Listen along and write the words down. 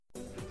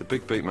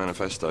Big Beat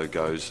Manifesto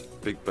goes,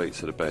 big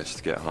beats are the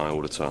best, get high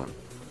all the time.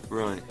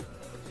 Right.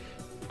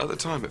 At the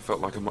time, it felt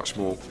like a much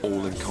more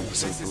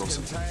all-encompassing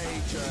philosophy.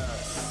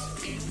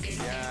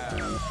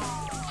 Yeah.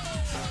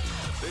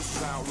 This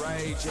is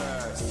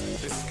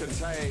outrageous. This is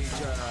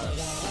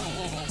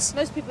contagious.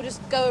 Most people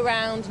just go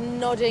around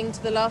nodding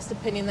to the last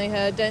opinion they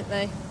heard, don't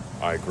they?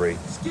 I agree.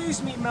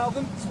 Excuse me,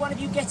 Malcolm. Is one of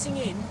you getting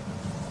in?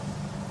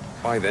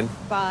 Bye then.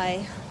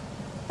 Bye.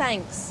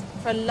 Thanks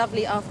for a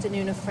lovely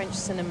afternoon of French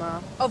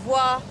cinema. Au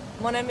revoir,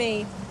 mon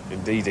ami.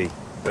 Indeedy.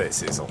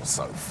 This is all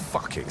so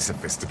fucking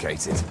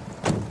sophisticated.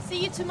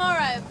 See you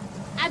tomorrow.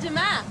 À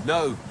demain.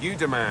 No, you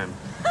demand.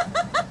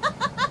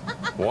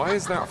 Why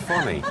is that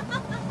funny?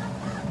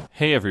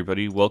 Hey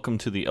everybody, welcome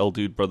to the L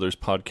Dude Brothers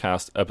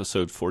podcast,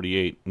 episode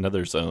 48,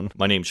 Nether Zone.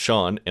 My name's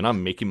Sean, and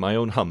I'm making my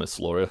own hummus,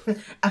 Laura.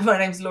 And my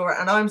name's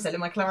Laura, and I'm selling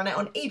my clarinet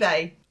on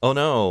eBay. Oh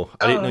no,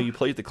 I didn't know you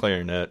played the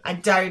clarinet. I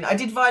don't. I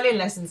did violin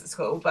lessons at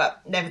school,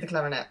 but never the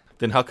clarinet.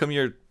 Then how come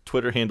your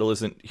Twitter handle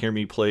isn't hear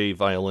me play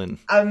violin?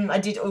 I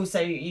did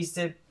also used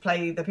to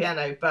play the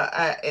piano, but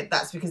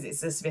that's because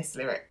it's a Smiths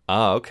lyric.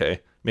 Ah,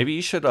 okay. Maybe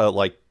you should,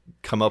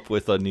 come up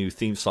with a new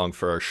theme song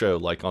for our show,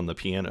 like on the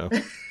piano.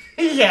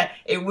 Yeah,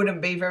 it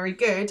wouldn't be very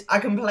good. I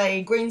can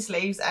play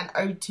Greensleeves and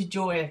Ode to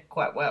Joy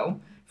quite well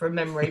from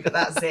memory, but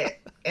that's it.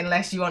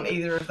 Unless you want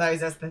either of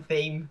those as the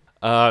theme.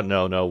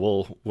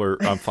 No.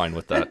 I'm fine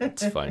with that.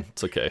 It's fine.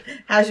 It's okay.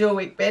 How's your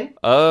week been?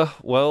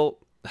 Well,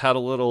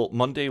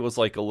 Monday was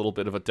like a little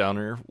bit of a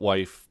downer.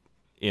 Wife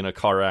in a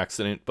car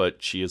accident,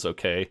 but she is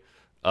okay.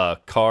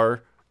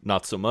 Car,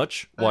 not so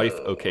much. Wife,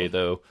 okay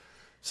though.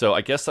 So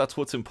I guess that's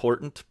what's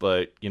important,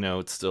 but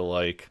it's still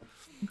like,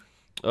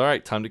 all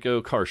right, time to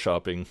go car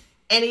shopping.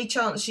 Any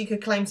chance she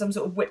could claim some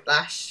sort of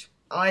whiplash?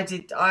 I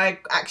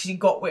actually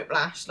got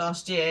whiplash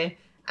last year,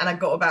 and I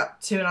got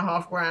about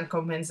 $2,500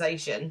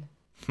 compensation.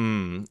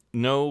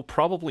 No,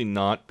 probably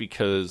not,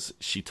 because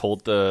she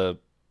told the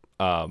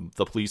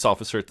police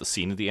officer at the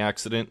scene of the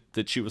accident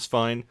that she was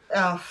fine.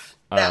 Oh,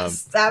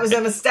 that was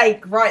a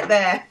mistake right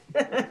there.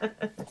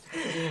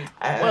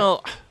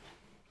 Well,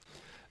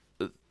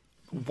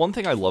 one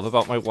thing I love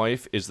about my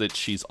wife is that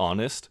she's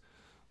honest,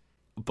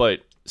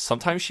 but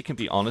sometimes she can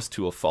be honest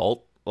to a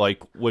fault.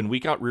 Like, when we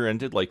got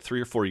rear-ended like 3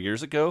 or 4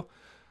 years ago,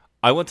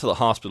 I went to the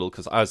hospital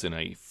because I was in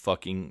a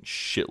fucking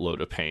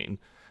shitload of pain.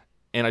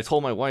 And I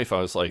told my wife,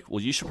 I was like,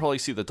 well, you should probably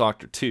see the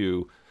doctor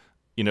too,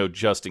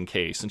 just in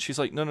case. And she's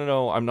like,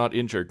 no, I'm not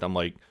injured. And I'm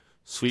like,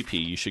 sweet pea,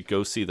 you should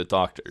go see the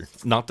doctor.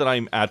 Not that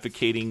I'm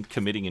advocating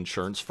committing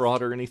insurance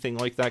fraud or anything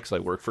like that, because I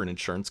work for an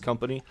insurance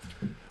company.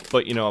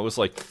 But, I was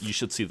like, you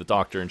should see the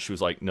doctor. And she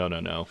was like,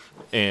 no.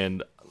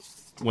 And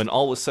when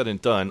all was said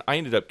and done, I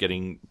ended up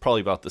getting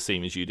probably about the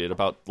same as you did,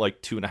 about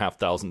like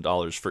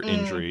 $2,500 for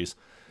injuries.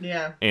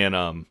 Yeah.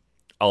 And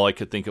all I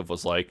could think of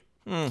was like,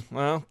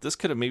 well, this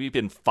could have maybe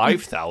been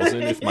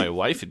 $5,000 if my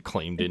wife had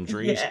claimed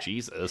injuries. Yeah.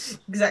 Jesus.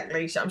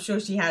 Exactly. I'm sure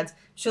she had.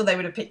 I'm sure they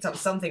would have picked up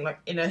something like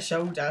in her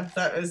shoulder.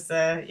 That was,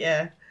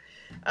 yeah.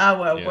 Oh,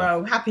 well, yeah.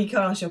 Well, happy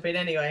car shopping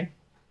anyway.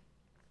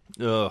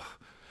 Ugh.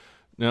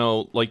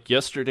 No, like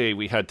yesterday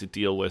we had to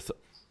deal with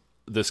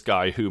this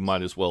guy who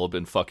might as well have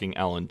been fucking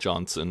Alan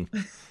Johnson.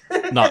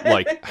 Not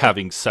like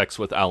having sex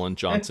with Alan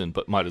Johnson,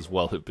 but might as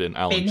well have been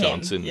Alan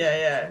Johnson.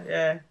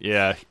 Yeah.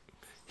 Yeah,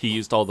 he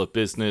used all the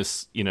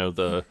business,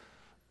 the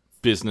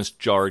business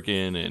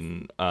jargon,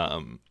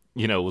 and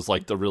was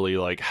like the really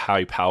like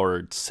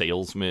high-powered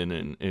salesman,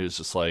 and it was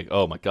just like,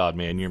 oh my god,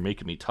 man, you're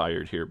making me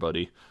tired here,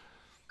 buddy.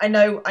 I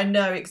know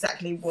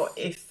exactly what,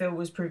 if Phil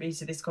was privy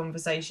to this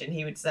conversation,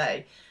 he would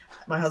say.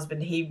 My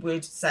husband, he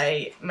would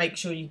say, make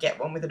sure you get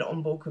one with an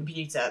onboard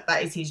computer.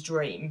 That is his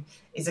dream,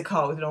 is a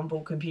car with an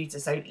onboard computer.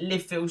 So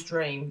live Phil's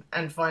dream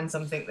and find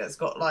something that's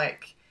got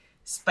like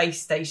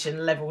space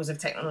station levels of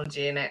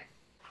technology in it.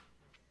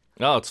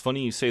 Oh, it's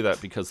funny you say that,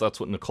 because that's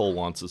what Nicole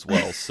wants as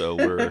well. So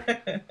we're...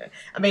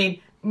 I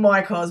mean,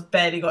 my car's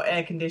barely got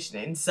air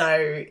conditioning,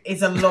 so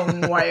it's a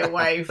long way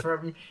away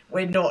from...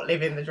 We're not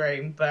living the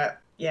dream, but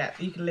yeah,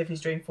 you can live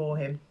his dream for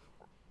him.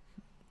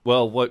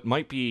 Well, what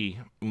might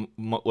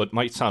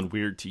sound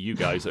weird to you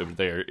guys over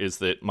there is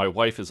that my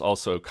wife is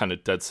also kind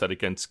of dead set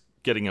against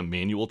getting a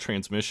manual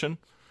transmission.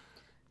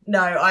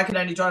 No, I can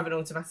only drive an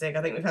automatic.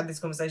 I think we've had this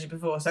conversation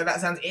before, so that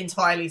sounds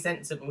entirely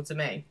sensible to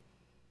me.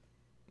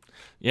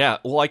 Yeah,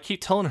 well, I keep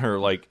telling her,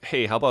 like,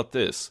 hey, how about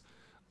this?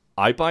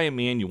 I buy a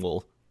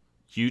manual,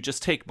 you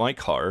just take my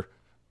car,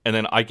 and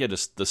then I get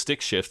the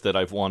stick shift that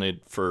I've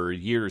wanted for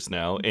years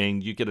now,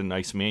 and you get a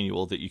nice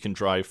manual that you can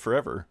drive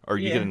forever. Or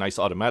you get a nice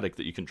automatic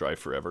that you can drive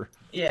forever.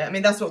 Yeah, I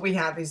mean, that's what we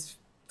have, is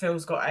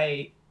Phil's got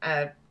a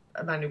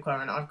manual car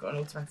and I've got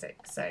an automatic,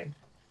 so...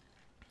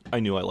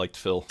 I knew I liked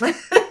Phil.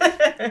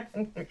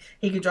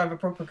 He could drive a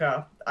proper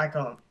car. I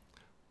can't.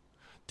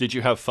 Did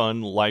you have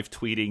fun live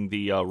tweeting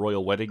the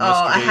royal wedding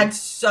yesterday? Oh, I had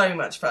so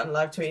much fun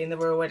live tweeting the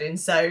royal wedding.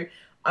 So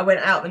I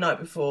went out the night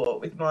before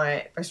with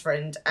my best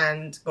friend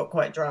and got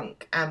quite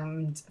drunk.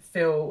 And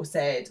Phil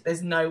said,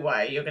 there's no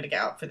way you're going to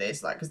get up for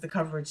this, like, because the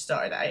coverage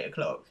started at 8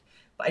 o'clock.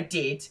 But I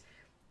did.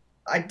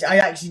 I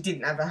actually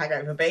didn't have a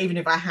hangover, but even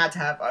if I had,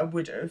 I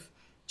would have.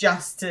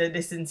 just to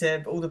listen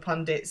to all the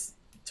pundits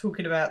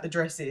talking about the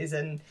dresses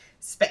and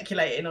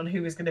speculating on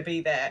who was going to be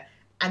there.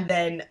 And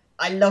then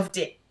I loved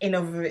it in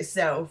and of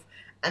itself.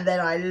 And then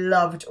I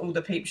loved all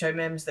the Peep Show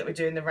memes that were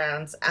doing the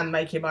rounds and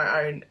making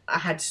my own. I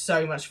had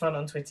so much fun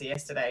on Twitter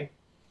yesterday.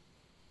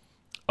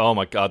 Oh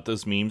my god,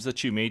 those memes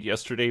that you made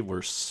yesterday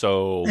were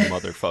so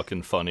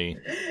motherfucking funny.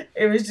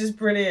 It was just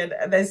brilliant.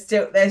 And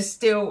there's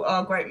still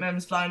are great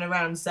memes flying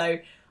around. So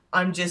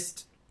I'm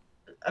just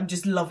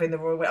loving the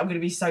Royal Wedding. I'm going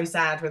to be so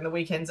sad when the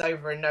weekend's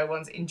over and no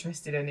one's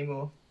interested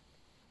anymore.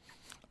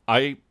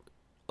 I,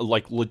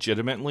 like,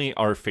 legitimately,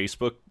 our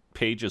Facebook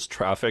page's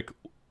traffic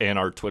and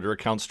our Twitter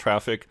account's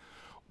traffic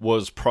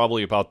was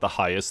probably about the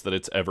highest that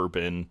it's ever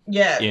been.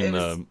 Yeah, in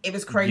it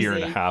was crazy. Year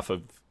and a half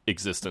of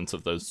existence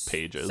of those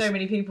pages. So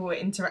many people were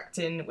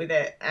interacting with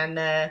it, and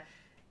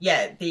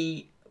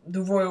the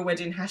Royal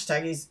Wedding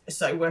hashtag is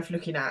so worth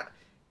looking at,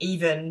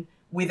 even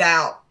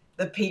without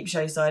the Peep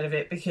Show side of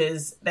it,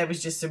 because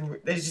there's just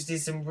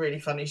some really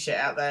funny shit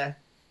out there.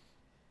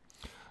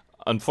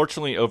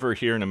 Unfortunately, over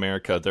here in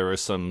America, there are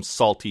some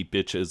salty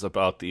bitches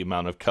about the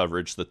amount of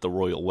coverage that the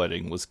royal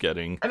wedding was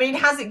getting. I mean,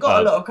 has it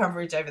got a lot of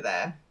coverage over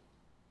there?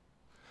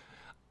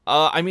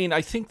 I mean,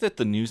 I think that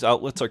the news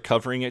outlets are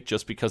covering it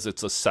just because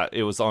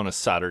it was on a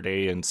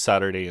Saturday and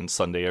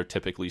Sunday are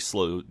typically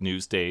slow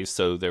news days,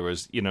 so there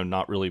was,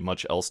 not really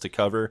much else to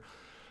cover.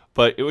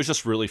 But it was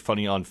just really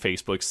funny on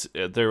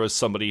Facebook. There was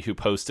somebody who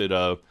posted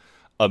a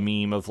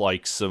meme of,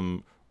 like,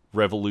 some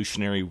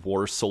Revolutionary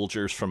War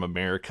soldiers from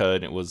America,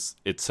 and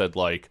it said,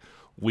 like,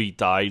 we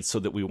died so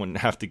that we wouldn't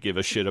have to give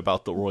a shit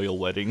about the royal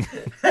wedding.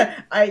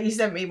 You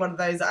sent me one of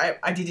those.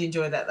 I did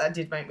enjoy that. That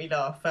did make me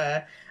laugh.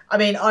 I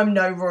mean, I'm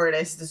no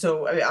royalist at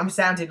all. I mean, I'm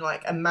sounding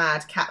like a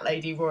mad cat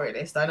lady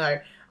royalist, I know.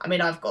 I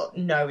mean, I've got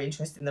no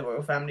interest in the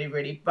royal family,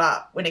 really.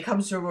 But when it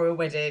comes to a royal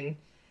wedding,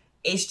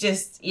 it's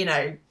just,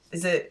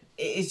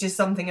 it's just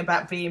something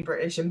about being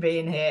British and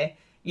being here.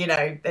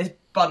 There's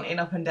bunting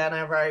up and down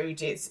our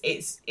road.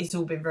 It's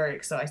all been very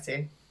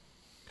exciting.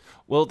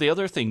 Well, the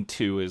other thing,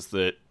 too, is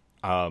that,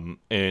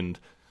 and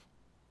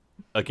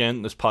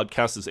again, this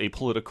podcast is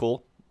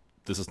apolitical.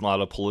 This is not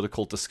a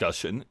political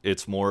discussion.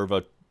 It's more of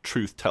a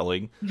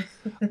truth-telling.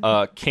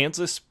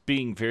 Kansas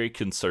being very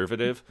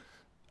conservative.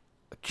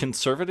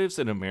 Conservatives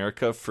in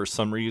America, for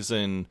some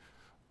reason,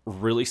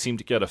 really seem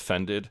to get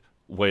offended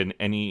when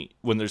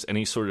there's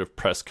any sort of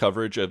press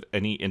coverage of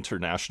any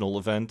international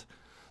event.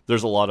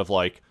 There's a lot of,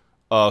 like,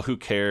 who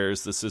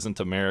cares? This isn't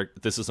America.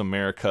 This is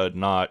America,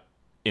 not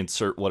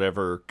insert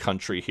whatever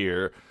country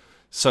here.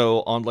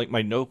 So on, like,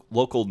 my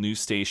local news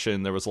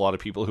station, there was a lot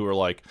of people who were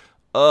like,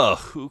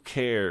 who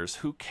cares?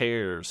 Who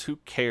cares? Who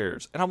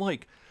cares? And I'm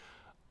like,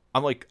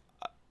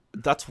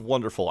 that's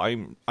wonderful.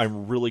 I'm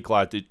really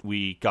glad that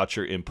we got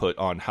your input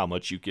on how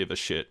much you give a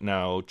shit.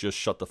 Now just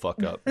shut the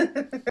fuck up.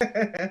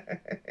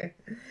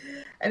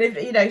 And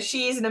if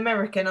she is an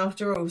American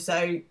after all,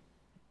 so,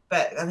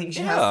 but I think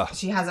she has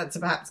had to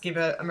perhaps give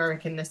her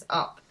Americanness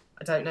up.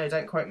 I don't know,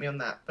 don't quote me on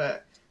that,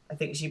 but I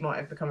think she might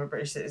have become a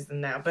British citizen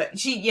now. But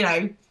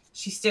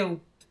she's still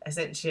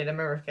essentially an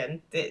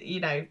American.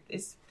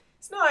 It's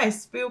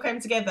nice. We all came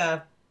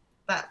together.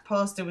 That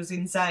pastor was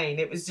insane.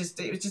 It was just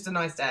a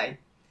nice day.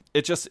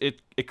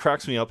 It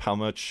cracks me up how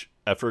much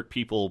effort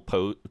people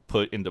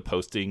put into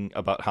posting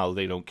about how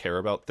they don't care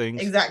about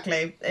things.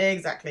 Exactly.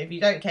 If you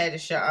don't care,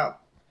 just shut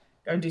up.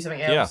 Go and do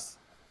something else.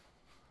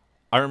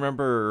 Yeah. I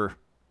remember,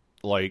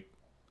 like,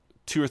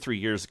 2 or 3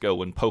 years ago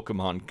when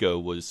Pokemon Go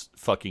was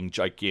fucking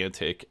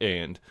gigantic,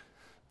 and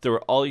there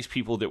were all these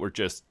people that were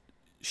just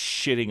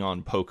shitting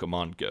on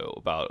Pokemon Go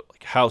about,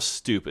 like, how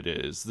stupid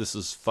it is. This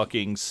is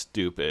fucking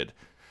stupid.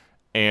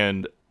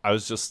 And I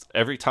was just,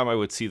 every time I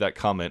would see that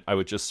comment, I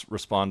would just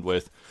respond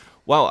with,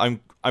 well,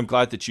 I'm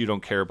glad that you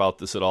don't care about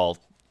this at all.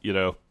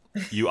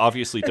 You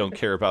obviously don't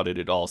care about it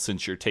at all,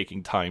 since you're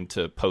taking time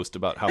to post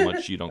about how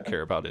much you don't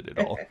care about it at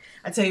all.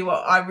 I tell you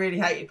what, I really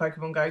hated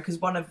Pokemon Go because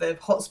one of the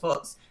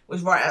hotspots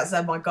was right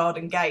outside my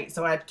garden gate.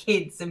 So I had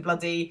kids and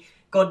bloody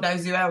God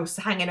knows who else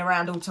hanging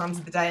around all times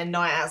of the day and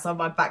night outside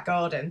my back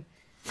garden.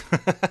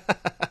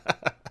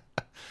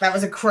 That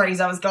was a craze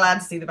I was glad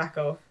to see the back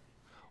of.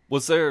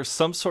 Was there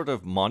some sort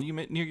of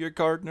monument near your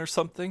garden or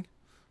something?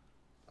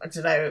 I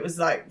don't know, it was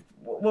like,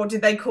 what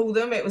did they call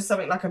them? It was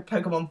something like a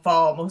Pokemon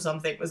farm or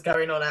something was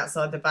going on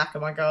outside the back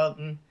of my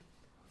garden.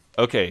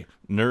 Okay,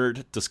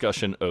 nerd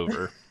discussion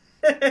over.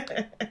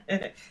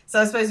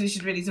 So I suppose we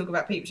should really talk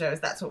about Peep Shows.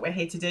 That's what we're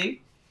here to do.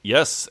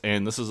 Yes,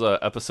 and this is an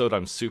episode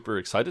I'm super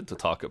excited to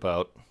talk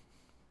about.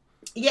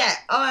 Yeah,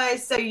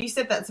 so you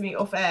said that to me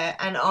off air,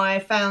 and I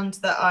found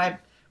that I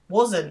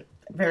wasn't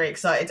very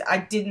excited. I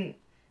didn't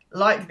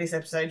like this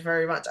episode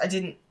very much. I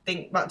didn't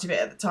think much of it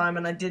at the time,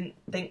 and I didn't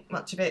think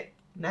much of it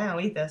now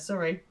either.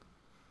 Sorry.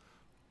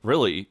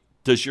 Really?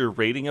 Does your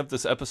rating of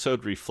this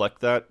episode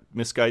reflect that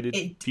misguided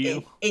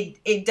view?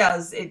 It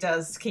does. It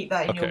does. Keep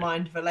that in your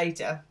mind for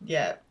later.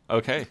 Yeah.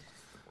 Okay.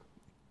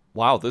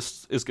 Wow,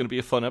 this is going to be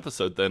a fun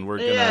episode then. We're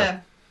going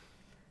to...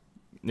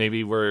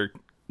 Maybe we're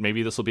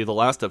maybe this will be the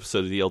last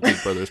episode of the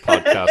LD Brothers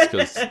podcast,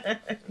 because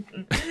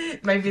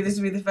Maybe this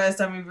will be the first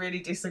time we really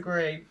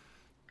disagree.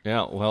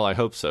 yeah, well, I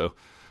hope so.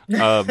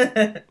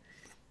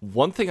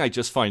 One thing I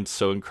just find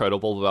so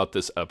incredible about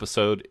this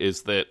episode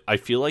is that I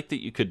feel like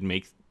that you could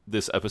make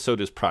this episode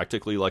as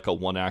practically like a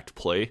one-act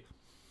play.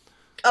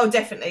 Oh,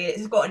 definitely.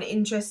 It's got an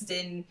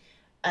interesting,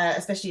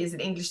 especially as an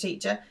English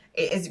teacher,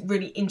 it is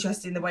really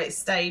interesting the way it's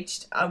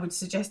staged. I would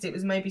suggest it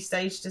was maybe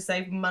staged to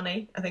save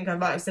money. I think I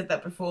might have said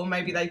that before.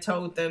 Maybe they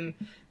told them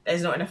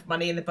there's not enough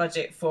money in the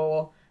budget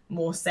for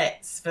more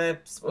sets,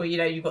 or, you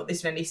know, you've got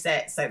this many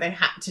sets, so they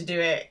had to do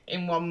it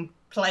in one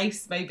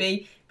place,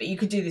 maybe. But you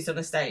could do this on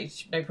a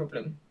stage, no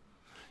problem.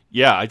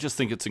 Yeah, I just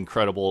think it's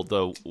incredible,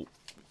 though.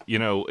 You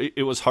know,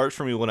 it was hard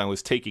for me when I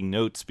was taking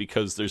notes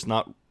because there's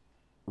not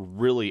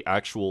really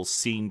actual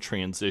scene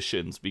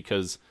transitions,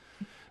 because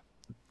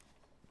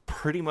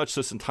pretty much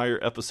this entire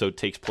episode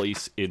takes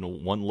place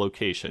in one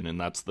location,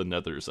 and that's the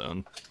Nether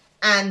Zone.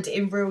 And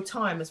in real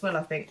time as well,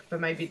 I think, for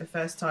maybe the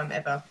first time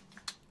ever.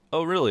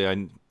 Oh, really?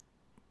 I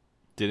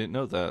didn't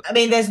know that. I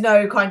mean, there's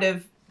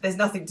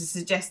nothing to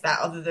suggest that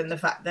other than the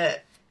fact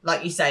that,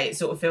 like you say, it's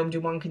sort of filmed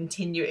in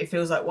it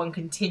feels like one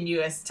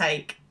continuous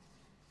take.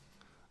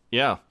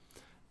 Yeah.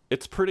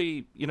 It's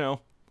pretty, you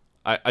know,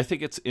 I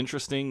think it's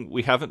interesting.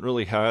 We haven't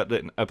really had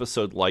an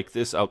episode like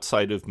this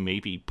outside of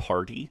maybe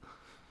Party,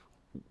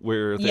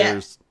 where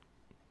there's,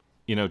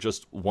 you know,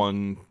 just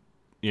one,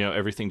 you know,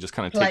 everything just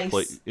kind of takes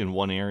place in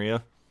one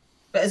area.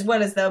 But as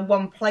well as the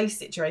one place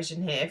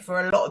situation here, for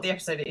a lot of the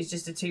episode, it is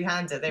just a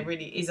two-hander. There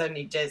really is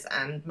only Jez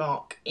and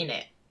Mark in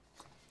it.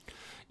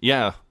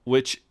 Yeah,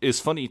 which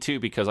is funny too,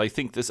 because I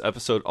think this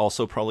episode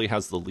also probably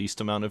has the least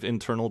amount of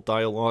internal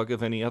dialogue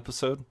of any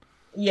episode.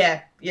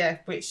 Yeah,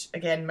 which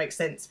again makes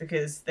sense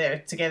because they're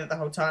together the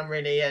whole time,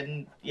 really,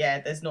 and yeah,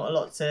 there's not a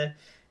lot to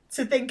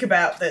think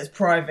about that's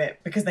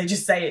private because they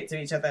just say it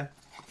to each other.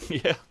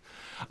 Yeah.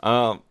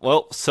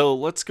 Well, so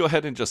let's go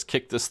ahead and just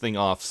kick this thing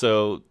off.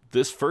 So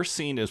this first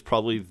scene is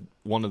probably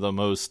one of the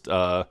most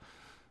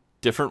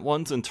different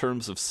ones in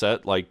terms of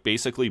set. Like,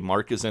 basically,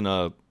 Mark is in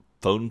a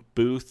phone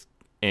booth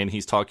and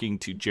he's talking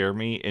to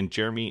Jeremy, and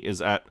Jeremy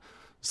is at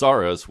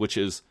Zara's, which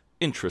is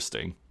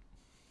interesting.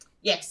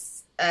 Yes.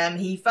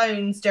 He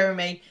phones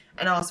Jeremy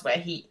and asks where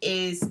he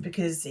is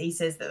because he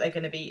says that they're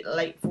going to be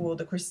late for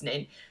the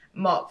christening.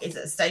 Mark is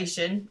at a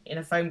station in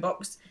a phone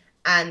box,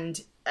 and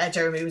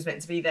Jeremy was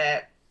meant to be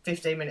there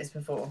 15 minutes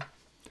before.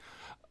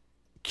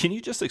 Can you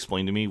just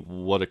explain to me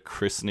what a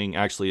christening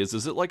actually is?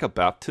 Is it like a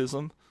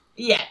baptism?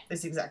 Yeah,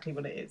 that's exactly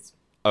what it is.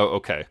 Oh,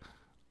 okay.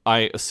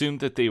 I assumed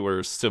that they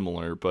were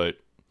similar, but,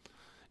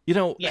 you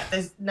know... Yeah,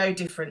 there's no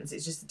difference.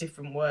 It's just a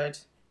different word.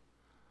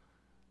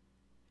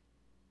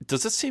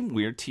 Does it seem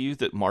weird to you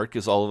that Mark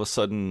is all of a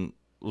sudden...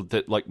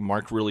 that, like,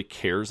 Mark really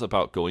cares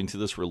about going to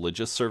this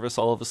religious service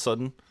all of a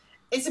sudden?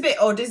 It's a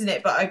bit odd, isn't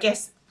it? But I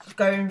guess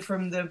going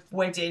from the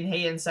wedding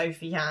he and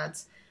Sophie had,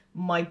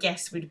 my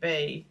guess would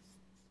be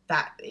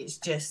that it's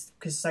just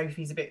because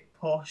Sophie's a bit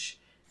posh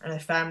and her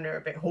family are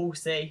a bit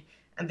horsey,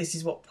 and this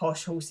is what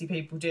posh, horsey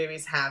people do,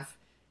 is have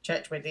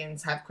church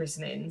weddings, have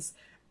christenings,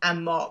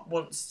 and Mark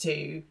wants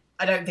to...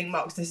 I don't think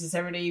Mark's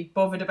necessarily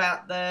bothered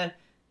about the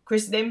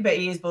christening, but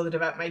he is bothered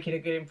about making a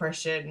good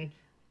impression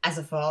as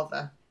a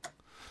father.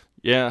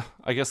 Yeah,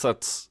 I guess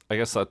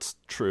that's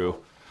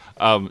true.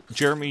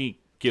 Jeremy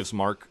gives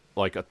Mark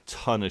like a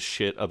ton of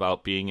shit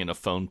about being in a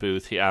phone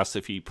booth. He asks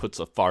if he put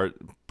a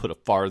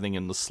farthing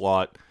in the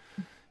slot.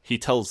 He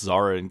tells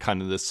Zara in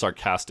kind of this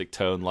sarcastic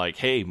tone, like,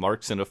 "Hey,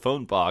 Mark's in a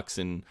phone box,"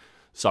 and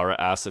Zara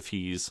asks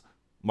if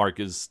Mark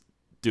is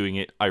doing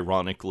it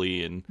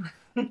ironically, and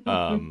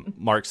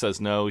Mark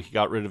says no, he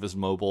got rid of his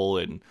mobile,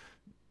 and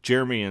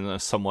Jeremy, in a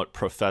somewhat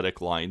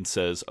prophetic line,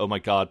 says, "Oh my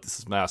god, this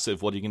is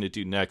massive. What are you going to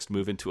do next?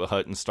 Move into a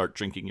hut and start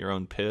drinking your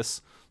own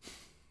piss?"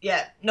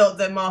 Yeah, not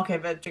that Mark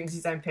ever drinks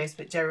his own piss,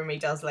 but Jeremy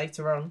does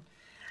later on.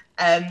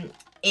 I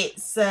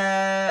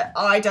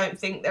don't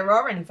think there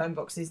are any phone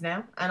boxes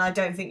now, and I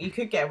don't think you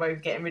could get away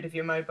with getting rid of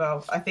your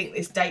mobile. I think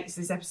this dates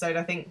this episode.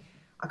 I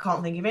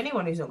can't think of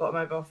anyone who's not got a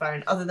mobile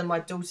phone, other than my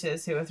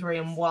daughters, who are 3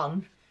 and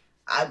 1.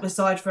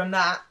 Aside from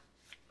that,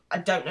 I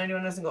don't know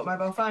anyone who hasn't got a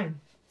mobile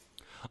phone.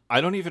 I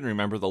don't even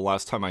remember the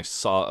last time I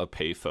saw a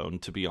payphone,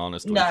 to be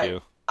honest with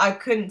you. I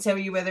couldn't tell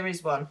you where there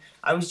is one.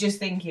 I was just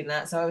thinking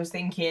that. So I was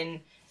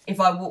thinking, if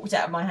I walked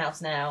out of my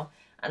house now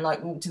and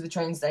like walked to the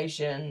train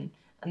station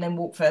and then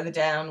walked further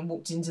down and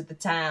walked into the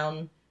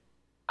town,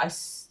 I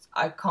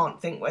can't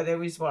think where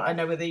there is one. I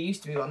know where there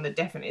used to be one that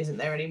definitely isn't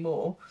there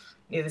anymore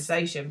near the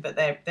station, but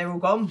they're all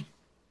gone.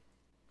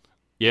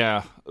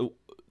 Yeah.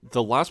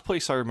 The last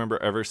place I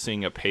remember ever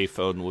seeing a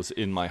payphone was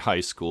in my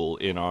high school.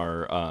 In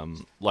our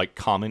like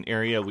common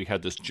area, we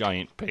had this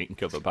giant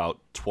bank of about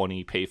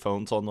 20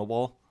 payphones on the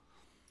wall.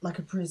 Like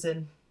a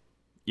prison.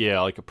 Yeah,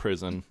 like a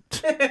prison.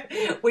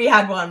 We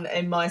had one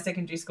in my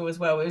secondary school as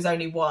well. It was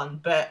only one,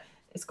 but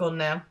it's gone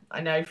now.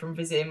 I know from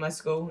visiting my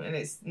school, and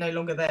it's no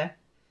longer there.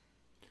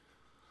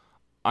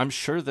 I'm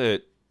sure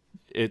that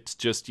it's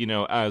just, you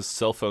know, as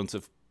cell phones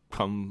have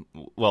come,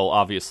 well,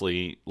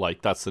 obviously,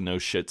 like, that's the no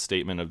shit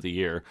statement of the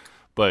year.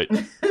 But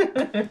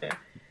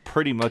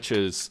pretty much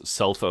as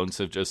cell phones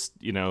have just,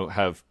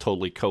 have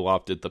totally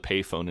co-opted the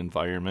payphone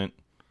environment.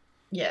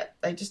 Yeah,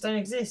 they just don't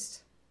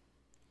exist.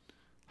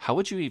 How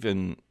would you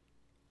even...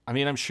 I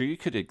mean, I'm sure you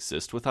could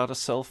exist without a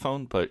cell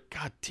phone, but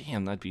god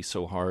damn, that'd be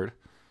so hard.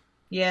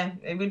 Yeah,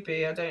 it would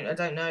be. I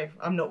don't know.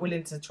 I'm not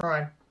willing to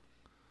try.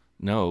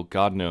 No,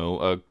 God no.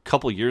 A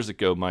couple years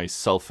ago, my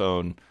cell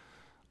phone,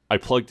 I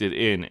plugged it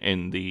in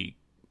and the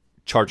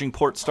charging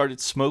port started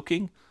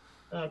smoking.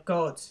 Oh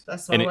God,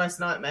 that's my worst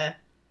nightmare.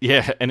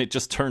 Yeah, and it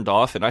just turned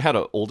off. And I had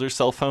an older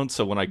cell phone,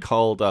 so when I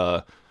called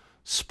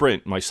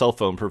Sprint, my cell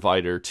phone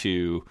provider,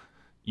 to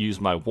use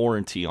my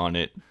warranty on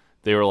it,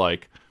 they were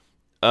like,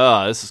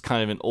 this is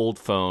kind of an old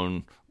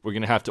phone. We're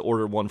going to have to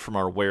order one from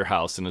our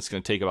warehouse, and it's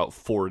going to take about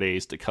 4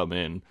 days to come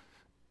in.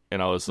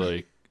 And I was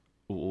like,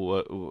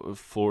 what?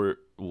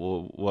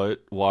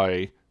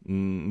 Why?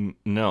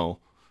 No,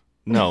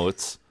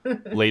 it's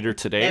later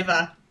today.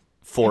 Never.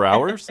 4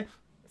 hours?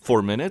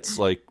 4 minutes?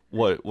 Like,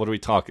 what are we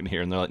talking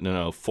here? And they're like,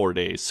 no, 4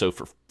 days. So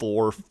for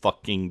 4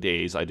 fucking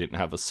days, I didn't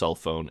have a cell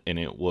phone, and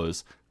it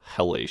was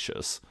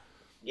hellacious.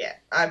 Yeah,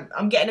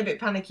 I'm getting a bit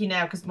panicky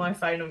now because my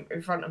phone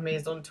in front of me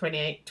is on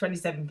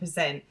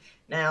 27%.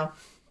 Now,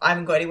 I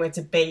haven't got anywhere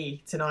to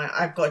be tonight.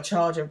 I've got a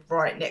charger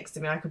right next to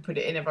me. I could put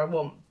it in if I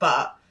want.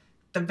 But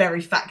the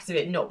very fact of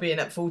it not being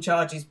at full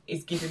charge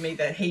is giving me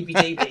the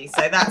heebie-jeebies.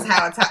 So that's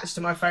how attached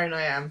to my phone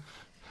I am.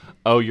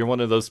 Oh, you're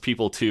one of those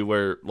people, too,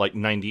 where,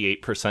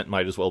 98%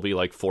 might as well be,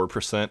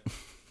 4%?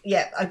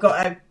 Yeah, I've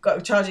got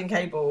a charging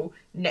cable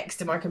next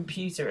to my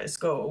computer at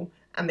school.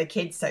 And the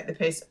kids take the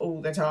piss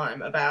all the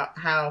time about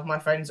how my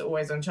phone's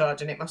always on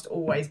charge and it must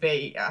always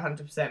be at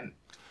 100%.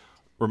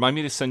 Remind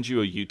me to send you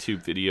a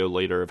YouTube video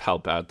later of how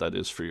bad that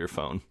is for your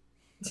phone.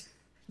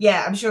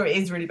 Yeah, I'm sure it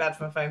is really bad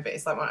for my phone, but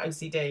it's like my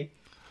OCD.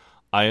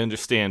 I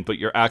understand, but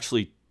you're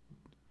actually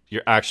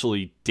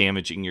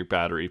damaging your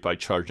battery by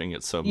charging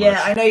it so much.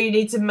 Yeah, I know you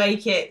need to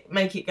make it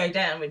go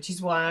down, which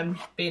is why I'm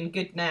being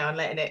good now and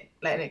letting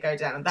it go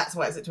down, and that's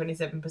why it's at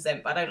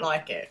 27%. But I don't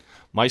like it.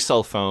 My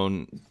cell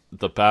phone,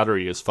 the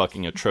battery is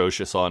fucking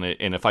atrocious on it,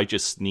 and if I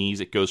just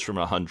sneeze, it goes from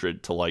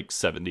 100 to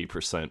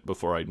 70%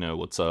 before I know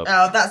what's up.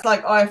 Oh, that's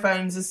like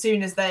iPhones. As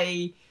soon as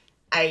they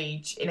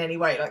age in any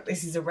way,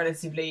 this is a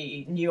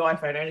relatively new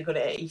iPhone. I only got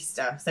it at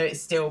Easter, so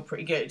it's still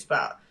pretty good,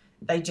 but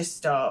they just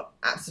start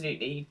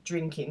absolutely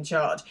drinking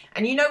charge.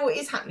 And you know what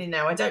is happening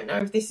now? I don't know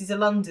if this is a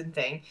London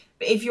thing,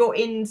 but if you're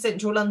in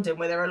central London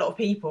where there are a lot of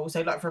people,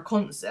 so for a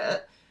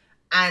concert,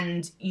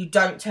 and you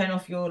don't turn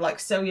off your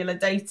cellular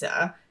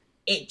data,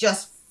 it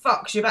just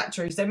fucks your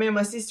battery. So me and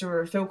my sister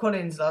were at Phil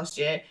Collins last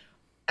year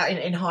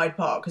in Hyde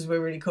Park because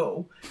we're really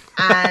cool,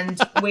 and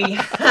we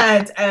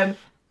had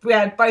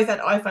both had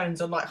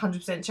iPhones on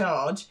 100%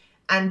 charge.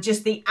 And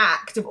just the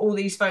act of all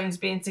these phones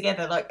being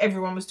together,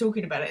 everyone was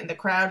talking about it in the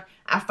crowd.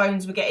 Our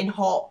phones were getting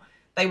hot.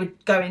 They were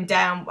going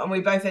down. And we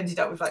both ended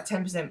up with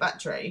 10%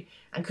 battery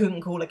and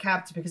couldn't call a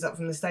cab to pick us up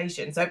from the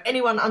station. So if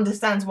anyone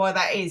understands why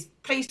that is,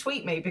 please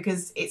tweet me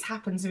because it's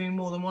happened to me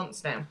more than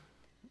once now.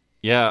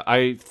 Yeah,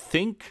 I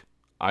think,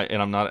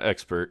 and I'm not an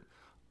expert,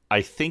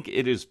 I think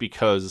it is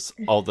because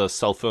all the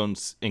cell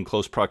phones in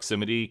close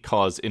proximity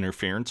cause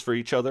interference for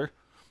each other.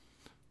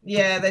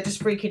 Yeah, they're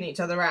just freaking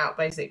each other out,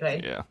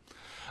 basically. Yeah.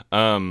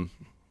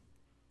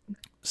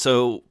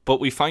 But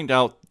we find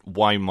out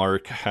why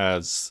Mark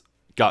has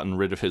gotten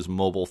rid of his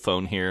mobile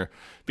phone here,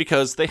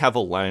 because they have a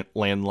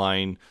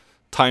landline.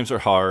 Times are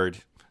hard.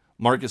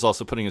 Mark is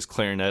also putting his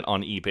clarinet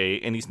on eBay,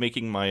 and he's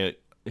making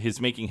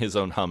his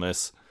own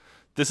hummus.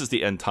 This is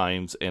the end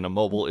times, and a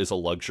mobile is a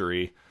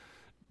luxury.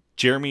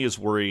 Jeremy is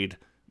worried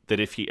that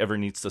if he ever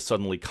needs to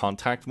suddenly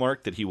contact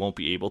Mark, that he won't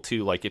be able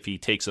to, if he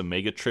takes a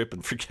mega trip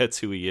and forgets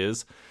who he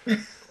is.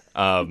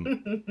 What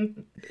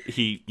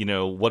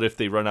if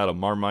they run out of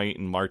Marmite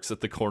and Mark's at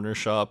the corner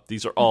shop?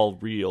 These are all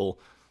real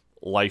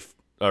life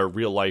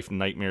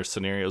nightmare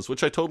scenarios,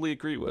 which I totally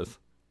agree with.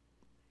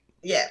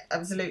 Yeah,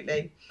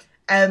 absolutely.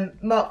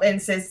 Mark then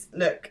says,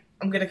 look,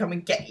 I'm going to come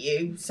and get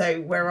you. So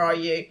where are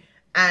you?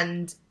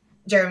 And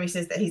Jeremy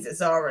says that he's at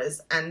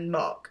Zara's, and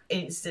Mark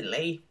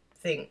instantly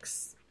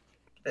thinks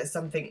that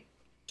something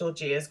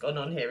dodgy has gone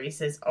on here. He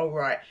says, oh,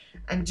 right.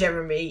 And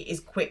Jeremy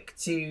is quick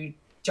to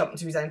jump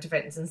to his own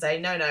defence and say,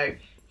 no,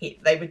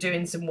 they were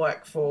doing some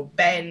work for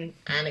Ben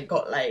and it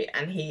got late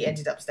and he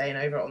ended up staying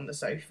over on the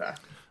sofa.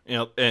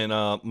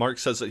 And Mark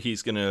says that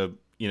he's gonna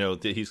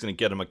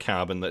get him a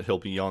cab and that he'll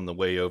be on the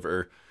way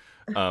over.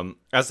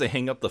 As they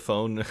hang up the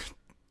phone,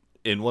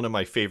 in one of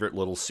my favorite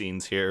little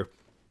scenes here,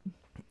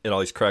 it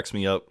always cracks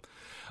me up.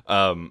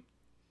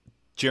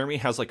 Jeremy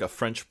has a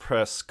French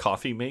press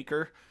coffee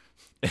maker,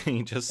 and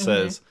he just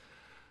says,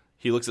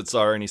 he looks at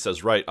Zara and he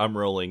says, right, I'm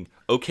rolling.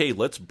 Okay,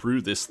 let's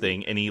brew this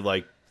thing. And he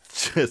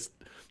just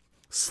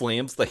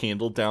slams the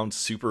handle down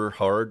super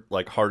hard,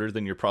 harder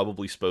than you're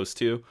probably supposed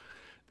to.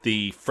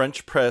 The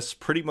French press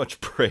pretty much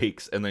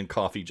breaks, and then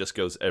coffee just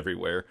goes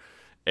everywhere.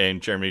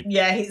 And Jeremy...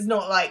 Yeah, he's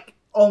not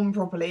on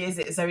properly, is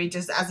it? So he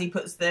just, as he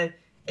goes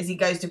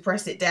to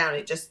press it down,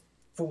 it just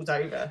falls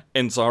over.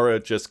 And Zara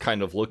just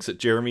kind of looks at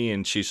Jeremy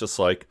and she's just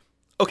like,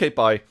 okay,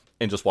 bye.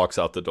 and just walks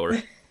out the door.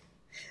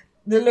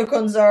 The look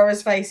on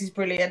Zara's face is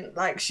brilliant.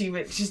 Like,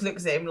 just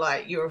looks at him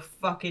like, you're a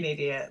fucking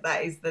idiot.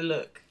 That is the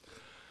look.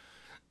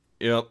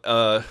 Yep.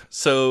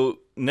 So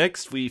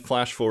next we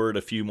flash forward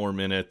a few more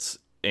minutes,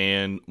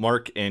 and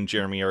Mark and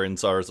Jeremy are in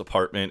Zara's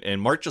apartment,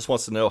 and Mark just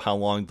wants to know how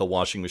long the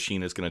washing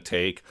machine is going to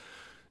take.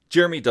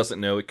 Jeremy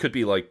doesn't know. It could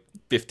be like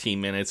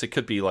 15 minutes. It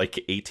could be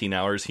like 18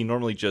 hours. He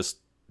normally just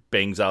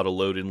bangs out a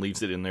load and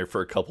leaves it in there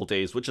for a couple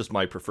days, which is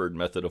my preferred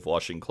method of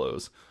washing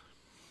clothes.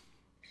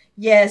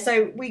 Yeah,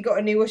 so we got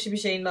a new washing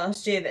machine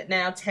last year that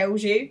now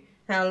tells you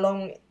how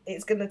long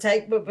it's going to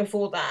take. But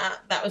before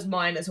that was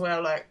mine as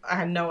well. Like, I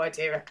had no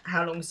idea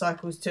how long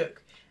cycles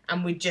took.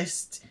 And we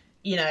just,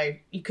 you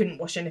couldn't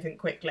wash anything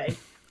quickly.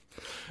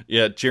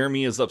 Yeah,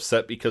 Jeremy is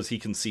upset because he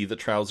can see the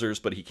trousers,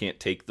 but he can't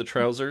take the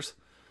trousers.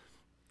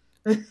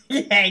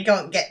 Yeah, he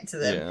can't get to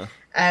them.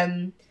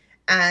 Yeah.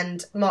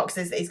 And Mark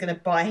says that he's going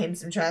to buy him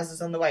some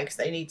trousers on the way because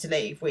they need to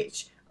leave,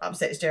 which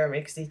upsets Jeremy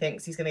because he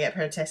thinks he's going to get a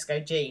pair of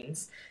Tesco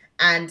jeans.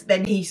 And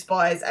then he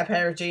spies a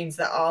pair of jeans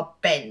that are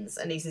Ben's,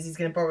 and he says he's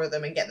going to borrow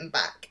them and get them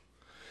back.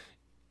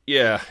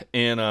 Yeah,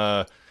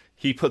 and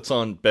he puts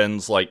on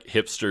Ben's, like,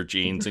 hipster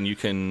jeans, and you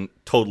can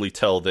totally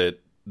tell that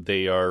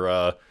they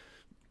are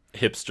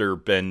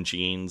hipster Ben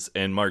jeans,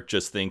 and Mark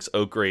just thinks,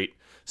 oh, great,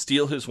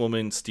 steal his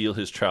woman, steal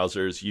his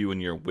trousers, you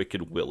and your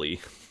wicked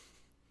Willie.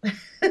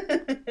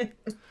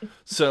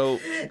 So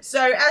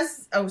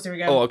as... Oh, sorry,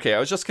 go. Oh, okay, I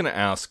was just going to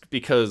ask,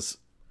 because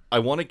I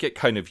want to get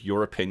kind of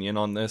your opinion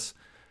on this.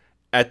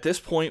 At this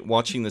point,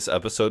 watching this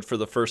episode for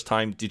the first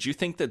time, did you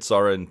think that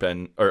Zara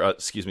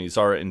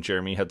and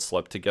Jeremy had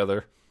slept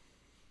together?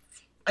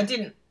 I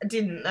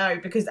didn't know,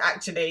 because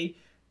actually,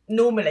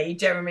 normally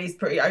Jeremy's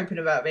pretty open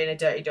about being a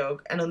dirty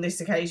dog, and on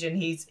this occasion,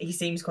 he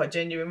seems quite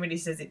genuine when he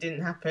says it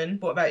didn't happen.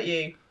 What about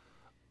you?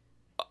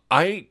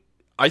 I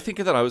think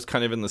that I was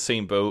kind of in the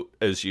same boat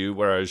as you,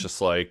 where I was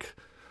just like,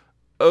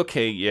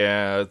 okay,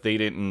 yeah, they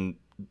didn't.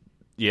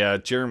 Yeah,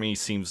 Jeremy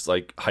seems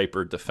like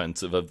hyper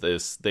defensive of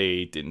this.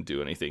 They didn't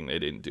do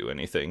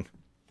anything.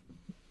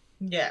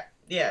 Yeah,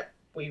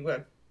 we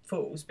were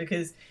fools,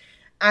 because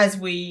as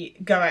we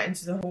go out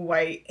into the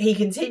hallway, he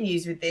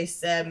continues with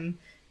this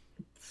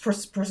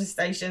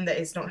protestation that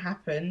it's not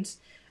happened.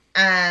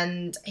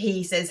 And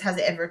he says, has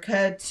it ever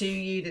occurred to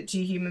you that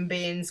two human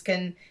beings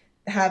can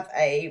have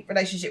a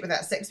relationship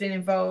without sex being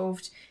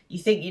involved? You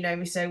think you know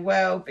me so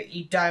well, but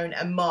you don't.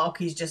 And Mark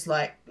is just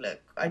like, look,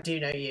 I do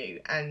know you,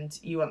 and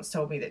you once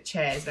told me that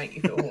chairs make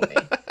you feel horny.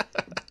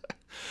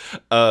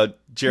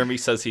 Jeremy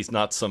says he's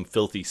not some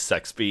filthy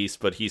sex beast,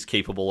 but he's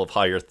capable of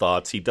higher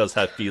thoughts. He does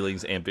have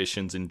feelings,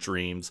 ambitions, and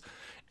dreams.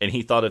 And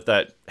he thought of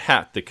that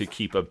hat that could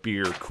keep a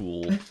beer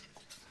cool.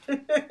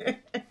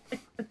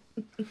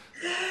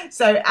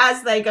 So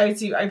as they go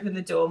to open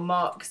the door,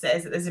 Mark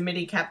says that there's a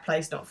mini cab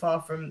place not far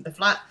from the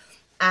flat,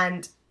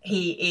 and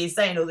he is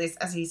saying all this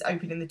as he's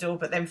opening the door,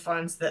 but then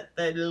finds that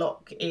the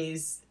lock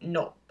is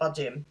not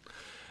budging.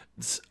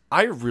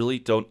 I really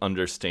don't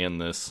understand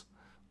this.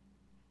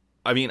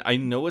 I mean, I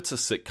know it's a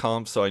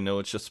sitcom, so I know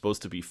it's just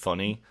supposed to be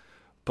funny,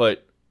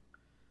 but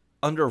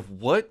under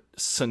what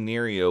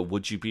scenario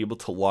would you be able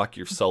to lock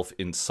yourself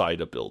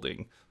inside a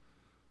building?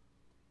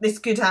 This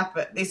could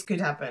happen. This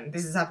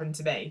has happened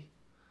to me.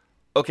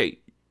 Okay,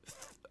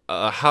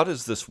 how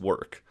does this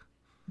work?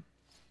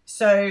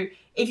 So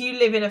if you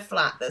live in a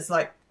flat that's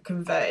like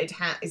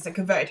it's a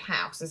converted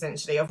house,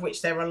 essentially, of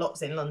which there are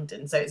lots in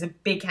London. So it's a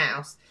big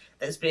house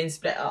that's been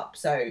split up.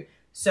 So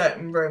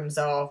certain rooms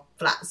are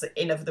flats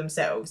in of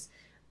themselves,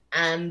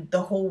 and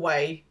the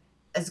hallway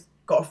has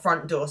got a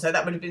front door. So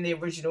that would have been the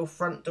original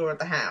front door of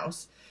the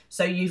house.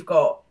 So you've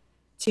got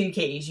two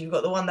keys. You've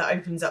got the one that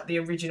opens up the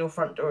original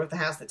front door of the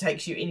house that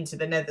takes you into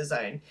the Nether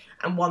Zone,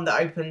 and one that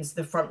opens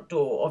the front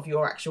door of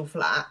your actual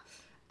flat.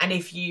 And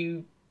if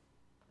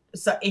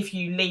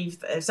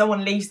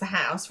someone leaves the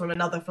house from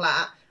another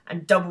flat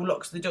and double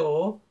locks the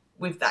door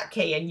with that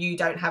key, and you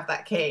don't have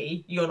that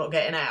key, you're not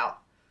getting out.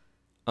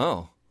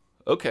 Oh,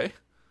 okay.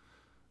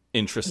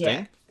 Interesting.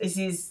 Yeah, this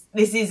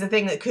is a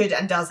thing that could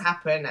and does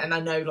happen, and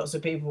I know lots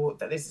of people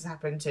that this has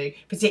happened to,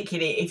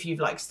 particularly if you've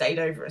like stayed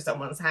over at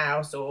someone's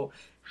house or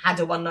had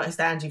a one night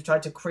stand you've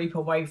tried to creep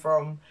away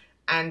from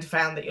and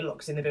found that you're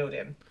locked in the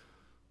building.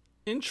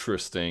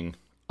 Interesting.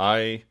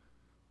 I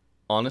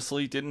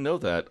honestly didn't know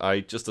that. I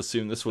just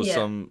assumed this was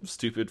some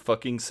stupid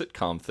fucking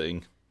sitcom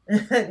thing.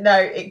 No,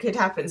 it could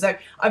happen. So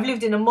I've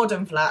lived in a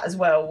modern flat as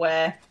well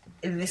where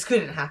this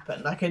couldn't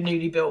happen, like a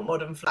newly built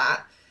modern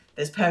flat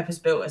that's purpose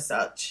built as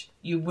such.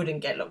 You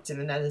wouldn't get locked in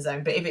the Nether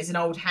Zone, but if it's an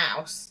old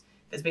house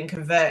that's been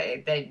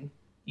converted, then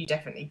you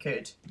definitely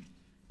could.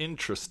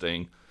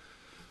 Interesting.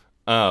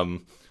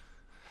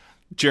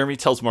 Jeremy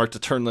tells Mark to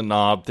turn the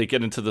knob. They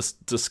get into this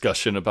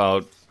discussion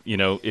about,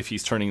 if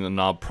he's turning the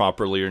knob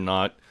properly or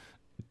not.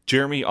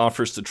 Jeremy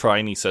offers to try,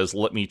 and he says,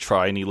 let me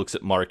try, and he looks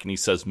at Mark, and he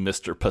says,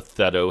 Mr.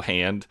 Patheto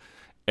Hand.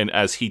 And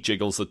as he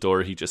jiggles the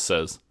door, he just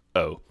says,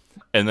 oh.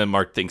 And then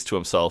Mark thinks to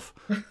himself,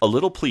 a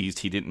little pleased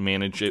he didn't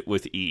manage it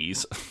with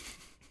ease.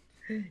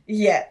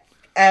 Yeah.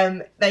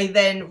 They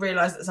then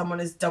realise that someone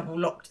has double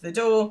locked the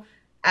door,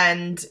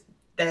 and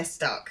they're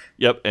stuck.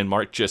 Yep, and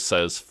Mark just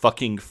says,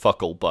 fucking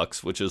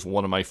fucklebucks, which is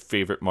one of my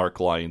favorite Mark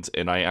lines,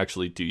 and I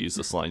actually do use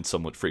this line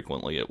somewhat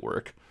frequently at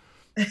work.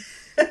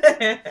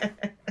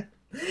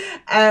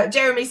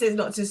 Jeremy says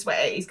not to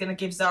sweat it. He's going to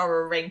give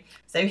Zara a ring.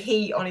 So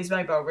he, on his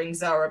mobile, rings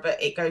Zara,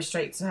 but it goes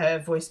straight to her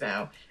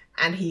voicemail.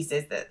 And he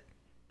says that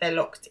they're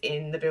locked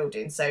in the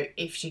building. So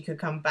if she could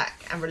come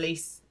back and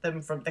release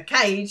them from the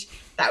cage,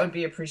 that would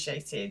be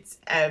appreciated.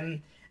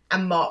 And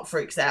Mark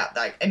freaks out,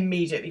 like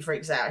immediately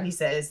freaks out. He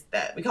says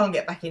that we can't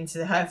get back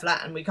into her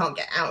flat and we can't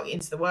get out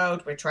into the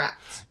world. We're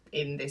trapped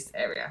in this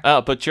area.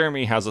 But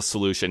Jeremy has a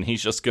solution.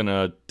 He's just going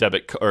to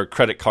debit or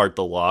credit card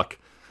the lock.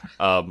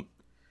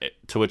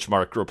 To which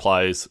Mark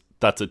replies,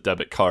 that's a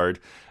debit card.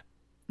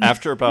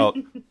 After about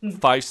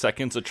 5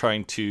 seconds of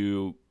trying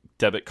to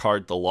debit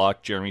card the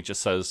lock, Jeremy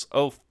just says,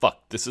 oh,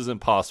 fuck, this is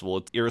impossible.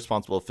 It's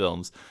irresponsible of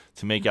films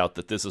to make out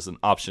that this is an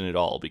option at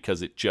all,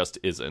 because it just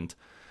isn't.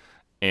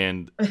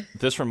 And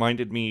this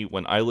reminded me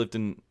when I lived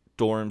in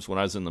dorms, when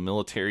I was in the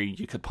military,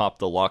 you could pop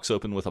the locks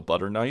open with a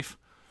butter knife.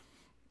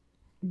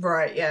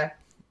 Right, yeah.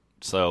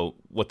 So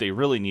what they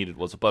really needed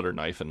was a butter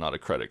knife and not a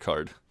credit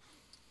card.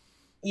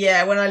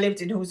 Yeah, when I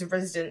lived in halls of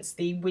residence,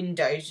 the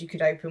windows you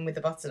could open with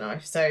a butter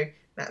knife. So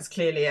that's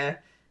clearly a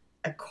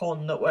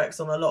con that works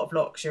on a lot of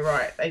locks. You're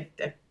right. A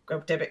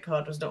debit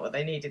card was not what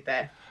they needed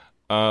there.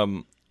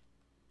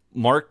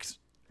 Mark,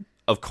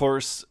 of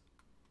course,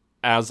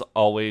 as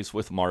always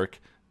with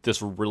Mark,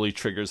 this really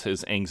triggers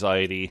his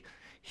anxiety.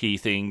 He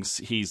thinks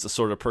he's the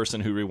sort of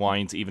person who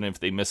rewinds even if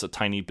they miss a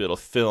tiny bit of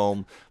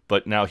film,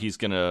 but now he's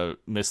going to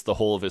miss the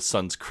whole of his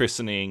son's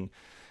christening.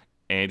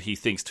 And he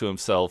thinks to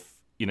himself,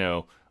 you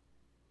know,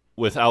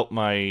 without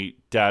my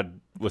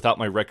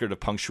record of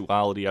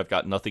punctuality, I've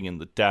got nothing in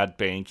the dad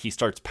bank. He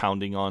starts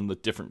pounding on the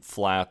different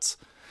flats,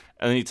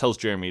 and then he tells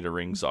Jeremy to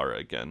ring Zara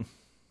again.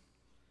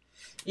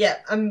 Yeah,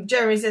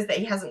 Jeremy says that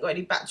he hasn't got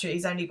any battery.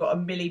 He's only got a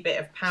milli bit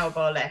of power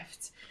bar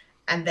left,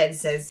 and then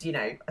says, you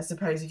know, I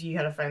suppose if you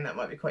had a phone that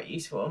might be quite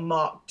useful. And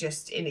Mark,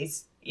 just in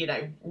his, you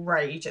know,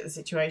 rage at the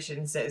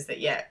situation, says that,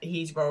 yeah,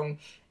 he's wrong.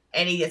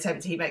 Any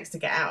attempt he makes to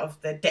get out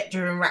of the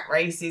debt-driven rat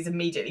race is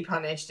immediately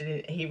punished,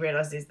 and he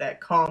realises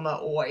that karma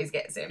always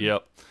gets him.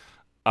 Yep.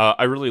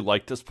 I really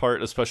like this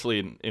part,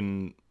 especially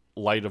in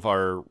light of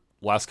our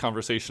last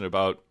conversation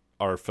about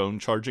our phone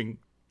charging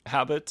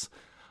habits.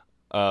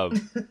 I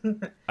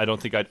don't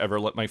think I'd ever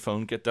let my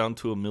phone get down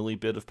to a milli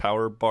bit of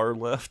power bar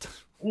left.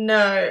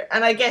 No,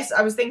 and I guess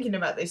I was thinking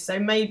about this, so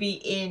maybe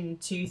in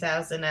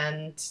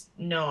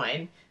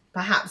 2009...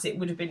 perhaps it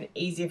would have been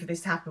easier for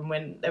this to happen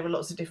when there were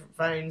lots of different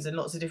phones and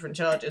lots of different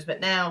chargers. But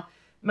now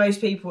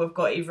most people have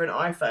got either an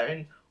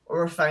iPhone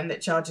or a phone that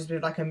charges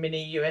with like a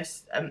mini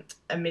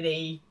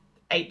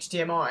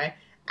HDMI.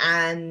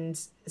 And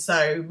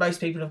so most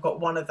people have got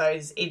one of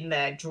those in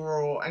their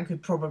drawer and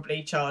could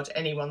probably charge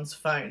anyone's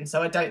phone.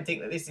 So I don't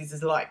think that this is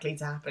as likely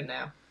to happen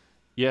now.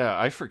 Yeah,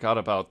 I forgot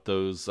about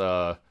those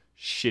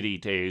shitty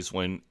days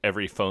when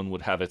every phone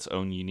would have its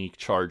own unique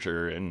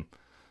charger and...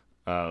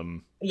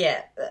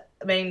 Yeah,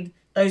 I mean,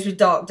 those were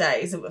dark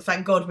days.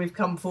 Thank God we've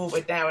come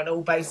forward now and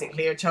all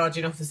basically are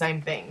charging off the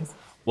same things.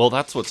 Well,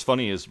 that's what's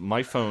funny is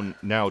my phone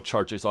now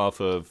charges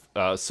off of...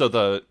 so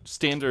the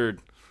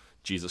standard...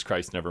 Jesus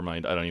Christ, never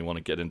mind. I don't even want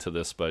to get into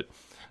this, but...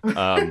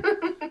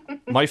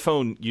 my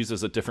phone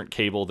uses a different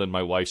cable than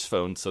my wife's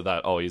phone, so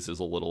that always is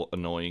a little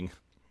annoying.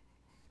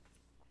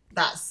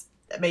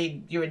 I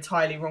mean, you're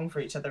entirely wrong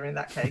for each other in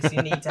that case.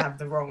 You need to have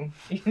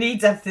you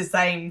need to have the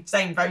same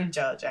phone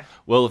charger.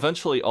 Well,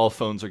 eventually all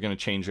phones are going to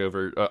change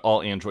over,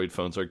 all Android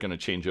phones are going to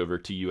change over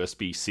to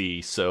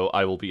USB-C, so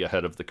I will be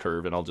ahead of the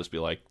curve, and I'll just be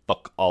like,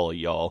 fuck all of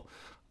y'all.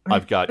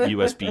 I've got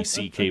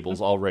USB-C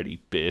cables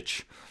already,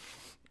 bitch.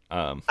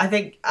 I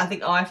think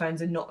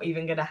iPhones are not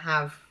even going to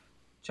have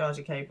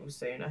charger cables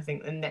soon. I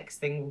think the next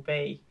thing will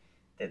be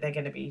that they're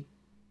going to be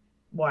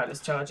wireless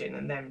charging,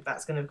 and then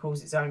that's going to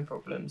cause its own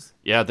problems.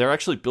 Yeah, they're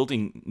actually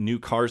building new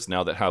cars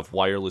now that have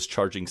wireless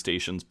charging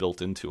stations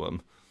built into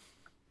them.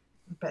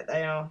 I bet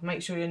they are.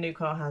 Make sure your new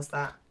car has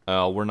that.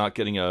 We're not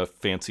getting a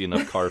fancy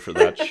enough car for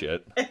that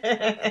shit.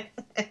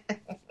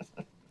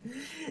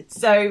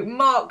 So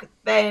Mark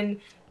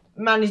then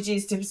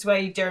manages to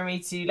persuade Jeremy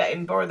to let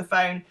him borrow the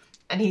phone,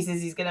 and he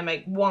says he's going to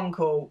make one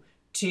call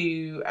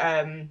to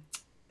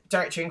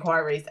directory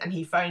inquiries, and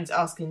he phones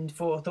asking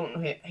for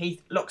Thornton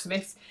Heath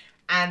locksmiths.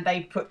 And they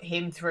put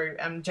him through.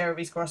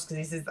 Jeremy's cross because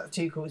he says that's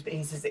 2 calls, but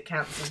he says it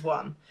counts as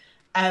 1.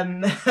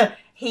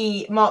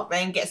 Mark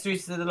then gets through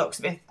to the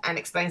locksmith and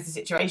explains the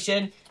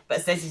situation,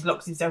 but says he's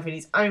locked himself in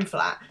his own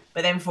flat,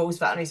 but then falls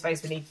flat on his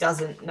face when he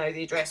doesn't know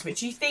the address.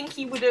 Which you think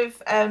he would have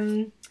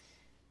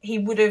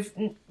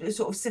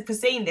sort of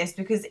foreseen this,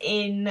 because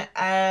in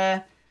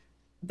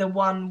the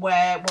one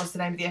where what's the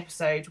name of the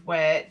episode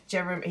where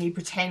Jeremy he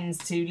pretends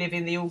to live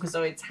in the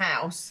Orgazoid's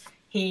house.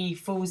 He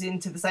falls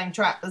into the same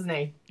trap, doesn't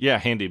he? Yeah,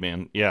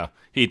 Handyman. Yeah,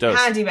 he does.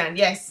 Handyman,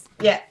 yes.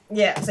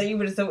 Yeah. So you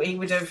would have thought he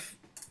would have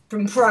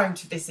been prone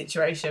to this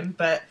situation,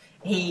 but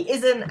he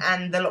isn't,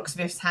 and the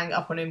locksmiths hang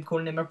up on him,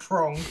 calling him a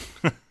prong.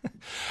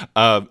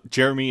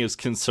 Jeremy is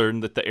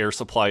concerned that the air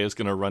supply is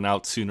going to run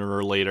out sooner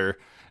or later,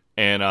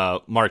 and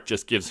Mark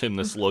just gives him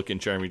this look, and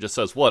Jeremy just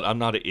says, "What? I'm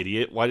not an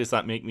idiot. Why does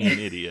that make me an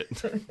idiot?"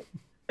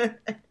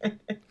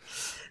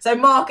 So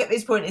Mark at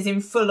this point is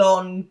in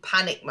full-on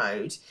panic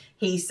mode.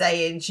 He's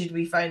saying, should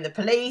we phone the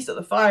police or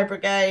the fire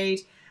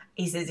brigade?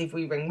 He says if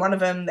we ring one of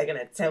them, they're going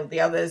to tell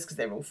the others because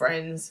they're all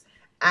friends.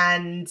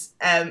 And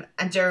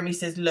Jeremy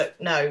says, look,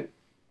 no,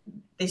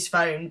 this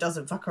phone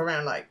doesn't fuck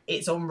around. Like,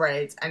 it's on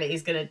red and it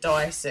is going to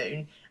die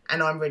soon.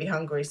 And I'm really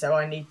hungry, so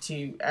I need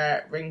to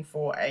ring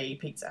for a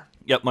pizza.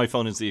 Yep, my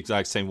phone is the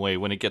exact same way.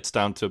 When it gets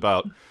down to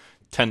about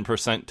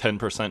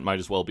 10% might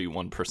as well be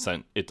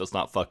 1%. It does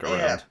not fuck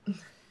around. Yeah.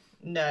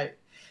 No.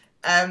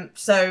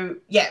 So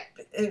yeah,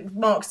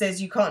 Mark says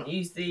we can't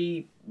waste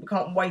the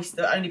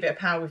only bit of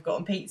power we've got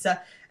on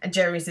pizza, and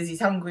Jeremy says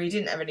he's hungry, he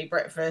didn't have any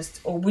breakfast,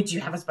 or would you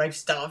have us both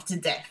starve to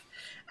death?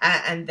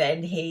 And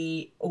then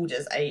he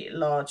orders a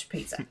large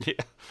pizza.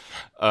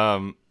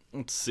 Yeah.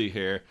 Let's see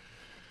here.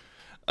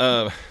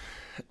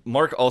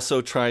 Mark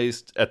also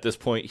tries, at this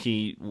point,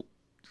 he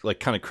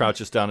like kind of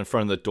crouches down in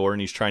front of the door,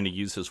 and he's trying to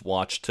use his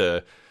watch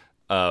to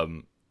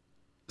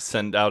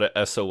send out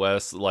a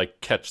SOS, like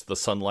catch the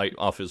sunlight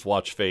off his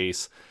watch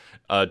face.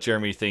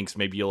 Jeremy thinks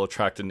maybe he'll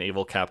attract a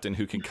naval captain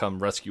who can come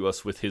rescue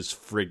us with his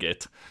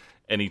frigate,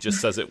 and he just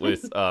says it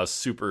with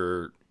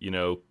super,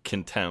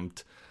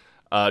 contempt.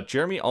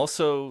 Jeremy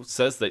also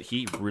says that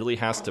he really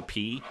has to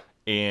pee,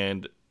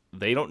 and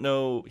they don't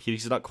know,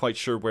 he's not quite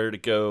sure where to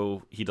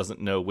go. He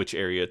doesn't know which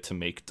area to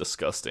make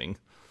disgusting.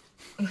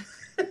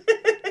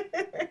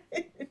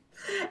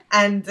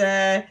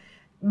 And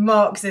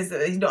Mark says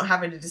that he's not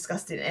having a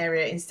disgusting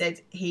area.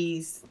 Instead,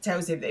 he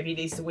tells him that if he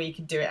needs to wee, he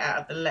can do it out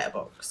of the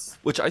letterbox.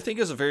 Which I think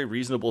is a very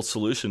reasonable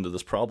solution to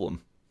this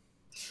problem.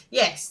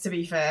 Yes, to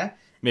be fair.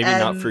 Maybe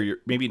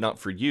not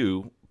for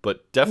you,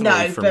 but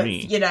definitely for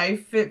me.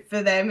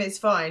 For them, it's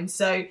fine.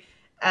 So,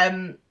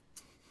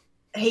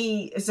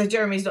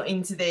 Jeremy's not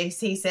into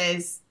this. He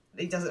says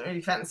he doesn't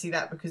really fancy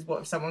that because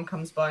what if someone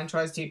comes by and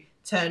tries to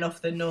turn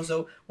off the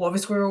nozzle? What if a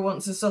squirrel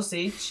wants a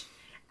sausage?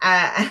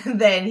 And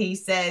then he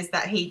says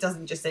that he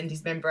doesn't just send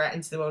his member out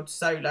into the world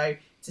solo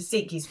to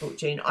seek his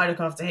fortune. I look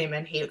after him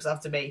and he looks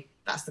after me.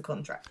 That's the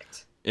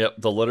contract. Yep,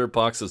 the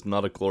letterbox is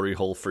not a glory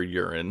hole for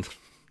urine.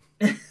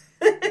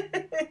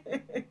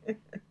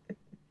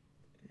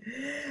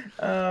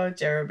 Oh,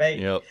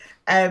 Jeremy.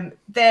 Yep.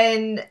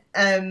 Then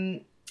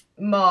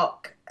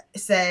Mark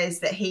says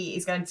that he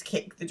is going to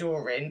kick the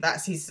door in.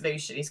 That's his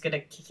solution. He's going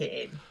to kick it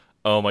in.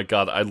 Oh my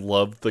god, I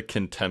love the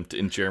contempt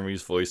in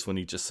Jeremy's voice when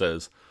he just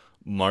says,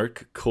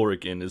 Mark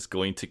Corrigan is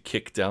going to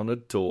kick down a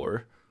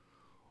door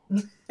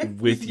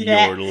with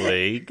your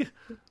leg.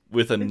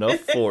 With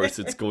enough force,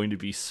 it's going to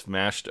be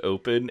smashed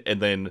open.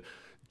 And then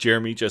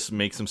Jeremy just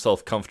makes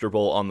himself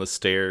comfortable on the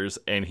stairs,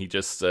 and he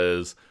just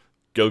says,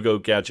 go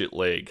gadget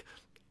leg.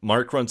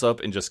 Mark runs up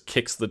and just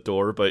kicks the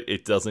door, but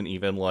it doesn't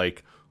even,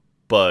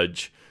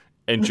 budge.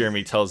 And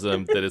Jeremy tells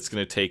them that it's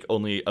going to take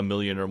only 1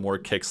 million or more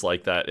kicks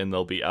like that, and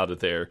they'll be out of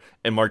there.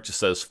 And Mark just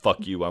says,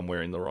 fuck you, I'm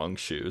wearing the wrong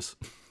shoes.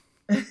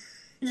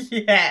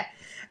 Yeah.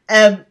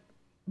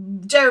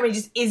 Jeremy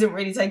just isn't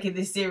really taking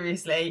this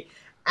seriously,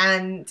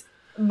 and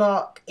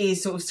Mark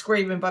is sort of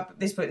screaming by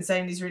this point and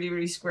saying he's really,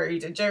 really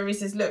screwed. And Jeremy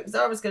says, look,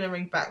 Zara's going to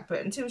ring back, but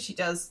until she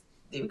does,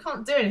 we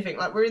can't do anything.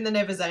 We're in the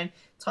Nether Zone.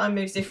 Time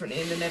moves differently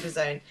in the Nether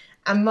Zone.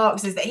 And Mark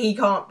says that he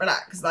can't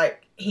relax.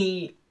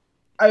 He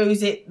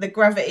owes it, the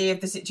gravity of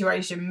the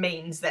situation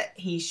means that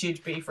he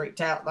should be freaked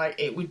out.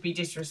 It would be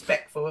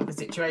disrespectful of the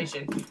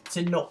situation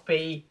to not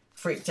be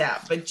freaked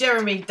out. But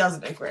Jeremy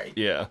doesn't agree.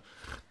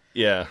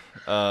 Yeah,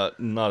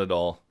 not at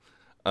all.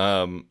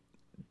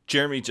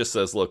 Jeremy just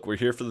says, look, we're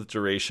here for the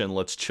duration.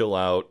 Let's chill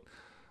out.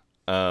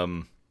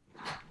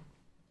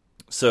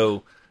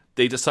 So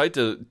they decide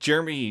to...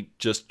 Jeremy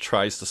just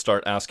tries to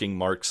start asking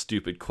Mark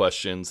stupid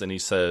questions, and he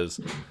says,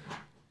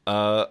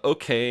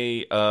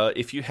 okay,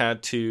 if you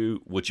had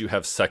to, would you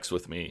have sex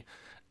with me?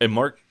 And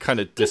Mark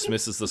kind of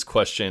dismisses this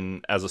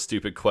question as a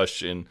stupid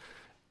question,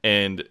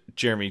 and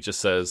Jeremy just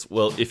says,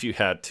 well, if you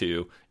had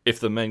to, if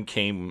the men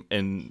came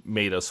and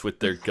made us with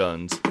their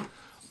guns.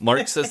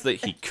 Mark says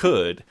that he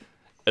could,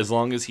 as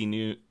long as he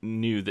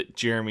knew that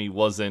Jeremy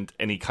wasn't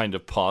any kind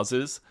of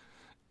pauses.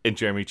 And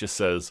Jeremy just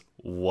says,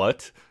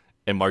 what?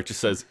 And Mark just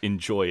says,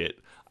 enjoy it.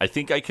 I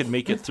think I could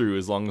make it through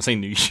as long as I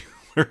knew you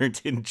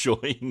weren't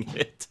enjoying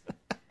it.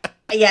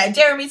 Yeah,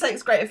 Jeremy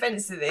takes great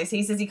offence to this.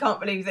 He says he can't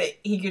believe that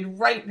he could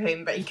rape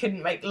him, but he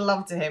couldn't make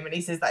love to him. And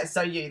he says, that is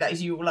so you. That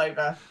is you all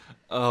over.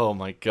 Oh,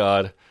 my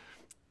God.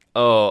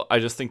 Oh, I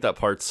just think that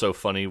part's so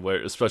funny,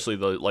 where especially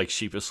the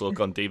sheepish look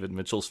on David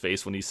Mitchell's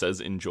face when he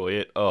says enjoy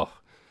it. Oh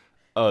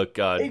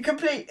God. It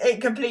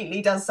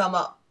completely does sum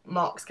up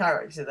Mark's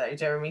character, though.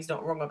 Jeremy's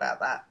not wrong about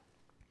that.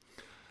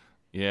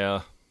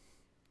 Yeah.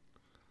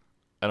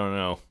 I don't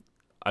know.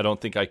 I don't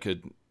think I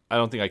could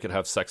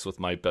have sex with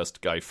my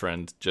best guy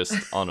friend just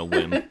on a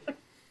whim.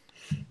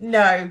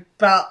 No,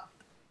 but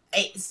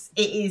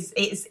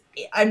it's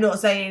I'm not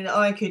saying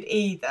I could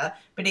either,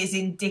 but it's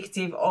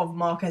indicative of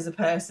Mark as a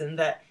person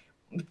that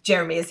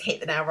Jeremy has hit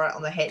the nail right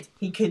on the head.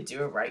 He could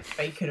do a rape,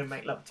 but he couldn't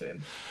make love to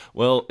him.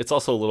 Well, it's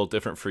also a little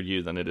different for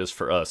you than it is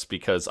for us,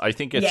 because I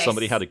think if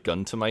somebody had a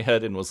gun to my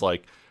head and was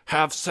like,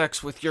 have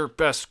sex with your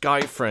best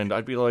guy friend,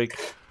 I'd be like,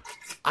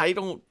 I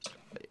can't.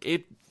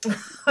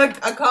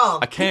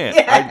 I can't.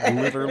 Yeah. I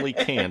literally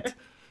can't.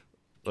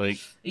 Like,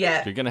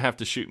 yeah. You're going to have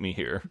to shoot me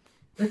here.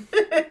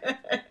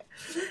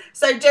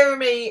 So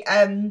Jeremy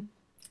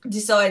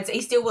decides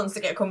he still wants to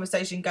get a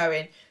conversation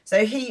going.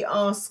 So he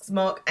asks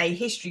Mark a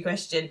history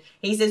question.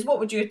 He says, what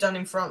would you have done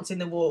in France in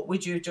the war?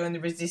 Would you have joined the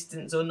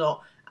resistance or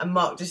not? And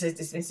Mark just says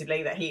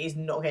dismissively that he is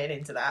not getting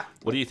into that.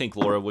 What do you think,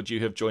 Laura? Would you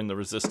have joined the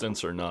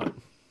resistance or not?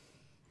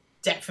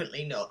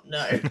 Definitely not.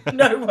 No.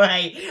 No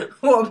way.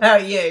 What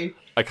about you?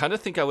 I kind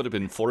of think I would have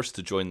been forced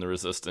to join the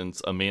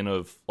resistance, a man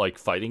of, like,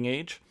 fighting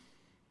age.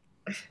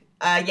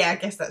 Yeah, I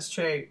guess that's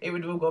true. It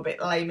would have all got a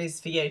bit lame as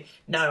for you.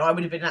 No, I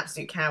would have been an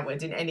absolute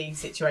coward in any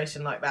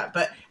situation like that.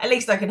 But at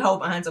least I can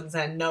hold my hands up and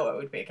say, no, I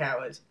would be a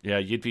coward. Yeah,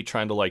 you'd be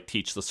trying to, like,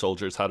 teach the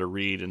soldiers how to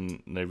read,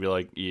 and they'd be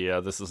like, yeah,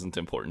 this isn't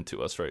important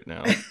to us right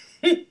now.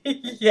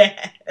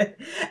 Yeah.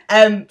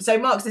 So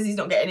Mark says he's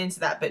not getting into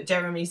that, but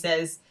Jeremy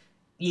says,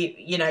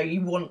 you know,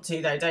 you want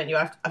to, though, don't you?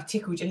 I've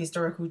tickled your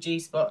historical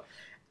G-spot.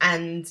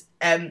 And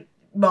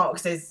Mark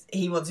says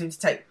he wants him to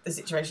take the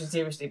situation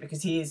seriously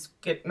because he is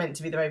meant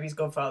to be the baby's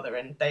godfather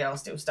and they are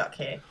still stuck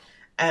here.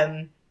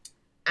 And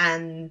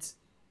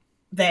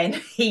then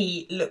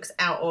he looks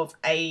out of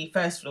a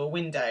first floor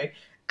window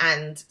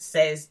and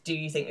says, do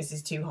you think this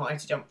is too high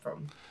to jump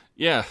from?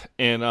 Yeah,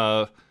 and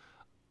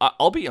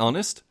I'll be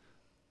honest.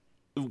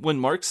 When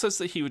Mark says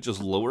that he would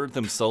just lower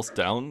themselves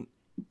down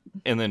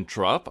and then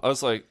drop, I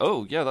was like,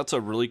 oh, yeah, that's a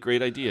really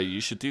great idea.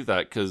 You should do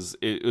that, because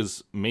it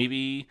was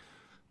maybe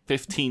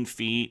 15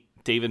 feet.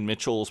 David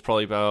Mitchell is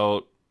probably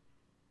about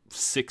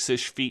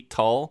 6-ish feet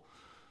tall.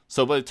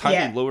 So by the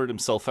time he lowered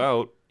himself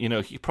out, you know,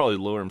 he probably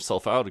lowered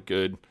himself out a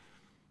good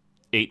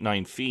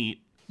 8-9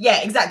 feet.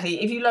 Yeah,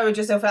 exactly. If you lowered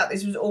yourself out,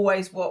 this was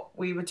always what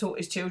we were taught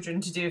as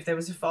children to do if there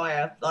was a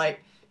fire.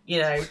 Like,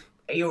 you know,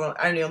 you're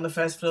only on the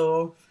first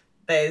floor.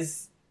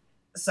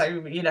 So,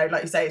 you know,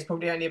 like you say, it's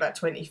probably only about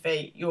 20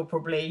 feet. You're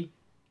probably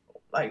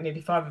like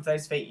nearly 5 of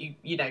those feet.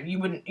 You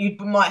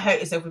might hurt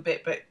yourself a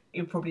bit, but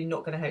you're probably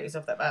not going to hurt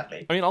yourself that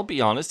badly. I mean, I'll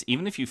be honest,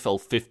 even if you fell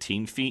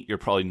 15 feet, you're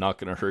probably not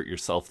going to hurt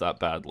yourself that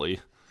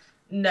badly.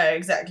 No,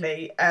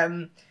 exactly.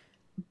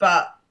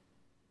 But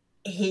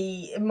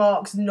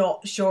Mark's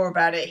not sure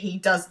about it.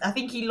 I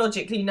think he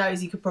logically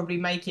knows he could probably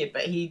make it,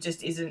 but he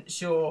just isn't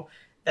sure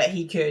that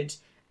he could.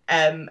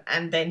 And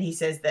then he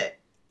says that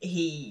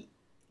he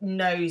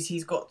knows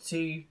he's got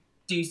to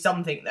do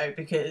something, though,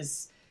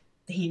 because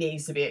he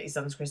needs to be at his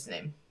son's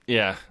christening.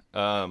 Yeah.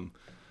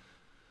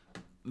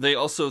 They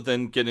also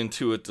then get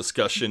into a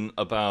discussion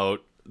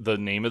about the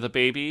name of the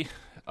baby.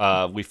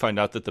 We find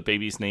out that the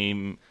baby's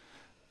name,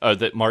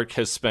 that Mark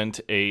has spent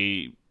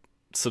a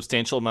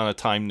substantial amount of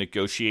time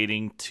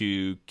negotiating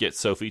to get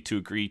Sophie to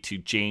agree to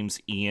James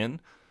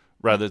Ian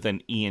rather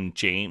than Ian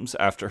James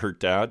after her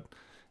dad.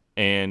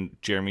 And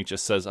Jeremy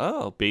just says,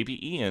 oh,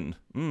 baby Ian.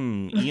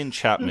 Ian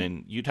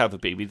Chapman. You'd have a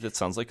baby that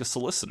sounds like a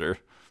solicitor.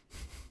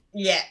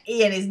 Yeah,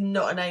 Ian is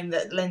not a name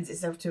that lends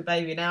itself to a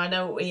baby. Now, I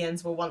know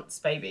Ians were once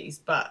babies,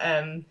 but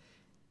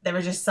there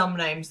are just some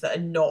names that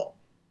are not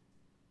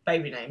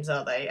baby names,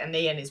 are they? And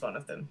Ian is one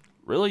of them.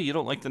 Really? You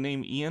don't like the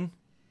name Ian?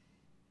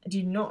 I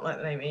do not like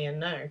the name Ian,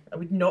 no. I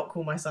would not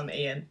call my son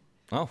Ian.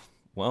 Oh,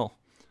 well.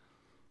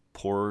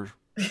 Poor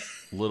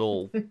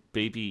little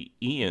baby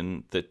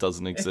Ian that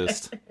doesn't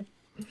exist.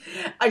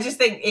 I just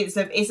think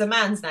it's a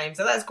man's name,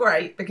 so that's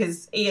great,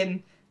 because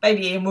baby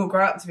Ian will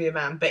grow up to be a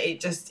man, but it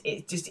just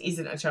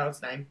isn't a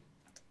child's name.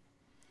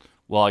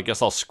 Well, I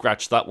guess I'll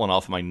scratch that one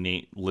off my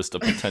list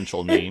of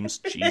potential names.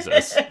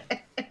 Jesus.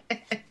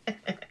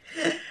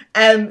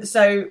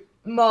 So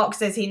Mark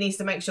says he needs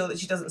to make sure that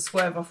she doesn't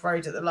swerve off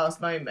road at the last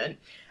moment.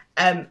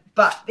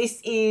 But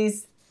this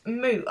is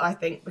moot, I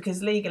think,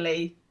 because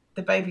legally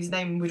the baby's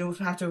name would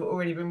have to have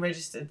already been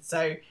registered.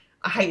 So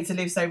I hate to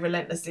live so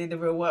relentlessly in the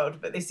real world,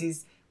 but this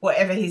is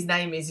whatever his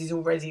name is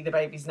already the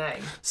baby's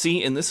name.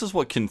 See, and this is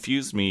what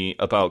confused me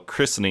about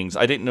christenings.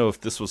 I didn't know if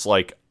this was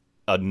like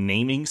a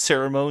naming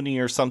ceremony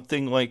or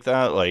something like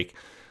that. Like,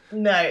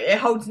 no, it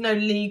holds no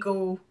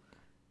legal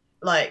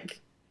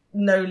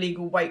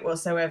weight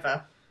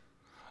whatsoever.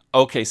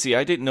 Okay, see,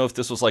 I didn't know if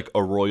this was like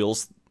a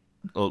royals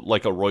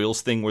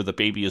thing where the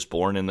baby is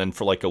born and then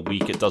for like a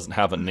week it doesn't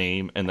have a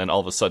name, and then all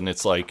of a sudden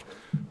it's like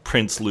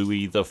Prince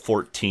Louis the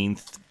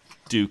 14th,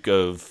 Duke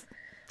of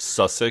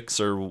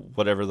Sussex or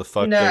whatever the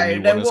fuck the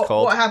new one is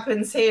called. What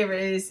happens here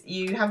is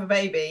you have a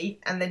baby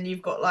and then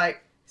you've got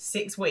like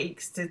 6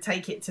 weeks to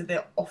take it to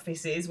the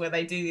offices where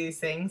they do these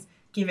things,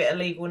 give it a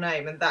legal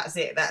name, and that's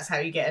it. That's how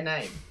you get a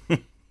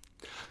name.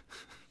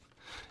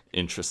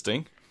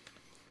 Interesting.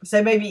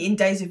 So maybe in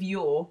days of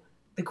yore,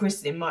 the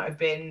christening might have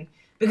been,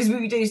 because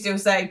we do still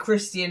say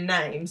Christian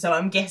name, so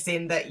I'm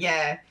guessing that,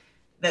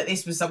 that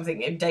this was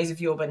something in days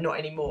of yore, but not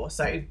anymore.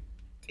 So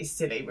is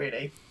silly,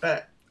 really.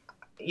 But,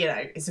 you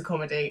know, it's a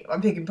comedy.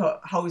 I'm picking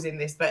holes in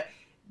this, but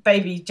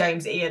baby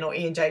James Ian or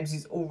Ian James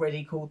is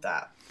already called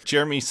that.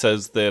 Jeremy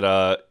says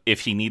that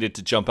if he needed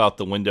to jump out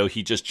the window,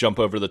 he'd just jump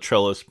over the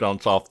trellis,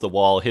 bounce off the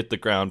wall, hit the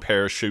ground,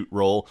 parachute,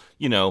 roll,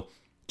 you know,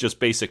 just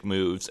basic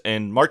moves.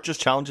 And Mark just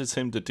challenges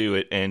him to do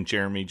it, and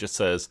Jeremy just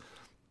says,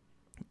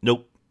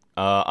 nope,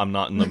 I'm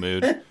not in the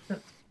mood.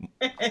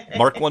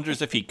 Mark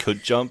wonders if he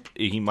could jump,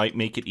 he might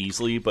make it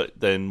easily, but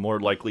then more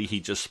likely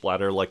he'd just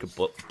splatter like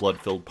a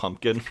blood-filled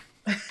pumpkin.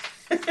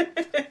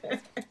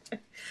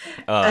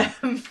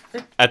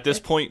 At this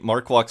point,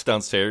 Mark walks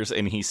downstairs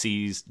and he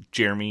sees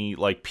Jeremy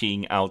like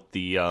peeing out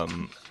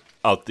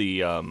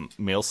the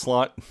mail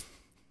slot.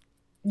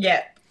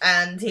 Yeah,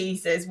 and he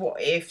says, "What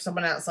if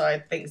someone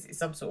outside thinks it's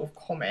some sort of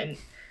comment?"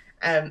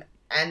 And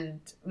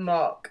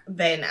Mark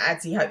then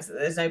adds he hopes that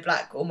there's no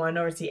black or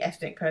minority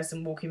ethnic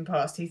person walking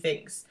past who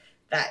thinks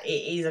that it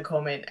is a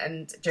comment.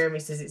 And Jeremy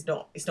says it's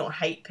not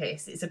hate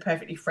piss; it's a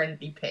perfectly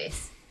friendly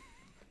piss.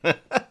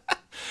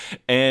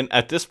 And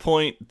at this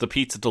point, the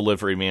pizza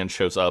delivery man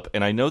shows up,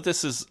 and I know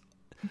this is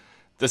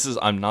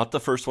I'm not the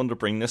first one to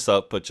bring this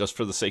up, but just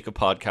for the sake of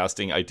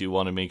podcasting, I do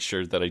want to make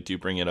sure that I do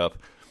bring it up.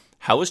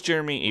 How is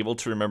Jeremy able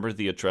to remember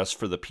the address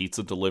for the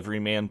pizza delivery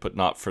man, but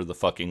not for the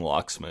fucking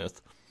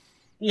locksmith?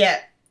 Yeah,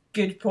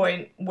 good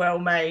point. Well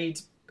made.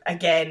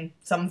 Again,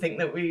 something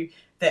that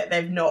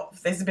they've not.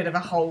 There's a bit of a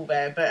hole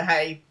there, but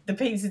hey, the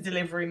pizza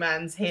delivery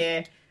man's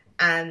here,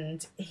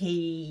 and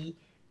he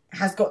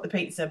has got the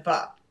pizza,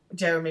 but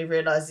Jeremy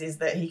realises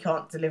that he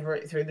can't deliver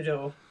it through the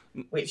door,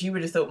 which you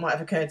would have thought might have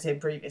occurred to him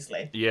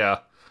previously. Yeah.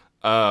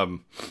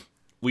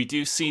 We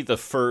do see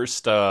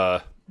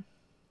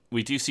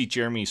we do see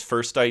Jeremy's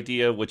first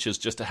idea, which is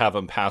just to have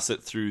him pass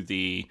it through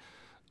the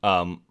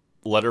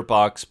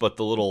letterbox, but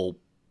the little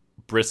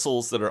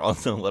bristles that are on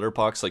the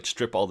letterbox like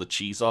strip all the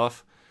cheese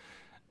off.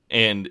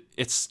 And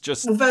it's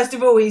just... Well, first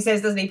of all, he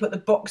says, doesn't he, put the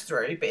box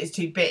through, but it's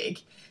too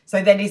big.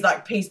 So then he's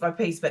like piece by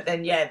piece, but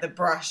then, yeah, the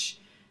brush...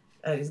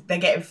 they're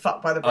getting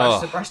fucked by the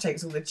brush. The brush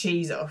takes all the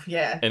cheese off,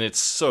 yeah. And it's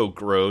so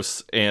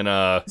gross. And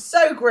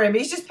so grim.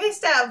 He's just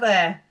pissed out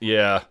there.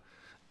 Yeah.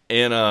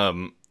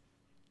 And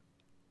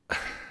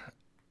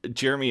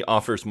Jeremy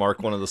offers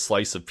Mark one of the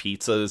slice of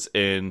pizzas,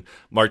 and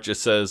Mark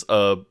just says,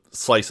 a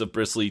slice of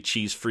bristly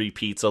cheese-free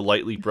pizza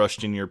lightly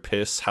brushed in your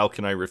piss. How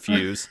can I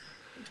refuse?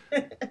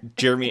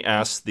 Jeremy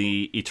asks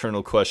the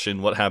eternal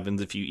question, what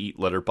happens if you eat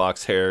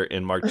letterbox hair?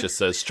 And Mark just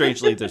says,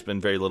 strangely, there's been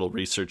very little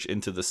research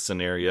into this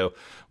scenario,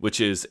 which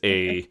is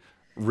a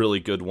really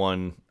good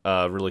one,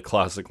 really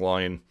classic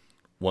line,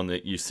 one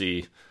that you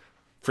see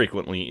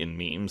frequently in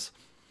memes.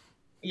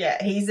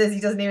 Yeah, he says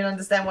he doesn't even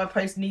understand why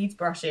Post needs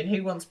brushing.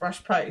 Who wants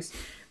brush Post?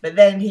 But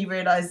then he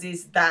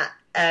realises that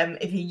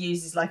if he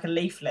uses like a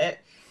leaflet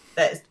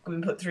that's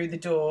been put through the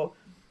door,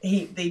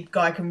 the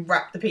guy can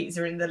wrap the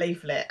pizza in the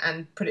leaflet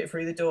and put it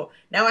through the door.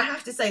 Now, I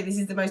have to say, this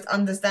is the most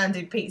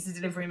understanding pizza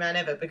delivery man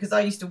ever, because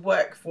I used to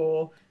work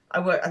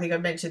I think I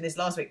mentioned this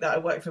last week, that I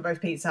worked for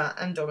both Pizza Hut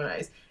and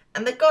Domino's.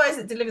 And the guys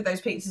that delivered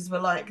those pizzas were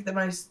like the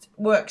most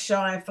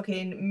work-shy,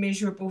 fucking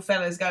miserable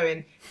fellas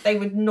going. They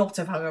would not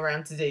have hung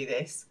around to do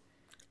this.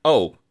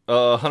 Oh,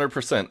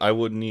 100%. I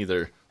wouldn't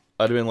either.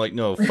 I'd have been like,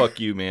 no, fuck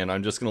you, man.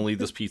 I'm just going to leave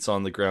this pizza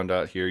on the ground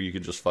out here. You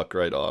can just fuck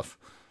right off.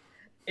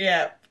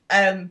 Yeah.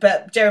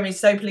 But Jeremy's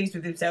so pleased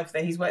with himself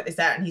that he's worked this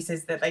out, and he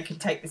says that they can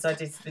take this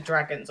idea to the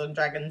dragons on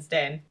Dragon's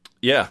Den.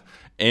 Yeah,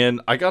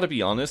 and I gotta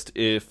be honest,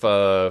 if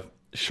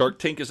Shark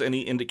Tank is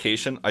any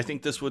indication, I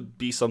think this would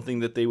be something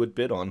that they would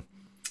bid on.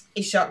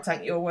 Is Shark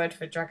Tank your word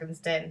for Dragon's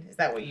Den? Is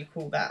that what you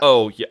call that?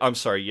 Oh, yeah, I'm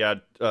sorry, yeah.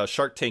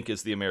 Shark Tank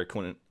is the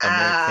American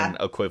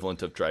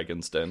equivalent of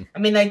Dragon's Den. I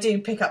mean, they do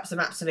pick up some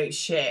absolute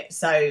shit,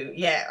 so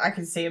yeah, I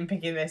can see them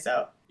picking this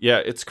up. Yeah,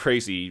 it's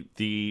crazy.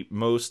 The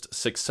most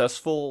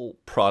successful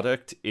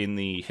product in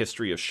the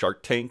history of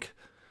Shark Tank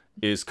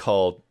is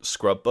called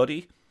Scrub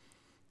Buddy,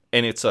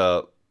 and it's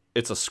a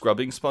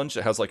scrubbing sponge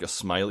that has like a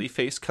smiley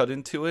face cut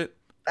into it.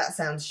 That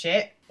sounds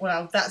shit.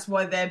 Well, that's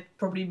why they're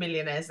probably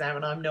millionaires now,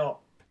 and I'm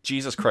not.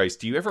 Jesus Christ,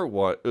 do you ever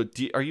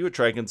are you a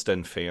Dragon's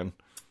Den fan?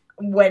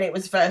 When it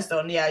was first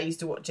on, yeah, I used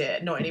to watch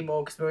it. Not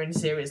anymore, because we're in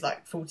series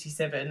like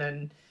 47,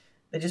 and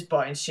they're just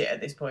buying shit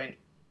at this point.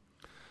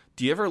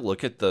 Do you ever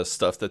look at the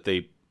stuff that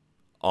they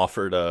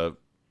offer to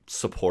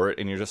support,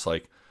 and you're just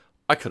like,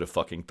 I could have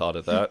fucking thought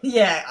of that?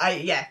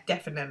 Yeah,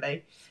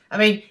 definitely. I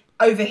mean,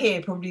 over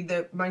here, probably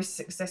the most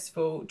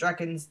successful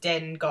Dragon's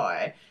Den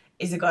guy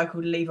is a guy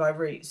called Levi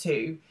Roots,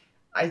 who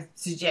I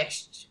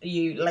suggest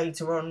you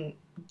later on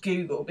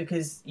Google,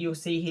 because you'll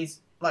see his,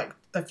 like,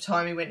 the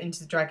time he went into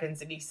the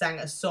Dragons and he sang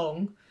a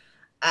song,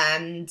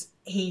 and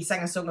he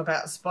sang a song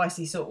about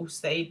spicy sauce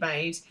that he'd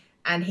made,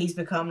 and he's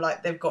become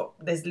like,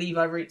 there's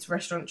Levi Roots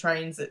restaurant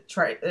chains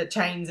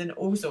and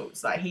all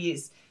sorts. Like, he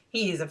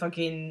is a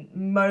fucking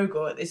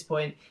mogul at this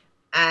point,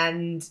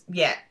 and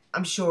yeah,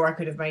 I'm sure I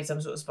could have made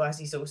some sort of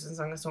spicy sauce and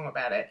sung a song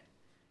about it.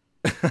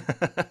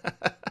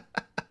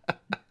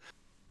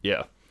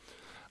 Yeah.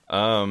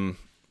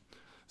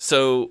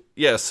 So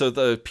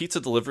the pizza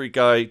delivery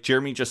guy,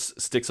 Jeremy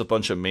just sticks a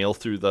bunch of mail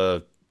through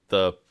the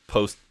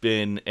post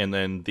bin, and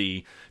then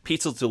the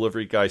pizza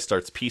delivery guy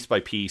starts piece by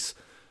piece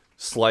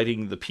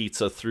sliding the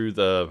pizza through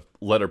the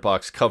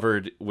letterbox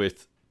covered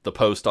with the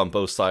post on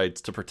both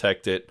sides to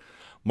protect it.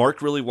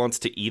 Mark really wants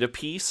to eat a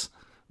piece,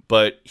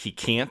 but he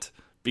can't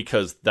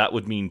because that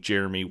would mean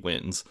Jeremy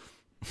wins.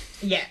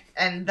 Yeah,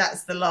 and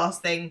that's the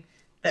last thing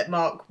that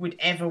Mark would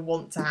ever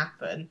want to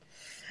happen.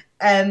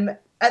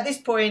 At this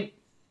point,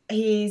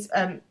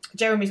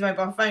 Jeremy's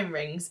mobile phone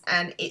rings,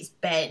 and it's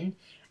Ben.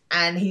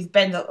 And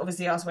Ben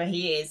obviously asks where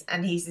he is,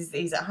 and he says that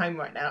he's at home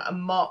right now.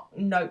 And Mark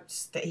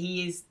notes that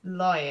he is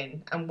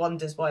lying and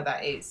wonders why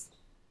that is.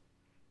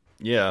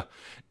 Yeah,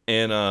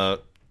 and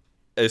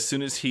as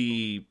soon as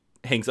he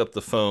hangs up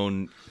the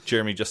phone,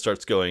 Jeremy just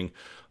starts going,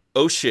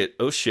 oh shit,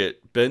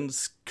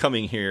 Ben's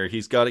coming here.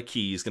 He's got a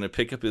key. He's going to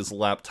pick up his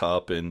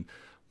laptop, and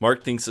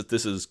Mark thinks that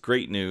this is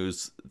great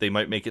news. They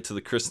might make it to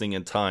the christening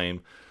in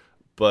time.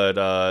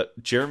 But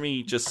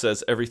Jeremy just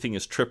says everything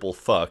is triple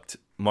fucked.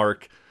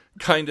 Mark,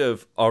 kind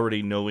of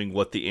already knowing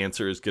what the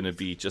answer is going to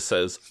be, just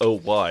says, oh,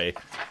 why?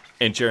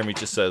 And Jeremy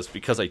just says,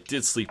 because I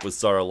did sleep with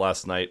Zara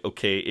last night,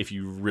 okay, if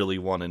you really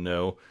want to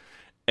know.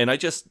 And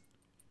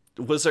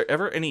was there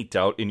ever any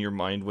doubt in your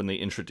mind when they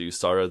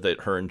introduced Zara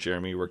that her and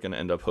Jeremy were going to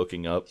end up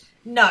hooking up?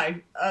 No,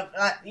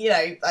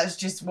 that's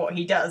just what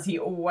he does. He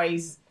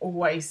always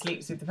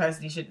sleeps with the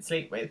person he shouldn't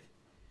sleep with.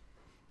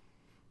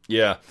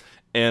 Yeah.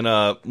 And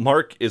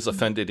Mark is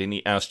offended, and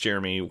he asks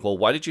Jeremy, well,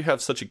 why did you have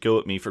such a go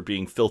at me for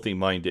being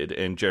filthy-minded?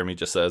 And Jeremy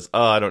just says,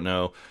 I don't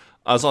know.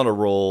 I was on a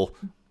roll.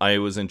 I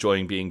was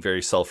enjoying being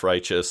very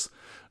self-righteous.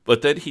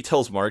 But then he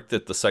tells Mark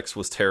that the sex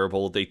was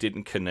terrible. They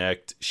didn't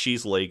connect.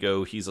 She's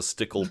Lego. He's a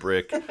stickle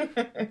brick.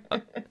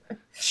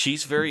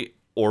 She's very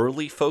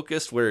orally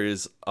focused,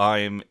 whereas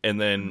I'm... And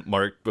then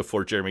Mark,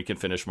 before Jeremy can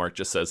finish, Mark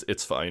just says,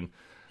 it's fine.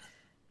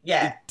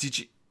 Yeah.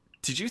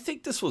 Did you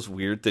think this was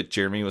weird that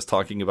Jeremy was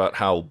talking about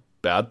how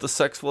bad the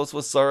sex was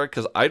with Zara?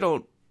 Because I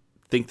don't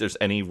think there's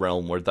any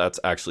realm where that's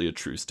actually a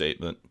true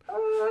statement. I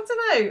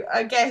don't know.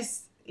 I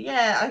guess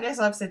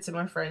I've said to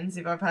my friends,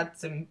 if I've had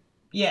some,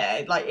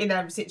 like in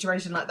a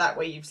situation like that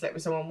where you've slept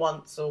with someone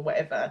once or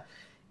whatever,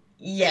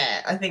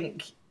 I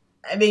think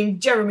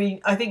Jeremy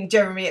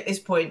at this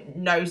point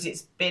knows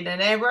it's been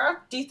an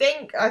error. Do you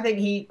think? I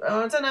think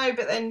I don't know,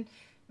 but then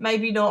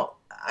maybe not.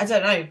 I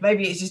don't know.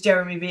 Maybe it's just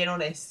Jeremy being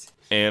honest.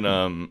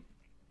 And,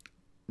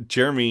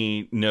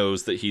 Jeremy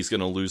knows that he's going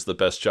to lose the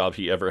best job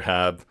he ever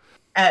had.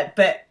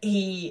 But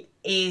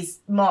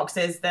Mark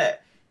says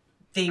that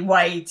the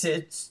way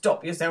to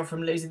stop yourself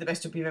from losing the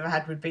best job you've ever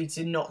had would be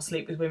to not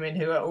sleep with women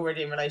who are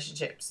already in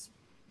relationships.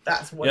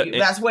 That's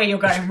where you're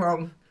going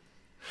wrong.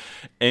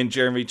 And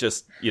Jeremy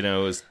just,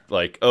 is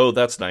like, oh,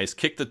 that's nice.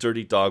 Kick the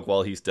dirty dog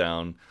while he's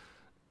down.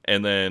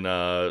 And then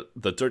the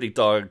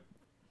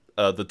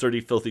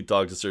dirty, filthy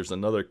dog deserves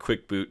another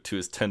quick boot to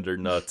his tender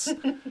nuts.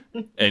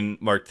 And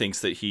Mark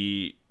thinks that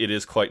it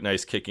is quite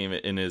nice kicking him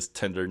in his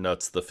tender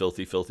nuts, the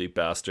filthy, filthy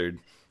bastard.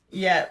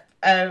 Yeah.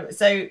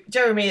 So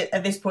Jeremy,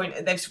 at this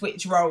point, they've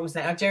switched roles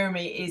now.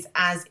 Jeremy is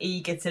as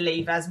eager to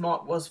leave as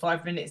Mark was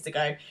 5 minutes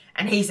ago.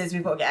 And he says,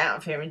 we've got to get out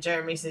of here. And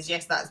Jeremy says,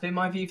 yes, that's been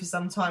my view for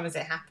some time as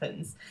it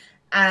happens.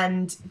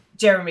 And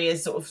Jeremy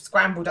has sort of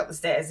scrambled up the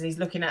stairs and he's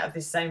looking out of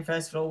this same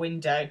first floor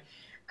window.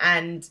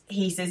 And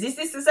he says, is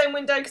this the same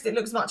window? Because it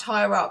looks much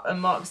higher up.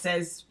 And Mark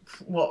says,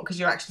 what? Because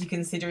you're actually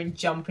considering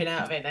jumping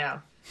out of it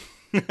now.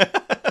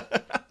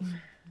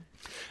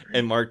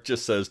 And Mark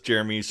just says,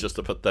 Jeremy's just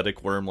a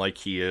pathetic worm like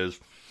he is.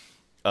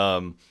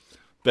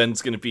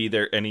 Ben's going to be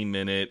there any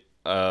minute.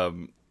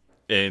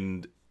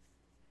 And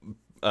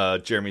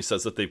Jeremy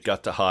says that they've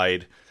got to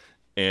hide.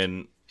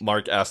 And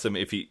Mark asks him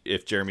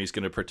if Jeremy's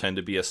going to pretend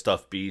to be a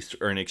stuffed beast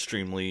or an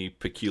extremely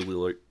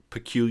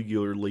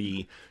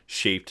peculiarly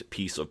shaped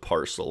piece of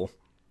parcel.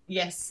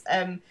 Yes.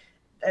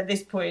 At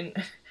this point,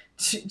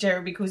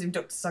 Jeremy calls him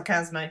Dr.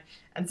 Sarcasmo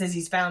and says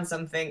he's found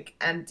something,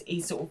 and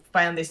he's sort of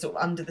found this sort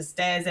of under the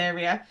stairs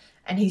area,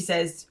 and he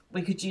says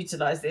we could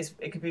utilise this.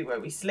 It could be where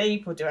we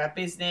sleep or do our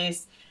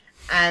business.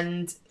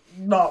 And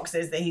Mark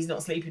says that he's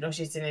not sleeping or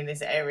shitting in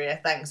this area.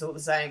 Thanks all the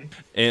same.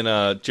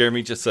 And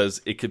Jeremy just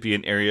says it could be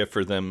an area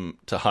for them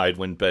to hide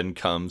when Ben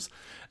comes.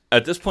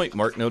 At this point,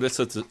 Mark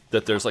notices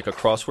that there's like a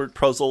crossword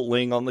puzzle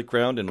laying on the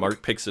ground, and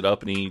Mark picks it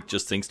up and he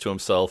just thinks to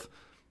himself,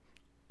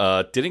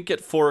 didn't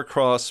get 4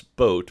 across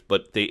boat,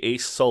 but they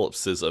ace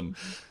solipsism.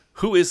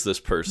 Who is this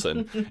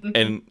person?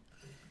 And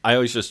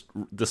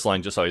this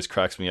line just always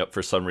cracks me up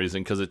for some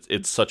reason, because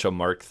it's such a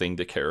Mark thing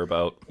to care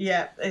about.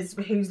 Yeah, it's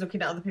who's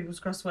looking at other people's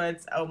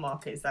crosswords. Oh,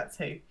 Mark is, that's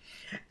who.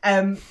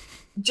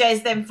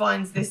 Jez then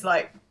finds this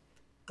like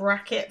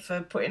bracket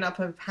for putting up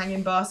a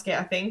hanging basket,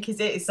 I think.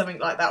 It's something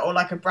like that, or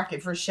like a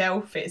bracket for a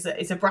shelf.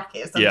 It's a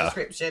bracket of some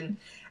description.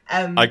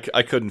 I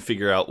couldn't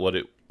figure out what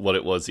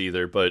it was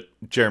either, but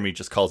Jeremy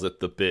just calls it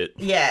the bit.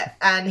 Yeah,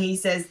 and he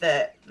says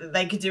that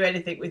they could do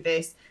anything with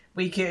this.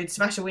 We could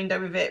smash a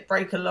window with it,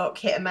 break a lock,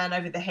 hit a man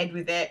over the head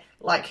with it.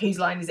 Like, whose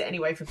line is it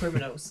anyway for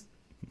criminals?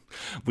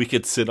 We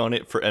could sit on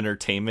it for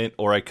entertainment,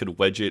 or I could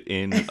wedge it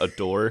in a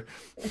door.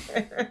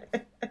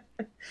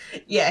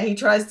 Yeah, he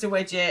tries to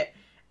wedge it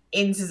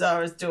into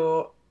Zara's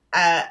door,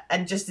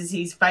 And just as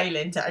he's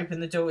failing to open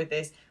the door with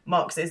this,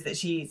 Mark says that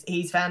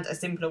he's found a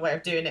simpler way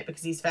of doing it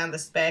because he's found the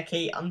spare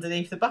key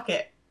underneath the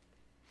bucket.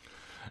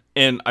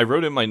 And I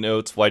wrote in my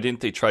notes, why didn't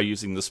they try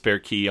using the spare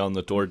key on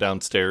the door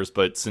downstairs?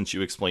 But since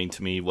you explained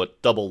to me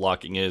what double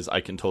locking is, I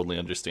can totally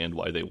understand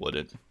why they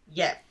wouldn't.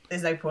 Yeah,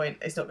 there's no point.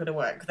 It's not going to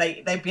work.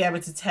 They'd be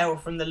able to tell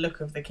from the look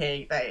of the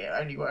key they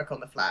only work on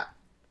the flat.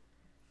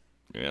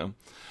 Yeah.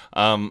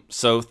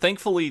 So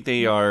thankfully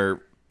they are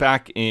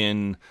back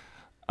in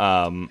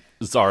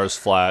Zara's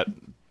flat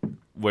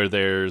where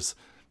there's,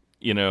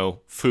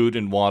 food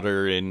and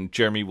water, and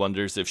Jeremy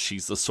wonders if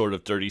she's the sort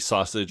of dirty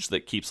sausage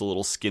that keeps a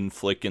little skin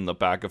flick in the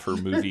back of her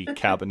movie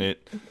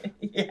cabinet.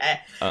 Yeah.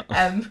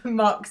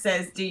 Mark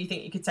says, do you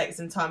think you could take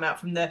some time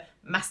out from the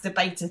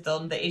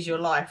masturbator-thon that is your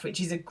life,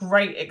 which is a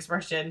great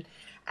expression,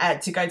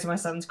 to go to my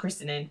son's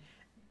christening.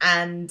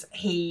 And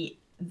he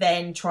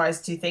then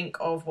tries to think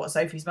of what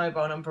Sophie's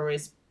mobile number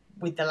is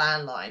with the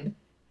landline.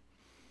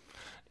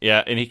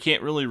 Yeah, and he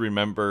can't really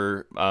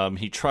remember.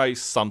 He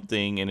tries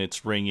something, and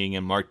it's ringing,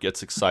 and Mark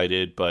gets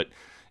excited, but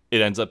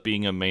it ends up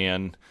being a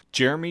man.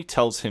 Jeremy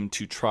tells him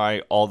to try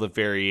all the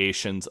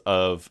variations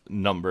of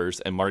numbers,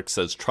 and Mark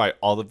says, try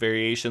all the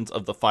variations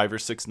of the 5 or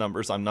 6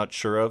 numbers I'm not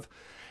sure of.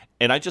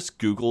 And I just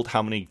Googled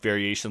how many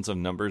variations of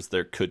numbers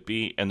there could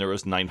be, and there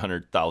was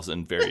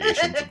 900,000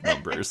 variations of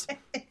numbers.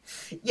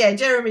 Yeah,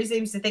 Jeremy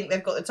seems to think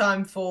they've got the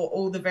time for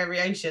all the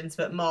variations,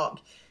 but Mark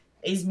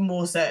is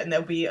more certain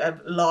there'll be a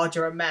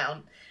larger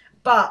amount.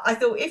 But I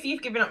thought, if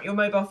you've given up your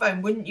mobile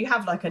phone, wouldn't you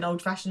have like an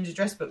old-fashioned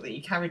address book that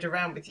you carried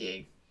around with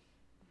you?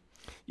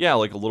 Yeah,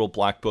 like a little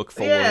black book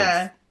full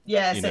of...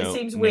 Yeah, so it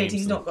seems weird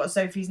he's not got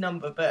Sophie's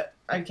number, but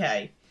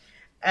okay.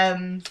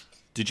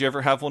 Did you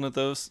ever have one of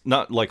those?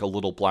 Not like a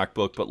little black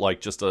book, but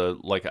like just an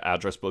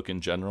address book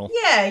in general?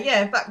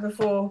 Yeah, back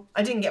before...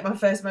 I didn't get my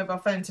first mobile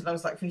phone until I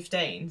was like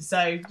 15,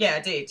 so yeah, I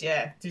did,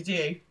 yeah. Did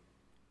you?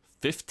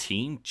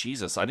 15?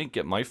 Jesus, I didn't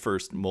get my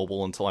first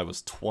mobile until I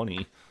was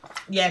 20.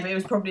 Yeah, but it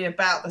was probably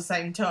about the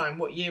same time.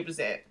 What year was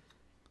it?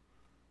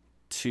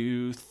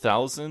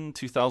 2000?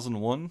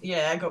 2001?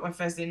 Yeah, I got my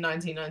first in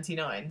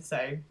 1999,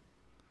 so...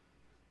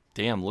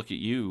 Damn, look at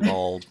you,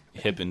 all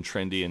hip and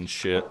trendy and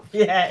shit.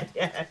 Yeah.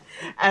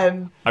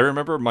 I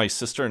remember my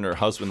sister and her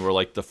husband were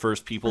like the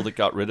first people that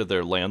got rid of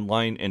their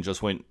landline and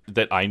just went,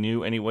 that I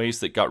knew anyways,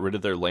 that got rid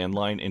of their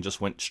landline and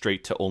just went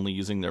straight to only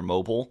using their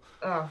mobile.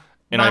 Oh,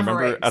 and I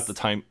remember at the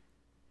time...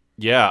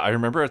 Yeah, I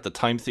remember at the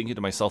time thinking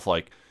to myself,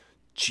 like,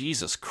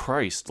 Jesus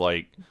Christ,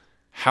 like,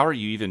 how are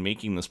you even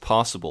making this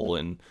possible?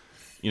 And,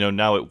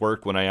 now at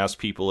work, when I ask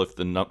people if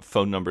the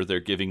phone number they're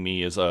giving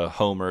me is a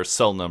home or a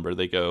cell number,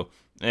 they go,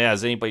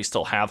 does anybody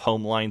still have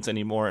home lines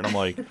anymore? And I'm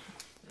like,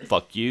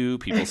 fuck you,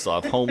 people still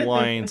have home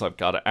lines. I've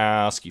got to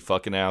ask, you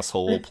fucking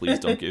asshole. Please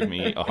don't give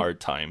me a hard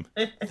time.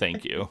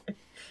 Thank you.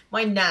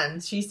 My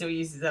nan, she still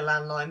uses a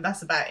landline.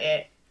 That's about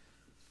it.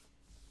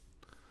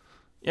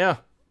 Yeah,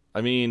 I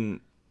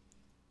mean...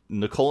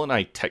 Nicole and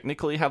I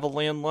technically have a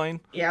landline.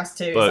 Yeah, us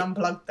too. But, it's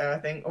unplugged though, I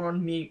think, or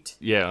on mute.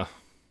 Yeah.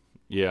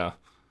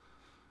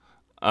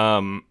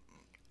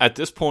 At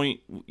this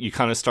point, you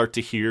kind of start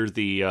to hear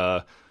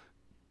the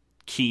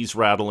keys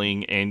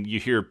rattling, and you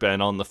hear Ben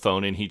on the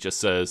phone, and he just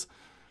says,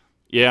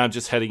 yeah, I'm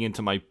just heading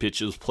into my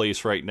bitch's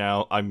place right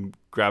now. I'm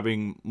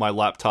grabbing my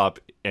laptop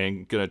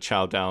and gonna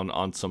chow down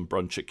on some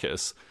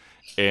brunchicus.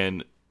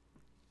 And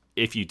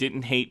if you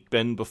didn't hate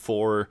Ben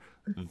before...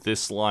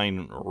 This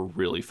line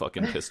really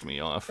fucking pissed me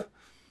off.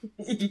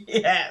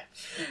 Yeah.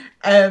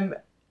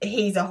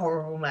 He's a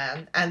horrible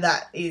man, and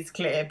that is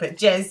clear. But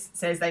Jez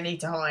says they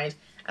need to hide,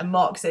 and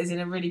Mark says in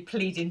a really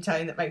pleading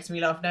tone that makes me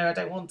laugh, no, I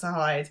don't want to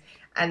hide.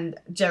 And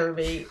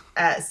Jeremy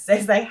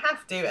says they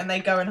have to, and they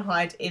go and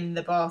hide in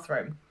the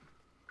bathroom.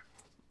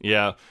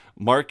 Yeah,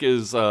 Mark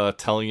is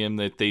telling him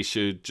that they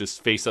should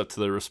just face up to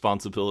their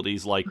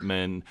responsibilities like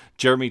men.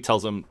 Jeremy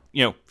tells him,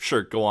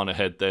 sure, go on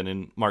ahead then.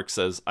 And Mark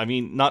says, I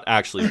mean, not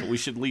actually, but we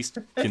should at least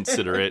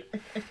consider it.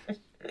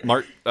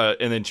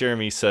 And then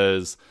Jeremy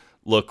says,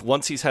 look,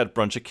 once he's had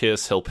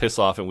brunch-a-kiss, he'll piss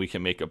off and we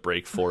can make a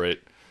break for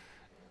it.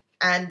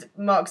 And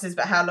Mark says,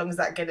 but how long is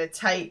that going to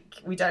take?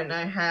 We don't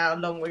know how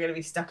long we're going to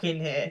be stuck in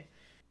here.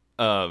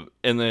 And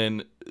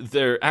then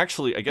they're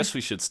actually, I guess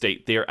we should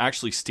state, they are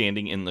actually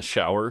standing in the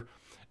shower.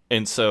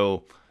 And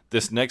so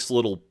this next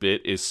little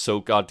bit is so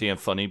goddamn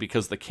funny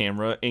because the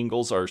camera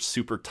angles are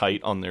super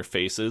tight on their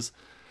faces.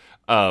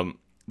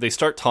 They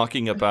start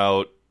talking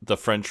about the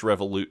French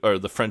or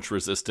the French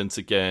Resistance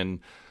again.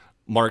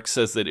 Mark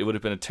says that it would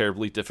have been a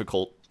terribly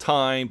difficult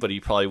time, but he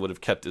probably would have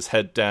kept his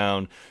head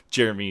down.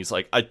 Jeremy's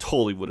like, I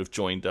totally would have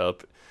joined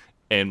up.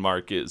 And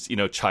Mark is,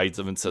 chides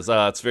him and says,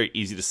 it's very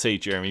easy to say,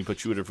 Jeremy,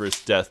 but you would have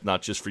risked death,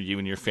 not just for you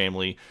and your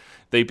family.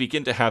 They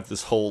begin to have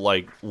this whole,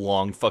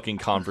 long fucking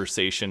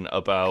conversation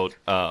about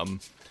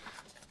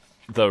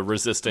the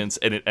resistance,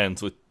 and it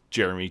ends with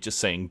Jeremy just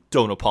saying,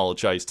 don't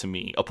apologize to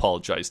me,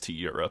 apologize to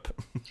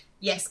Europe.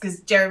 Yes,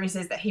 because Jeremy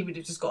says that he would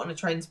have just got on a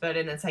train to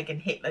Berlin and taken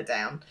Hitler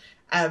down.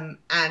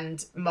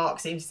 And Mark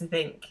seems to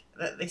think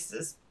that this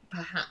is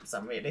perhaps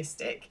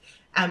unrealistic.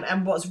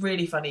 And what's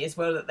really funny as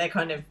well, that they're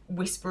kind of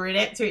whispering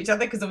it to each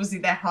other, because obviously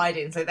they're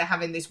hiding, so they're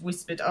having this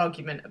whispered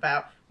argument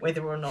about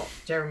whether or not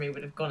Jeremy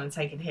would have gone and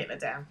taken Hitler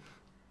down.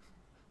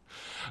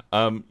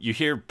 You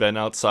hear Ben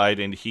outside,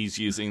 and he's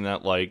using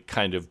that like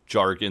kind of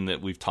jargon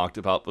that we've talked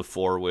about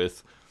before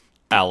with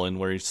Alan,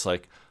 where he's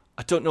like,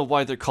 I don't know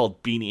why they're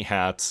called beanie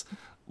hats.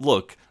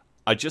 Look,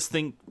 I just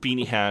think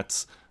beanie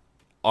hats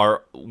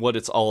are what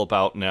it's all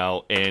about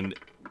now. And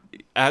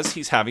as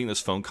he's having this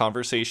phone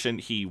conversation,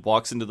 he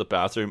walks into the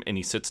bathroom and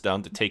he sits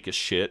down to take a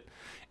shit.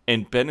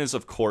 And Ben is,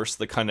 of course,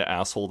 the kind of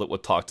asshole that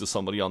would talk to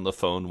somebody on the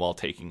phone while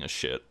taking a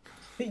shit.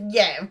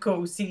 Yeah, of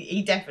course,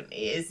 he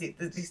definitely is. He's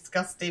the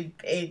disgusting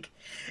pig.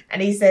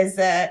 And he says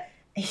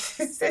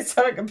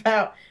something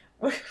about,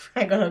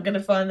 hang on, I'm going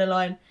to find the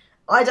line.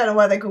 I don't know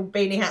why they're called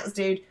beanie hats,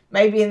 dude.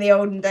 Maybe in the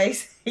olden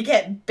days you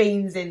get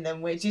beans in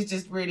them, which is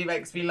just really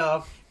makes me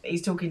laugh.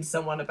 He's talking to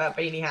someone about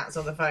beanie hats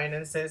on the phone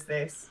and says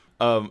this.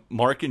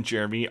 Mark and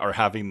Jeremy are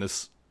having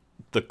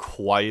the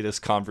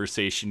quietest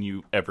conversation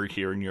you ever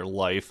hear in your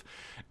life.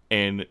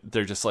 And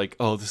they're just like,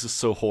 oh, this is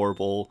so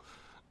horrible.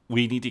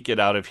 We need to get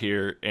out of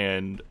here.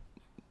 And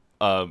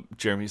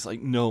Jeremy's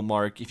like, no,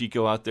 Mark, if you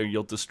go out there,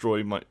 you'll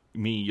destroy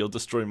you'll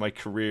destroy my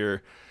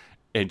career.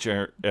 And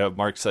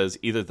Mark says,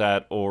 either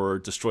that or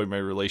destroy my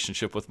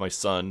relationship with my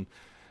son.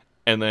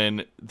 And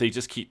then they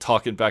just keep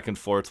talking back and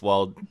forth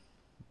while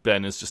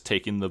Ben is just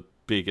taking the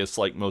biggest,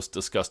 like, most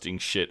disgusting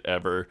shit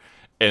ever.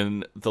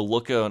 And the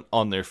look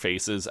on their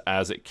faces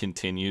as it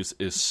continues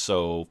is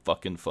so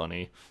fucking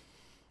funny.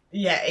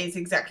 Yeah, it's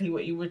exactly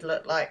what you would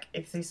look like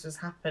if this was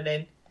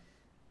happening.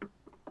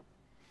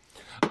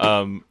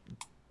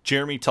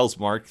 Jeremy tells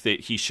Mark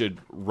that he should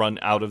run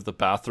out of the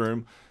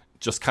bathroom,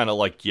 just kind of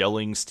like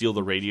yelling, steal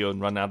the radio, and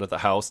run out of the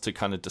house to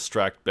kind of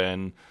distract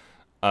Ben.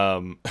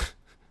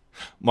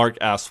 Mark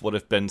asks, what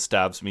if Ben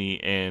stabs me?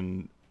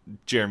 And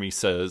Jeremy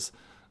says,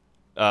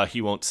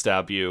 he won't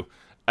stab you.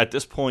 At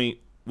this point,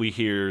 we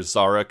hear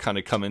Zara kind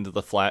of come into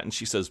the flat, and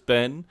she says,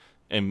 Ben?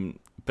 And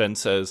Ben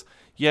says,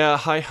 yeah,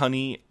 hi,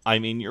 honey,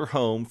 I'm in your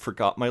home,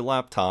 forgot my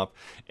laptop.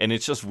 And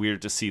it's just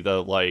weird to see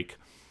the, like,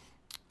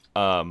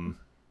 the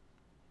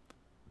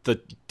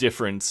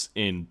difference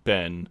in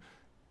Ben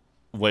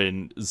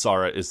when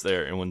Zara is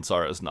there and when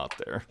Zara is not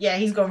there. Yeah,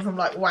 he's gone from,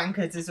 like,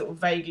 wanker to sort of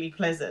vaguely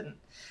pleasant.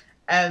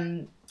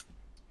 At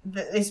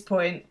this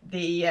point,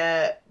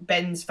 the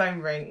Ben's phone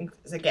rings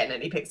again,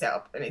 and he picks it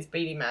up, and it's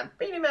Beanie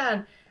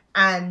Man.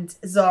 And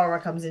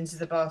Zara comes into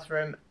the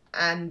bathroom,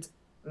 and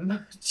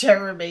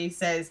Jeremy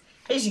says,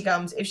 here she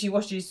comes, if she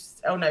washes...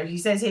 Oh, no, he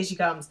says, here she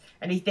comes,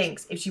 and he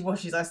thinks, if she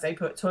washes, I stay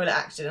put, toilet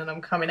action, and I'm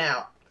coming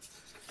out.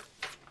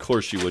 Of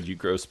course you would, you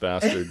gross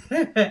bastard.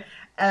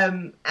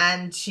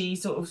 And she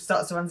sort of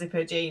starts to unzip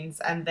her jeans,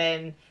 and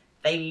then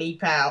they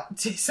leap out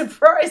to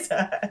surprise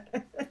her.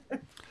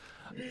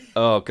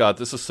 Oh, God,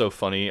 this is so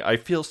funny. I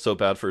feel so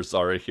bad for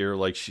Zara here.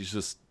 Like, she's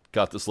just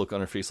got this look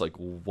on her face like,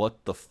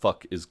 what the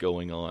fuck is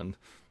going on?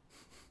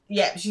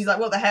 Yeah, she's like,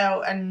 what the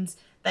hell? And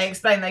they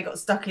explain they got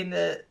stuck in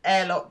the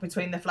airlock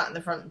between the flat and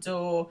the front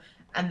door,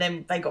 and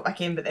then they got back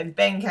in, but then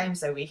Ben came,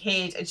 so we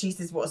hid. And she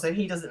says, what, so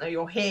he doesn't know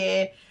you're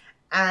here?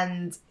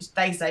 And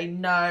they say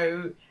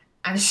no.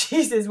 And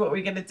she says, what are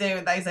we going to do?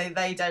 And they say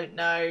they don't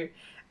know.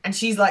 And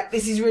she's like,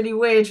 this is really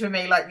weird for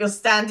me. Like, you're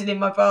standing in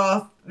my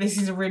bath.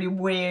 This is a really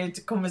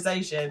weird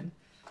conversation.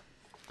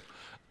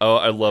 Oh,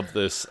 I love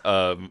this.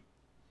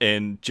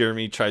 And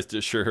Jeremy tries to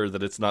assure her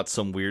that it's not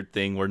some weird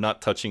thing. We're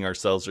not touching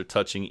ourselves or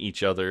touching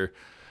each other.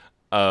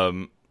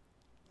 At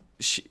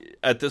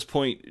this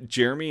point,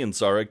 Jeremy and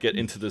Zara get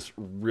into this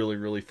really,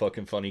 really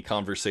fucking funny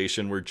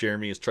conversation where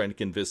Jeremy is trying to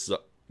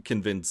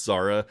convince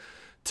Zara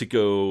to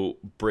go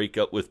break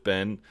up with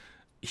Ben.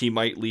 He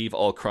might leave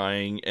all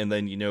crying, and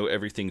then,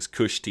 everything's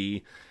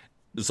cushy.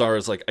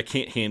 Zara's like, I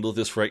can't handle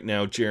this right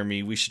now,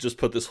 Jeremy. We should just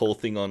put this whole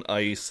thing on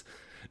ice.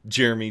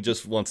 Jeremy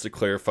just wants to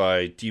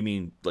clarify, do you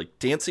mean, like,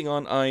 dancing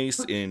on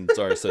ice? And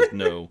Zara says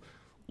no.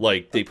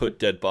 Like, they put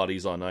dead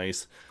bodies on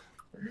ice.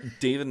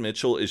 David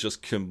Mitchell is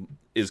just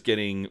is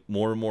getting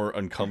more and more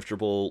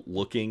uncomfortable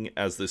looking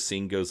as this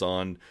scene goes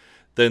on.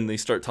 Then they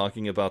start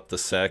talking about the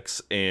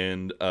sex,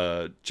 and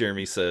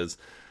Jeremy says,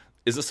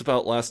 is this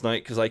about last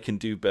night? Because I can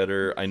do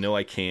better. I know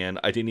I can.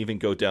 I didn't even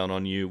go down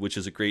on you, which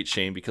is a great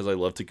shame because I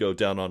love to go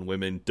down on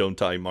women. Don't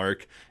I,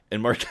 Mark?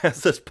 And Mark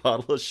has this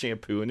bottle of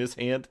shampoo in his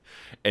hand,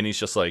 and he's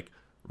just like,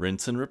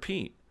 rinse and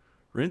repeat.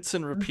 Rinse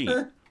and repeat.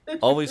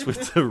 Always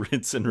with the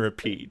rinse and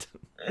repeat.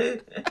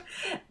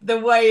 The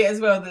way as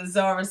well that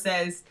Zara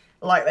says,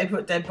 like, they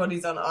put dead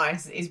bodies on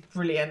ice is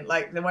brilliant.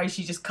 Like, the way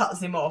she just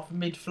cuts him off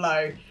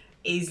mid-flow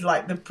is,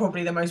 like,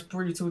 probably the most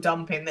brutal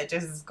dumping that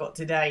Jess has got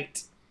to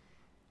date.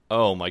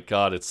 Oh my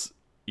God, it's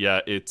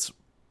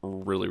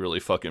really,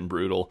 really fucking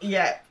brutal.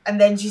 Yeah, and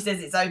then she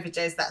says it's over,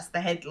 Jez, that's the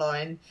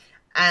headline.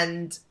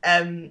 And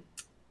and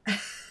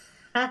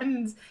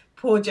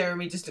poor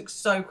Jeremy just looks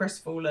so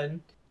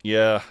crestfallen.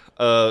 Yeah,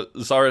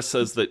 Zara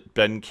says that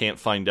Ben can't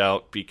find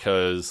out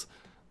because,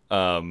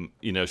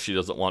 she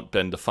doesn't want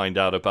Ben to find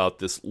out about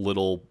this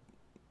little,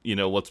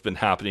 what's been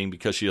happening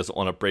because she doesn't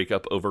want to break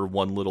up over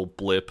one little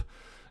blip.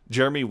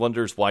 Jeremy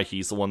wonders why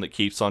he's the one that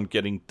keeps on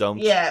getting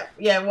dumped. Yeah,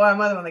 why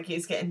am I the one that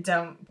keeps getting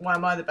dumped? Why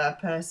am I the bad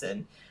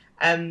person?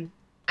 And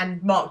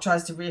Mark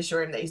tries to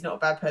reassure him that he's not a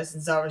bad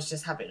person. Zara's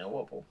just having a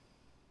wobble.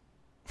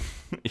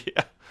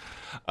 Yeah.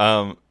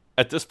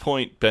 At this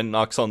point, Ben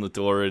knocks on the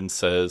door and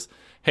says,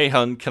 "Hey,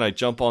 hun, can I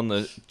jump in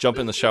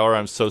the shower?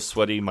 I'm so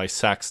sweaty. My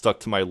sack stuck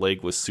to my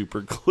leg with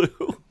super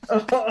glue."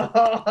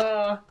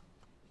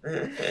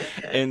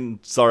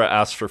 And Zara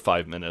asks for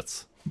 5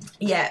 minutes.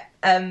 Yeah.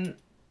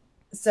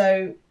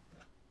 So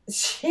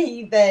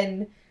she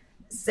then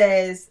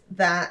says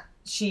that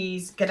they're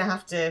gonna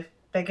have to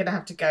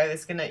go.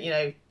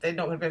 They're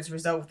not gonna be able to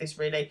resolve this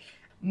really.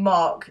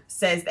 Mark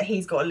says that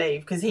he's got to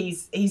leave because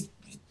he's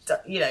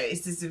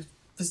it's this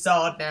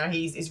facade now.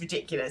 It's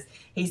ridiculous.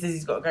 He says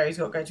he's got to go. He's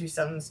got to go to his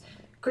son's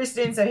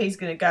christening, so he's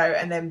going to go.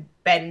 And then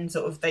Ben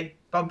they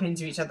bump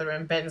into each other,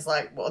 and Ben's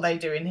like, "What are they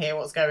doing here?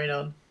 What's going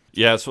on?"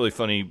 Yeah, it's really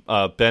funny.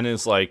 Ben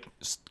is like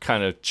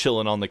kind of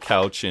chilling on the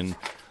couch, and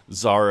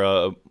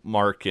Zara,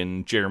 Mark,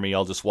 and Jeremy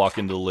all just walk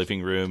into the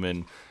living room,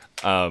 and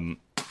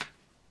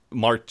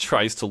Mark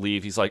tries to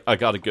leave. He's like, "I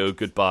gotta go,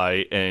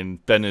 goodbye."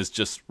 And Ben is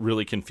just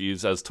really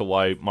confused as to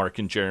why Mark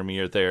and Jeremy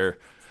are there.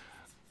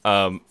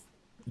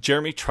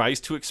 Jeremy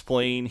tries to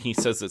explain. He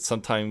says that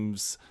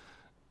sometimes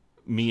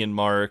me and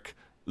Mark,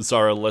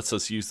 Zara lets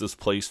us use this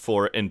place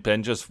for, and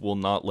Ben just will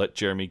not let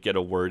Jeremy get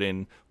a word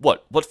in.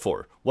 What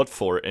for?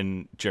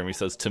 And Jeremy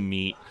says to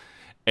meet.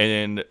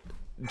 And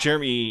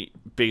Jeremy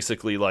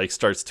basically like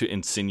starts to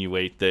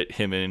insinuate that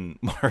him and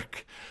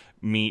Mark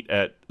meet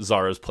at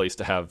Zara's place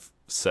to have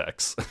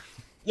sex.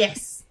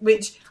 Yes,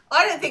 which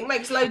I don't think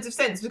makes loads of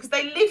sense because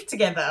they live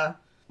together.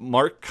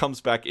 Mark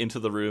comes back into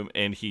the room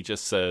and he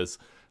just says,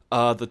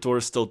 "The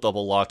door's still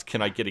double locked.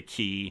 Can I get a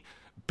key?"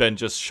 Ben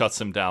just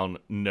shuts him down.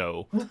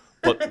 "No."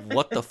 But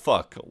what the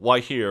fuck? Why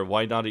here?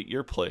 Why not at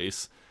your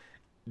place?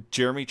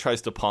 Jeremy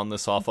tries to pawn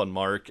this off on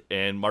Mark,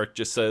 and Mark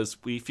just says,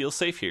 "We feel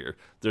safe here.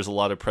 There's a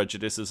lot of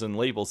prejudices and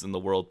labels in the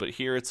world, but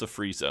here it's a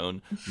free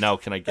zone. Now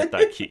can I get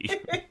that key?"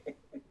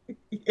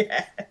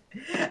 Yeah.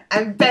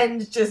 And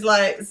Ben's just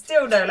like,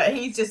 still no, like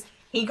he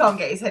can't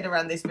get his head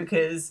around this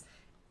because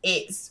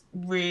it's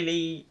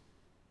really,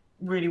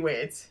 really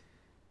weird.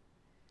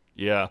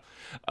 Yeah.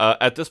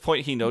 At this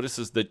point, he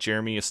notices that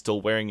Jeremy is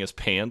still wearing his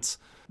pants.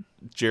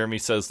 Jeremy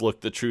says,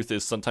 "Look, the truth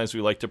is sometimes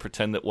we like to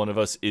pretend that one of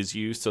us is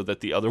you so that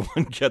the other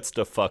one gets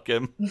to fuck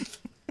him."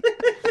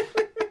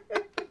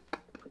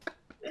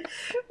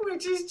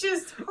 Which is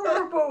just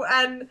horrible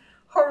and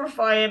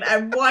horrifying.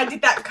 And why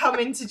did that come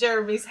into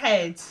Jeremy's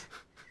head?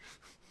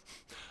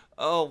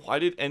 Oh, why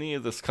did any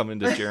of this come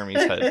into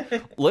Jeremy's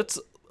head?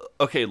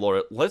 Okay,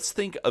 Laura, let's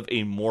think of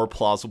a more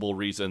plausible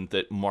reason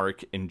that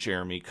Mark and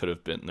Jeremy could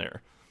have been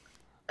there.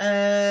 All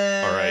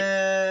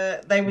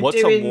right. They were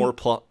What's doing, a more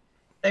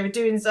They were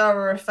doing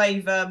Zara a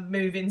favour,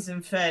 moving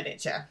some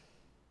furniture.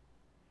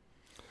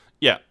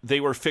 Yeah, they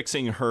were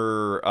fixing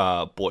her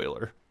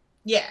boiler.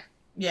 Yeah.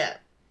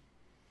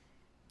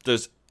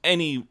 There's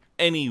any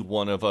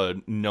one of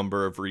a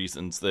number of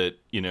reasons that,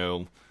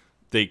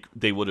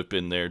 they would have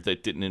been there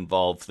that didn't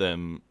involve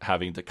them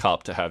having to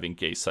cop to having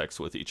gay sex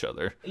with each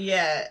other.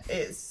 Yeah,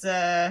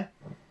 that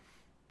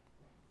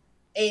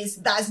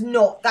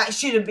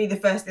shouldn't be the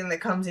first thing that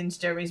comes into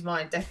Jeremy's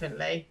mind,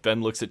 definitely.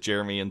 Ben looks at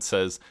Jeremy and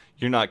says,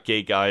 "You're not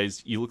gay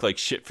guys. You look like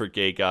shit for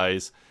gay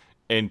guys."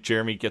 And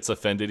Jeremy gets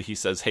offended. He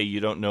says, "Hey, you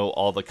don't know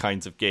all the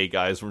kinds of gay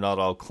guys. We're not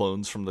all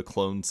clones from the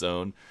clone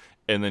zone."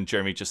 And then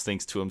Jeremy just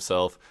thinks to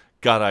himself,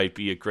 "God, I'd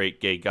be a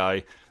great gay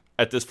guy."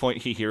 At this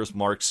point, he hears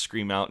Mark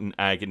scream out in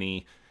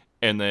agony,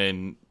 and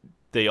then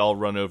they all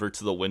run over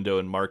to the window,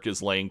 and Mark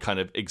is laying kind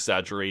of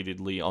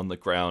exaggeratedly on the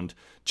ground.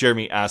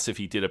 Jeremy asks if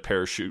he did a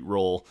parachute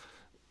roll.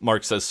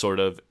 Mark says sort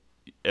of,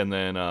 and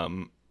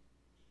then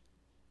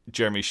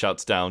Jeremy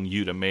shouts down,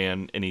 "You to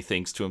man," and he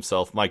thinks to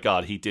himself, "My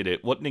God, he did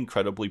it. What an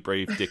incredibly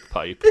brave dick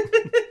pipe."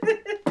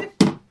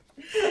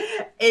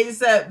 It's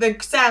the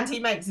sound he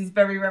makes is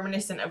very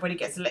reminiscent of when he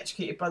gets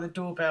electrocuted by the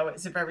doorbell.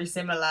 It's a very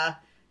similar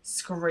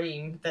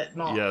scream that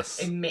Mark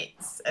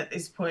emits at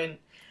this point.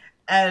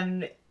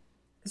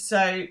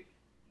 So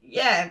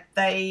yeah,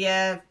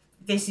 they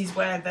this is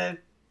where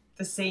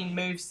the scene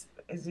moves.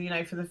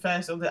 For the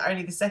first or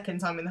only the second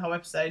time in the whole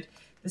episode,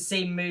 the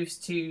scene moves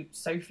to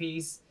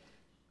Sophie's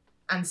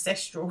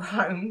ancestral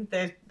home,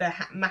 the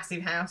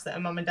massive house that her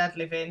mum and dad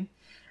live in.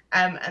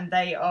 And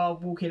they are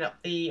walking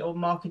up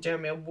Mark and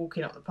Jeremy are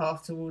walking up the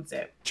path towards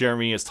it.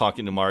 Jeremy is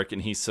talking to Mark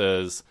and he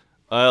says,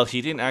 "Well, he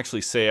didn't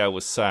actually say I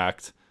was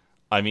sacked.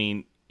 I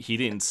mean, he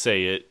didn't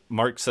say it."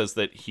 Mark says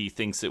that he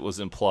thinks it was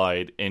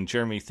implied, and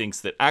Jeremy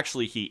thinks that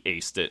actually he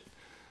aced it.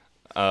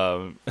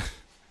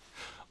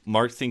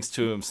 Mark thinks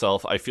to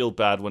himself, "I feel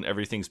bad when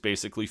everything's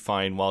basically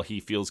fine while he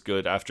feels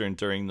good after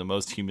enduring the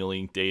most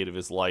humiliating day of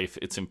his life.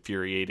 It's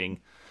infuriating."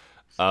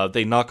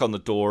 They knock on the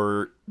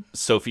door.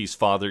 Sophie's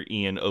father,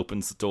 Ian,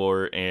 opens the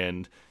door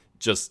and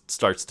just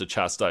starts to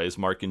chastise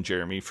Mark and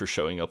Jeremy for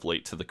showing up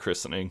late to the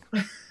christening.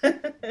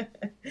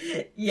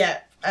 Yeah.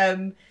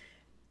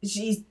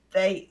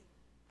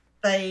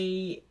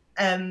 They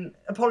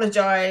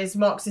apologise.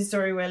 Mark says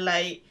sorry we're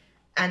late.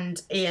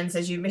 And Ian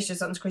says, "You missed your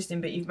son's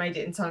christening, but you've made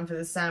it in time for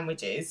the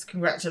sandwiches.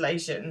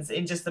 Congratulations,"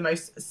 in just the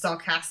most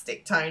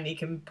sarcastic tone he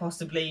can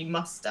possibly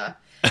muster.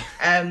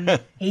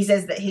 He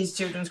says that his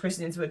children's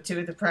christenings were two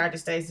of the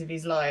proudest days of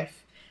his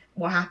life.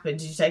 What happened?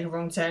 Did you take a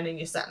wrong turn and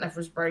your sat-nav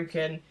was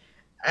broken?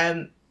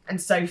 And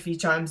Sophie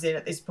chimes in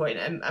at this point,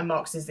 and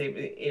Mark says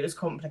it was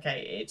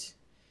complicated.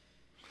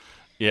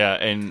 Yeah,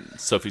 and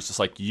Sophie's just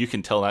like, you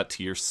can tell that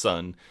to your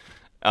son.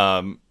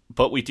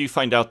 But we do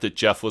find out that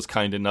Jeff was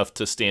kind enough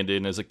to stand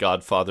in as a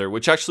godfather,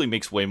 which actually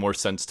makes way more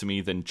sense to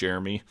me than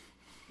Jeremy.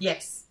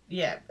 Yes,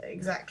 yeah,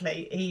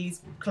 exactly.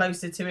 He's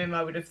closer to him,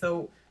 I would have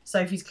thought.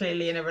 Sophie's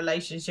clearly in a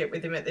relationship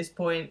with him at this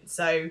point,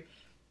 so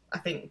I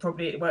think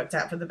probably it worked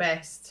out for the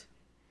best.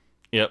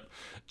 Yep.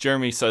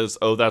 Jeremy says,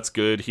 oh, that's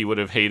good. He would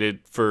have hated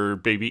for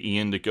baby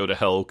Ian to go to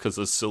hell because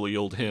of silly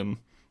old him.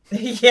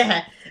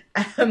 Yeah.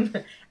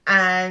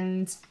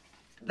 And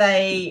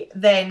they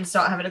then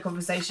start having a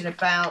conversation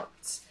about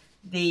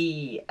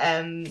the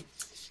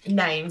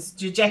names.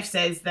 Jeff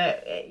says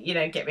that,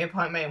 get me a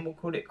pint, mate, and we'll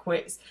call it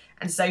quits.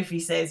 And Sophie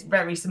says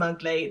very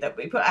smugly that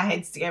we put our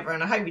heads together,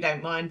 and I hope you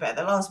don't mind, but at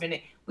the last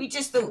minute, we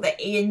just thought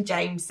that Ian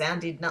James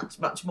sounded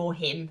much more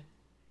him.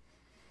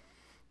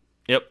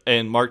 Yep,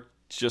 and Mark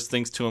just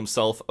thinks to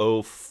himself,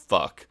 oh,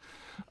 fuck.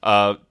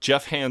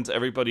 Jeff hands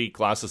everybody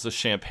glasses of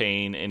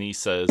champagne, and he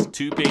says,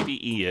 to baby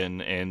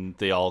Ian, and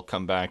they all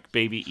come back,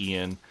 baby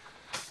Ian.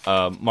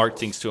 Mark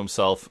thinks to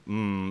himself,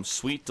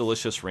 sweet,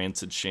 delicious,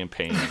 rancid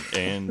champagne.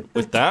 And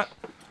with that,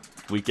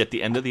 we get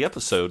the end of the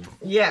episode.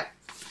 Yeah.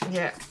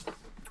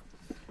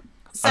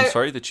 So, I'm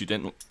sorry that you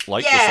didn't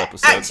like this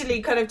episode.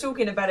 Actually, kind of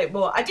talking about it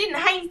more, I didn't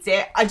hate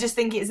it. I just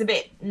think it's a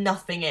bit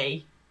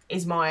nothingy,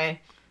 is my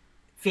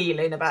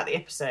feeling about the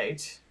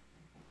episode.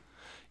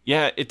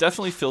 Yeah, it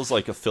definitely feels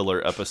like a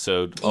filler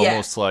episode,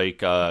 almost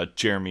like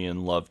Jeremy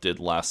and Love did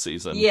last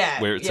season,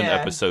 where it's an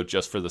episode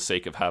just for the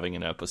sake of having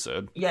an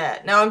episode. Yeah,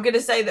 now I'm going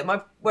to say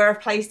that where I've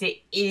placed it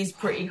is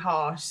pretty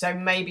harsh, so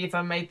maybe if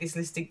I made this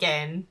list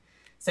again,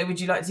 so would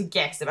you like to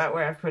guess about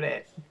where I've put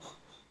it?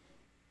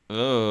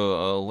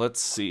 Oh,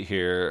 let's see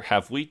here.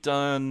 Have we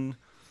done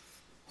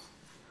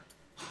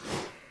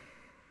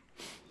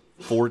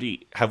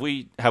 40? Have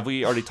we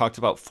already talked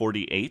about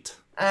 48?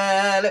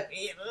 Let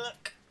me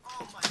look.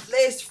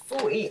 List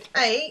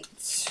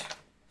 48.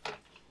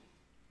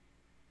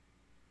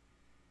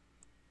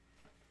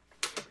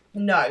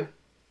 No.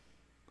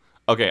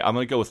 Okay, I'm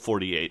going to go with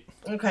 48.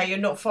 Okay, you're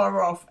not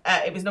far off.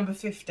 It was number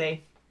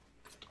 50.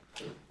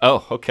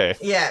 Oh, okay.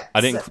 Yeah.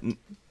 I didn't...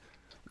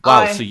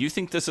 Wow, so you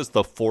think this is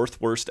the fourth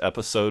worst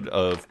episode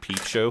of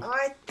Peep Show?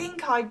 I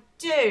think I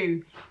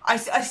do. I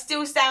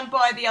still stand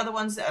by the other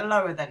ones that are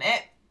lower than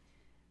it.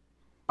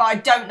 But I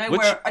don't know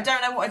I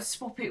don't know what I'd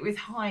swap it with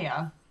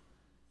higher.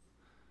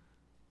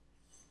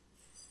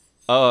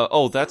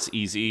 That's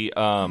easy.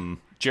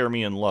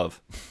 Jeremy and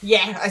Love.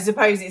 Yeah, I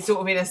suppose it's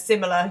sort of in a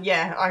similar...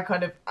 Yeah,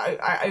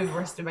 I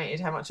overestimated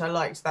how much I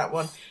liked that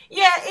one.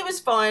 Yeah, it was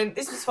fine.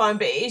 This was fine,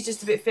 but it is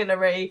just a bit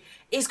fillery.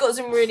 It's got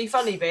some really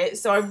funny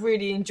bits, so I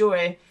really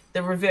enjoy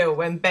the reveal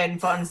when Ben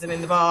finds them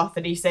in the bath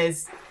and he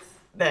says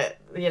that,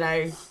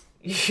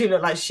 you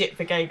look like shit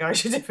for gay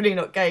guys. You're definitely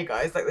not gay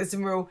guys. Like, there's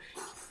some real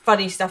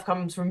funny stuff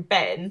comes from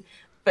Ben,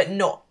 but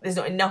there's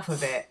not enough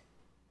of it.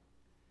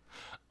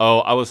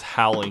 Oh, I was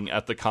howling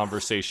at the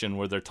conversation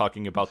where they're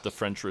talking about the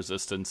French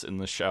resistance in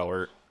the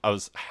shower. I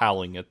was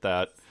howling at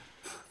that.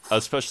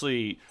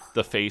 Especially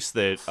the face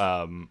that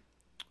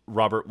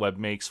Robert Webb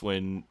makes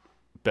when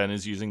Ben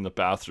is using the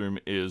bathroom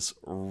is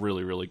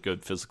really, really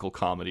good physical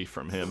comedy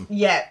from him.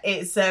 Yeah,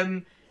 it's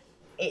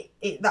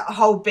that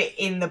whole bit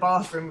in the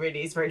bathroom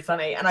really is very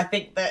funny. And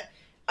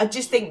I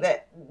just think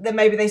that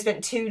maybe they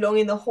spent too long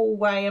in the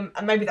hallway, and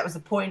maybe that was the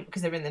point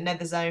because they're in the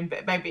Nether Zone,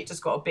 but maybe it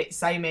just got a bit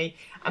samey.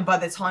 And by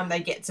the time they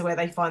get to where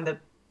they find the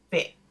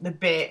bit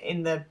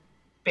in the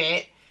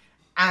bit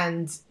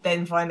and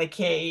then find the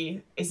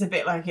key, it's a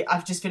bit like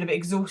I've just been a bit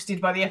exhausted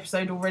by the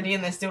episode already,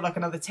 and there's still like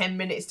another 10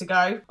 minutes to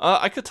go.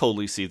 I could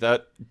totally see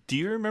that. Do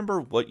you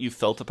remember what you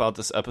felt about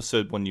this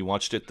episode when you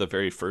watched it the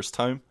very first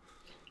time?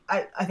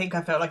 I think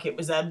I felt like it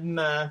was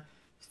a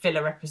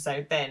filler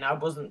episode then. I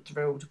wasn't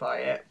thrilled by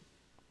it.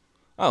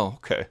 Oh,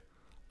 okay.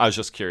 I was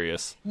just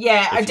curious.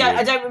 Yeah, I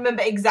don't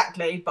remember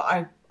exactly,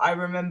 but I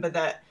remember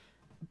that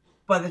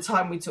by the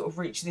time we'd sort of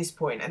reached this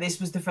point, and this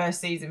was the first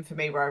season for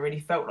me where I really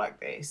felt like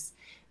this,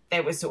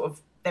 I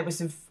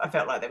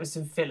felt like there was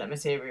some filler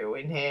material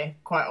in here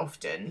quite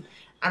often.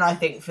 And I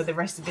think for the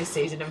rest of this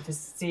season and for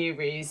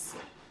series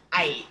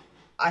 8,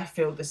 I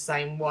feel the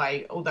same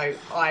way. Although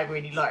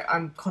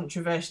I'm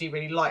controversially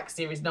really like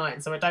series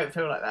 9, so I don't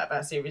feel like that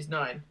about series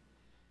 9.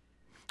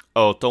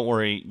 Oh, don't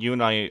worry. You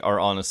and I are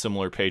on a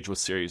similar page with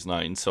Series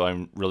 9, so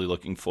I'm really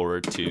looking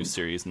forward to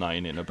Series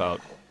 9 in about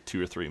 2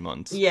 or 3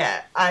 months.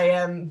 Yeah,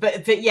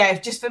 but yeah,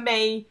 just for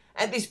me,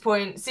 at this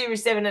point,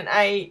 Series 7 and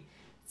 8,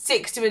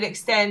 6 to an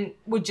extent,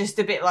 were just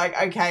a bit like,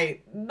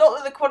 okay, not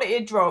that the quality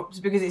had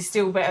dropped, because it's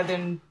still better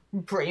than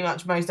pretty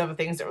much most other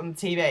things that are on the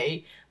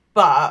TV,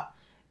 but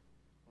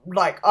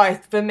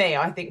for me,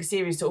 I think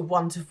series sort of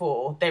 1 to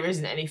 4, there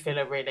isn't any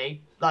filler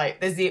really. Like,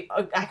 there's the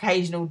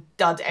occasional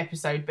dud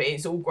episode, but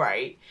it's all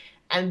great.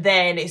 And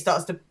then it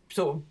starts to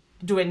sort of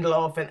dwindle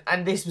off,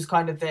 and this was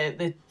kind of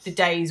the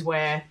days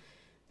where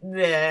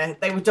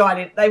they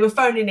were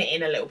phoning it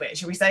in a little bit.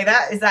 Should we say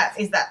that? Is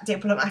that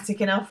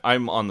diplomatic enough?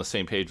 I'm on the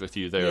same page with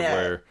you there,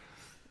 where,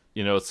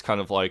 you know, it's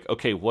kind of like,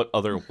 okay, what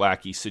other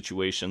wacky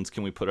situations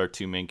can we put our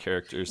two main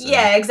characters in?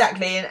 Yeah,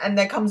 exactly. And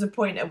there comes a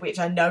point at which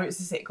I know it's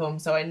a sitcom,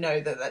 so I know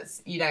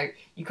that's, you know,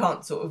 you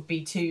can't sort of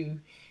be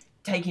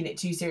taking it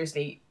too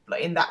seriously,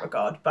 like, in that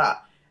regard.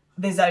 But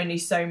there's only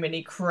so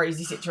many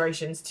crazy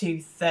situations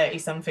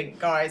 30-something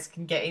guys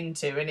can get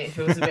into, and it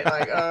feels a bit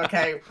like, oh,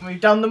 okay, we've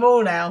done them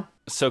all now.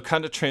 So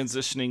kind of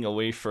transitioning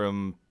away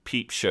from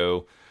Peep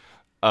Show,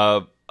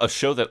 a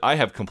show that I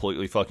have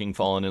completely fucking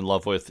fallen in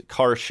love with,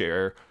 Car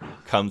Share,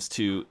 comes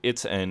to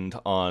its end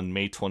on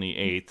May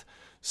 28th.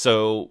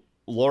 So,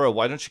 Laura,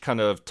 why don't you kind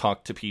of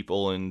talk to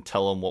people and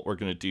tell them what we're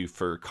going to do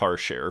for Car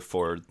Share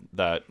for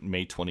that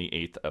May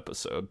 28th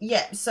episode?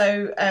 Yeah,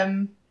 so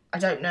I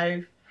don't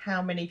know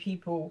how many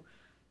people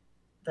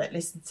that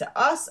listen to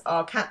us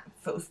are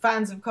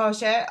fans of Car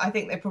Share. I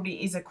think there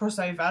probably is a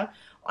crossover.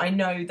 I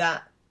know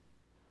that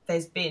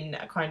there's been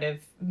a kind of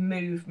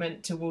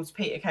movement towards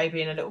Peter Kay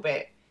being a little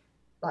bit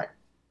like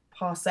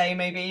passé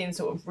maybe in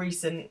sort of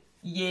recent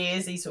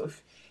years. He's sort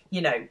of,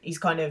 you know,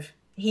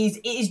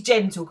 it is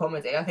gentle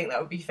comedy. I think that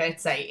would be fair to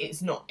say.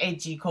 It's not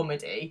edgy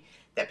comedy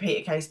that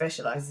Peter Kay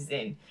specialises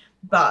in.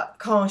 But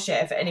Car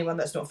Share, for anyone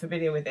that's not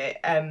familiar with it,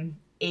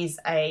 is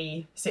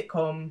a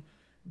sitcom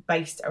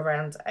based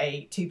around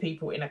two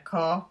people in a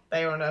car.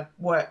 They're on a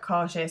work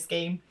car share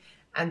scheme,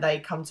 and they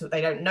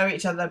don't know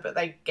each other, but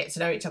they get to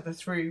know each other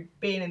through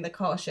being in the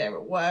car share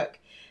at work.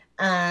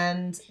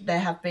 And there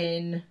have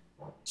been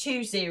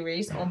 2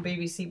 series on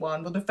BBC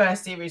One. Well, the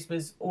first series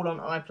was all on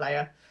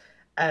iPlayer,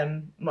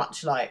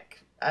 much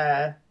like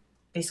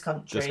This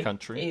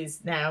Country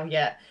is now,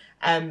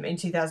 in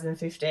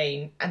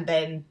 2015. And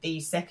then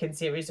the second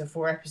series of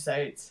 4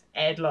 episodes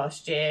aired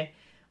last year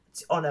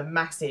on a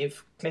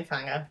massive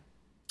cliffhanger.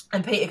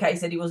 And Peter Kay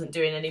said he wasn't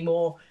doing any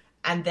more,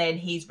 and then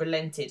he's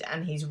relented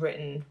and he's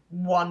written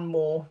one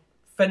more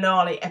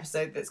finale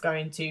episode that's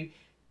going to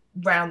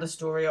round the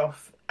story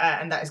off,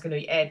 and that is going to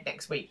be aired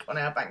next week on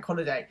our bank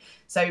holiday.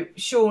 So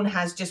Sean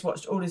has just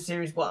watched all of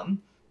series 1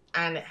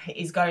 and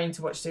is going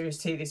to watch series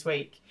 2 this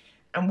week.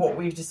 And what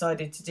we've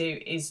decided to do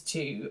is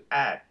to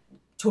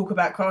talk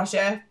about Car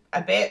Share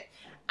a bit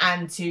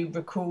and to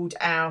record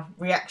our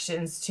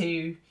reactions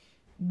to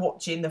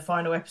watching the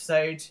final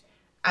episode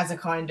as a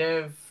kind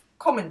of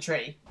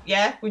commentary.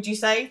 Yeah, would you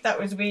say that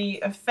would be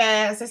a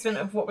fair assessment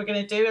of what we're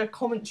going to do, a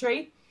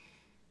commentary?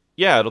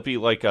 Yeah, it'll be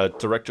like a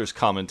director's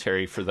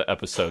commentary for the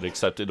episode,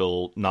 except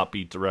it'll not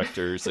be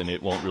directors and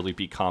it won't really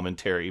be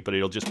commentary, but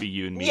it'll just be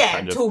you and me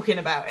kind of talking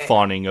about it,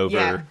 fawning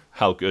over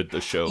how good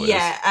the show is.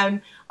 Yeah,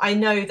 I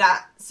know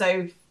that.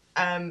 So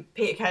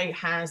Peter Kay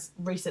has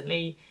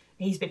recently,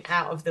 he's been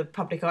out of the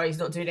public eye. He's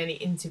not doing any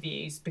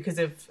interviews because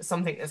of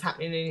something that's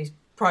happening in his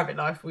private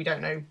life. We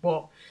don't know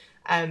what.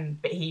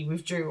 But he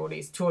withdrew all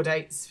his tour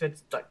dates for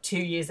like 2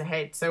 years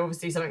ahead. So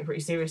obviously something pretty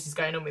serious is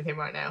going on with him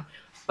right now.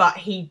 But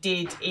he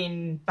did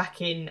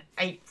back in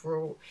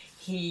April,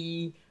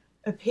 he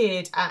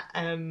appeared at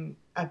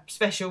a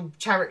special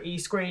charity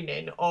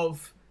screening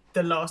of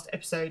the last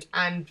episode,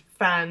 and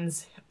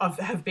fans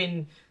have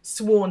been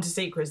sworn to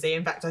secrecy.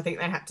 In fact, I think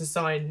they had to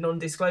sign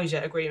non-disclosure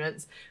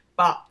agreements,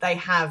 but they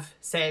have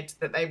said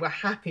that they were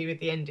happy with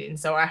the ending.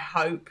 So I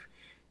hope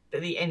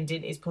that the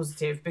ending is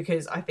positive,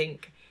 because I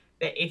think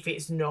that if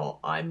it's not,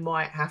 I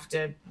might have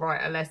to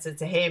write a letter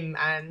to him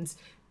and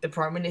the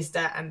Prime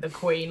Minister and the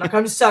Queen. Like,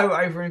 I'm so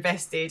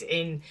over-invested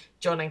in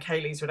John and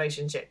Kaylee's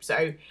relationship.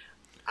 So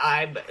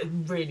I'm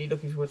really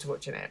looking forward to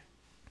watching it.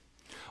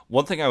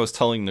 One thing I was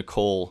telling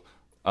Nicole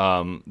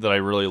that I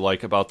really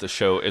like about the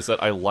show is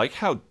that I like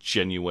how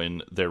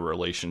genuine their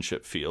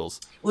relationship feels.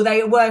 Well,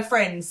 they were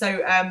friends. So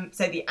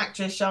the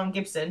actress Sian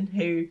Gibson,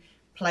 who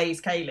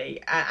plays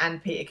Kaylee,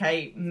 and Peter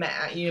Kay met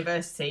at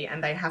university,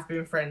 and they have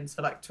been friends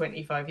for like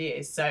 25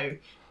 years. So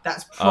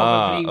that's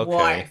probably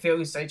why it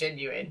feels so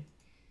genuine.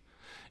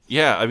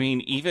 Yeah, I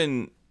mean,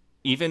 even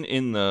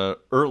in the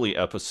early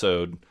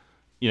episode,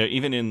 you know,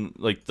 even in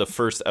like the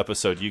first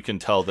episode, you can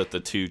tell that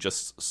the two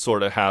just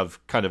sort of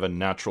have kind of a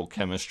natural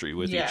chemistry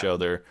with each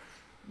other.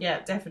 Yeah,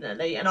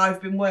 definitely. And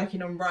I've been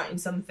working on writing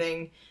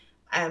something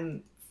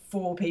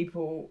for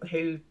people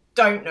who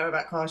don't know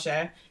about Car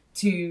Share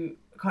to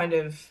kind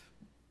of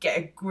get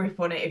a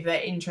grip on it if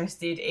they're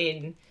interested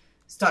in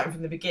starting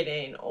from the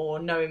beginning, or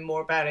knowing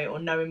more about it, or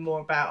knowing more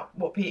about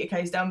what Peter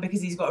Kay's done,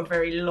 because he's got a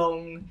very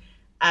long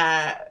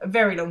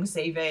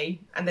CV,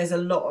 and there's a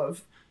lot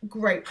of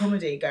great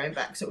comedy going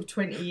back sort of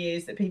 20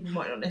 years that people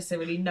might not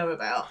necessarily know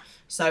about.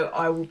 So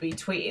I will be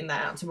tweeting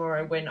that out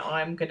tomorrow, when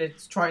I'm going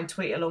to try and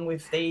tweet along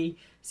with the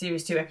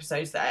series 2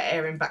 episodes that are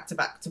airing back to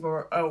back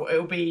tomorrow. Oh,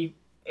 it'll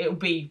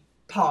be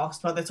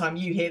past by the time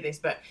you hear this,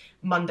 but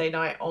Monday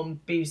night on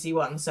BBC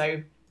One.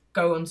 So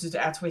go onto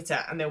our Twitter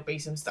and there'll be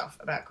some stuff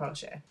about car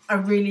share. I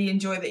really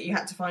enjoy that you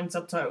had to find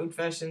subtitled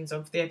versions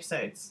of the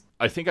episodes.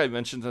 I think I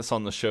mentioned this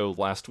on the show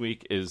last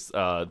week, is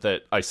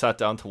that I sat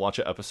down to watch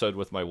an episode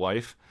with my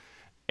wife,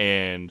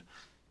 and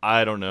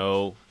I don't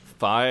know,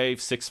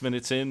 5-6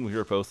 minutes in, we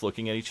were both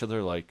looking at each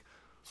other like,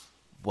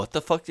 what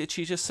the fuck did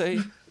she just say?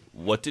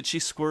 What did she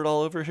squirt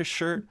all over his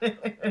shirt?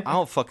 I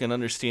don't fucking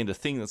understand a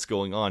thing that's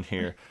going on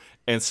here.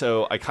 And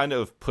so I kind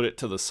of put it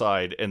to the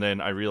side, and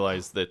then I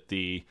realized that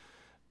the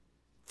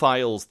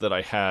files that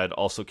I had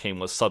also came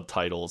with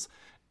subtitles.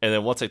 And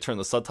then once I turned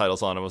the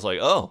subtitles on, I was like,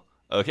 oh,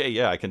 okay,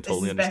 yeah, I can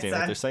totally understand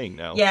what they're saying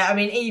now. Yeah, I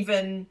mean,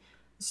 even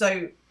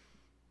so,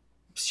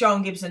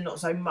 Sean Gibson not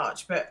so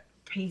much, but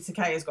Peter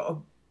Kay has got a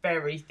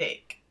very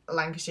thick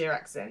Lancashire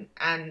accent,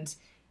 and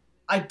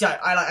I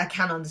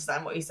can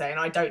understand what he's saying.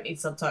 I don't need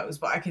subtitles,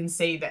 but I can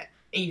see that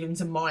even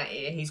to my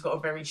ear, he's got a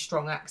very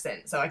strong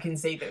accent. So I can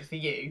see that for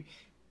you,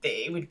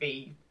 that it would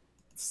be,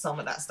 some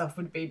of that stuff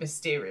would be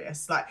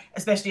mysterious, like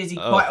especially as he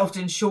quite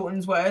often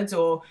shortens words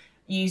or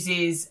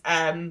uses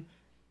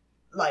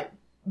like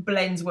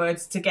blends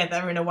words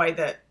together in a way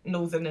that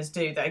Northerners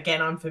do, that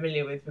again I'm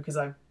familiar with because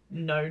I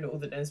know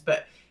Northerners,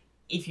 but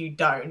if you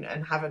don't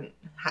and haven't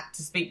had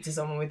to speak to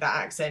someone with that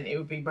accent, it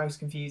would be most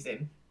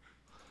confusing.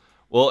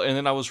 Well, and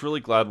then I was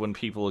really glad when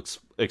people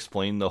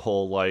explained the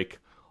whole, like,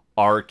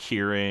 "Are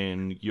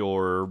Kieran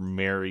your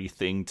Mary"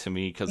 thing to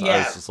me, because I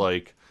was just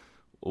like,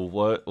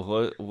 what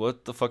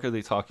the fuck are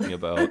they talking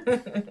about?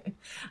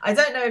 I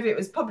don't know if it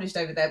was published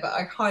over there, but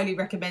I highly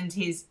recommend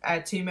his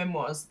 2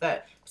 memoirs,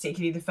 that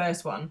particularly the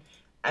first one,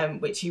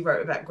 which he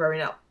wrote about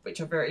growing up,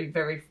 which are very,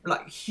 very,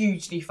 like,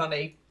 hugely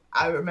funny.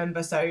 I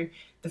remember, so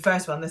the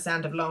first one, The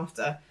Sound of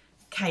Laughter,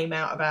 came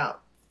out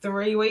about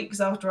 3 weeks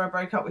after I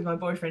broke up with my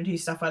boyfriend,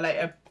 whose stuff I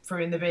later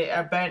threw in the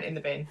bin, burnt in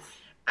the bin,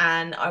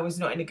 and I was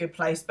not in a good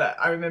place. But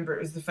I remember it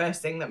was the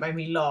first thing that made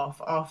me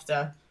laugh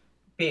after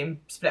being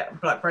split,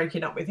 like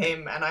breaking up with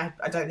him, and I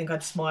don't think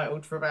I'd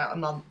smiled for about a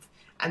month.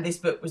 And this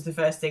book was the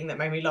first thing that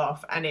made me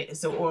laugh, and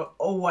it's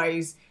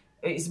always,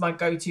 it's my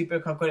go-to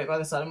book. I've got it by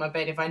the side of my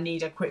bed if I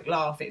need a quick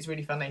laugh. It's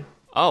really funny.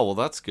 Oh, well,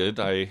 that's good.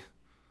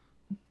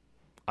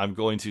 I'm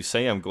going to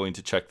say I'm going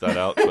to check that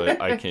out, but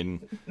I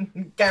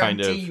can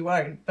guarantee you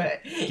won't,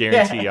 but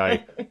guarantee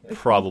I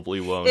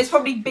probably won't. There's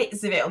probably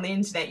bits of it on the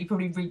internet. You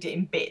probably read it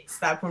in bits.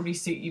 That'd probably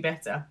suit you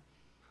better.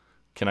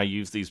 Can I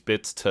use these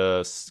bits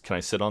can I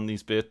sit on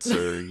these bits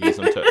or use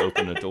them to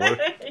open a door?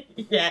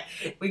 Yeah,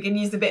 we can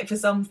use the bit for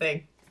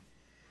something.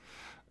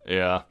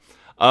 Yeah.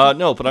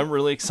 No, but I'm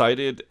really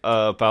excited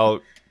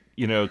about,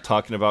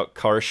 talking about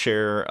car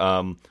share.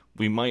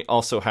 We might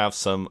also have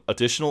some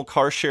additional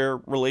car share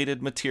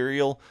related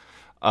material,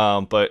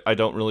 but I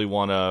don't really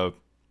want to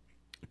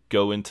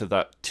go into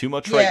that too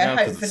much right now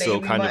because it's still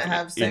kind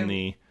of in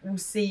the... We'll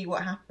see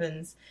what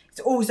happens. It's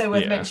also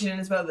worth mentioning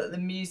as well that the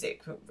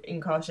music in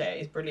car share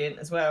is brilliant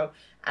as well.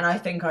 And I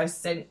think I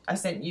sent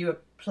you a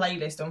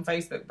playlist on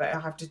Facebook, but I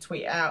have to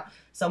tweet out.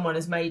 Someone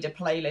has made a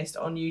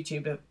playlist on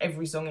YouTube of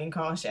every song in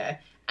car share,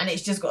 and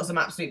it's just got some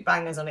absolute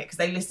bangers on it because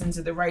they listen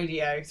to the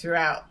radio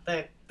throughout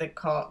the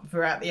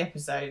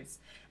episodes,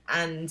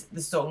 and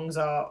the songs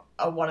are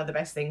one of the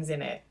best things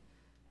in it.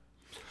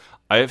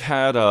 I've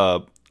had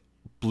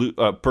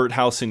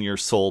Birdhouse in Your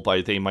Soul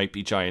by They Might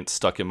Be Giants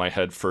stuck in my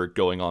head for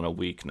going on a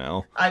week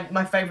now.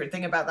 My favourite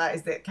thing about that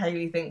is that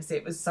Kaylee thinks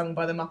it was sung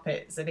by the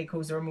Muppets and he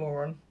calls her a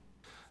moron.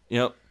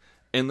 Yep.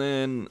 And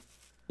then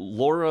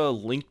Laura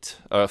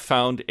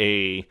found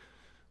a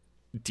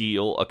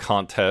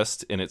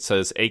contest, and it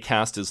says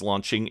Acast is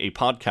launching a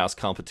podcast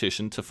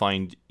competition to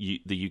find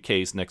the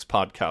UK's next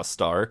podcast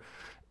star.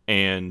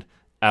 And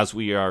as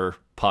we are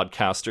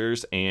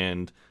podcasters,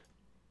 and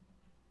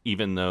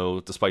even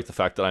though, despite the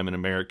fact that I'm an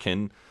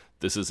American,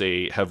 this is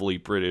a heavily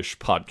British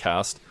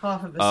podcast.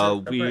 Half of us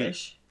are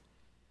British.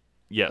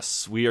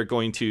 Yes, we are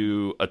going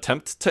to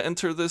attempt to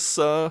enter this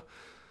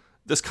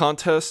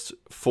contest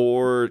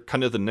for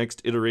kind of the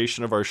next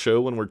iteration of our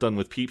show when we're done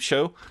with Peep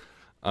Show.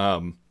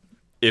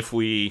 If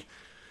we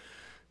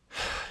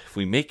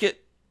make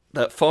it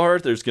that far,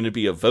 there's going to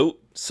be a vote.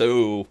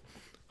 So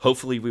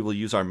hopefully we will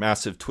use our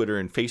massive Twitter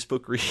and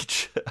Facebook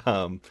reach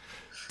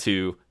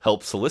to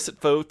help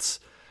solicit votes,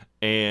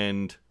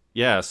 and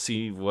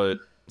see where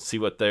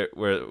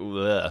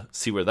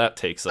that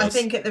takes us. I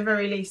think at the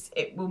very least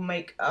it will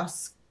make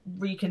us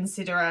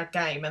reconsider our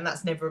game, and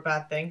that's never a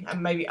bad thing,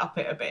 and maybe up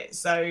it a bit.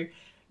 So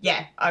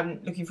yeah, I'm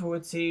looking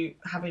forward to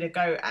having a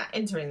go at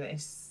entering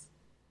this.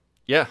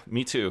 Yeah,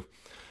 me too.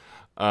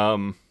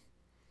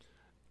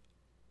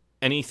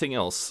 Anything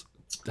else?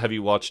 Have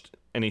you watched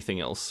anything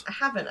else? I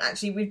haven't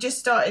actually. We've just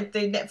started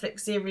the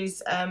Netflix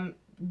series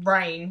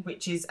Rain,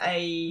 which is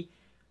I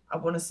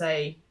want to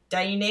say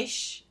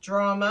Danish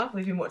drama.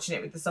 We've been watching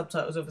it with the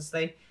subtitles,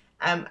 obviously,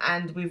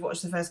 and we've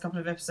watched the first couple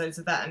of episodes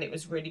of that, and it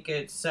was really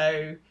good.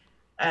 So,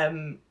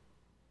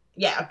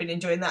 I've been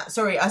enjoying that.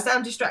 Sorry, I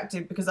sound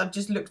distracted because I've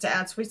just looked at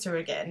our Twitter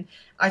again.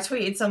 I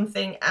tweeted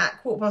something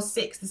at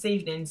 6:15 this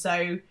evening,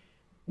 so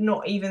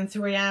not even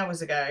 3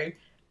 hours ago.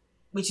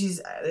 which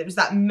is it was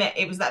that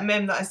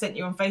meme that I sent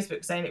you on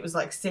Facebook saying it was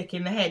like sick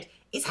in the head.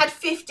 It's had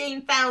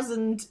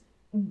 15,000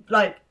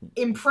 like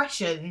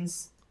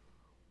impressions.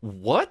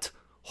 What?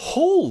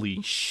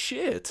 Holy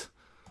shit!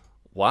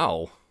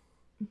 Wow,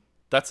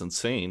 that's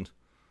insane.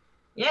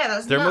 Yeah,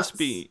 that's there nuts.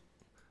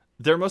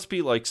 There must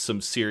be like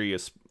some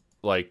serious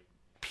like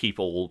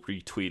people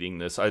retweeting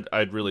this.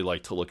 I'd really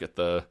like to look at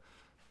the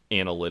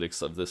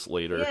analytics of this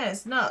later. Yeah,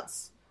 it's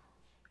nuts.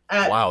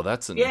 Wow,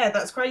 yeah,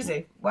 that's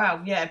crazy.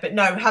 Wow, yeah, but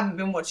no, haven't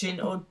been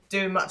watching or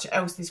doing much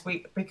else this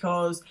week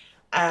because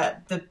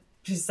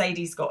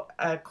Sadie's got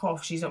a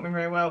cough. She's not been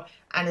very well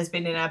and has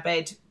been in our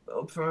bed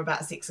from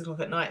about 6 o'clock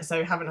at night.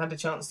 So haven't had a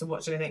chance to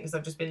watch anything because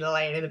I've just been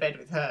laying in the bed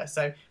with her.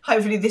 So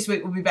hopefully this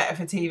week will be better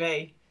for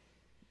TV.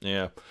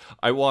 Yeah,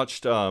 I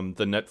watched the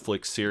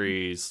Netflix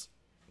series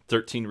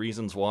 13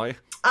 Reasons Why.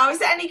 Oh,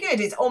 is it any good?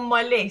 It's on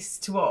my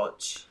list to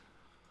watch.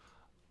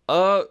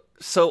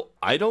 So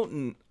I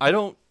don't.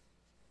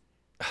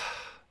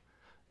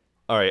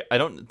 All right,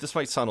 this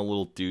might sound a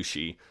little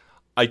douchey.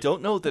 I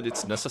don't know that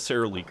it's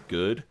necessarily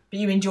good. But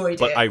you enjoyed it.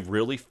 But I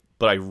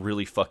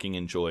really fucking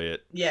enjoy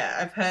it. Yeah,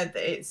 I've heard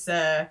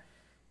that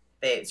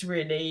it's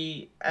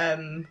really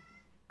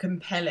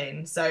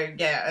compelling. So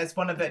yeah, it's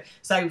one of the.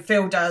 So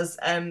Phil does.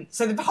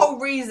 So the whole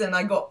reason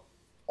I got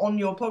on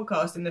your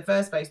podcast in the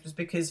first place was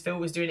because Phil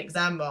was doing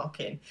exam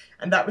marking,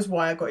 and that was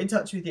why I got in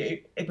touch with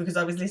you, because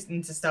I was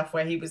listening to stuff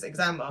where he was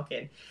exam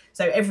marking.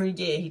 So every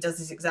year he does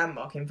this exam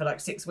marking for like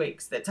 6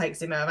 weeks that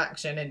takes him out of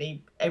action, and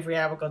every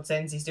hour God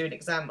sends he's doing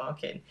exam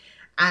marking,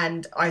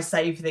 and I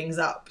save things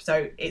up,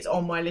 so it's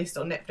on my list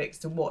on Netflix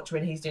to watch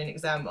when he's doing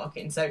exam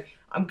marking. So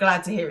I'm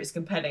glad to hear it's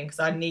compelling because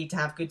I need to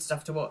have good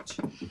stuff to watch.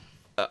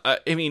 I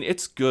mean,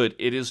 it's good.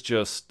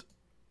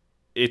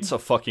 It's a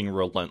fucking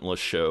relentless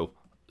show.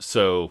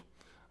 So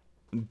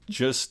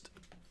just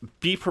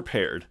be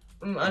prepared.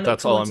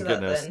 That's all I'm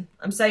gonna.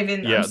 I'm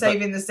saving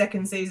the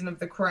second season of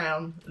The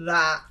Crown,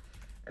 that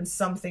and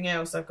something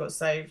else I've got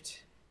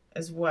saved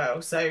as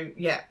well. So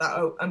yeah,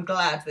 I'm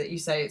glad that you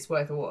say it's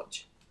worth a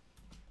watch.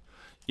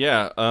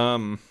 Yeah.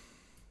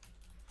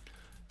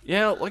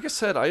 Yeah. Like I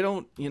said, I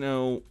don't.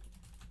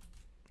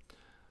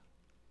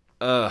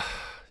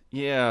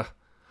 Yeah.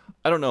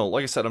 I don't know.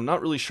 Like I said, I'm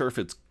not really sure if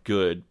it's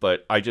good,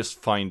 but I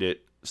just find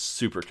it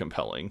super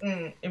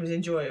compelling. It was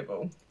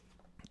enjoyable.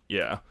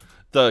 Yeah.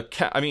 The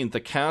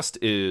cast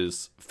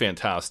is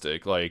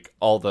fantastic. Like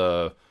all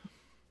the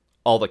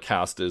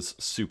cast is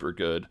super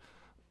good,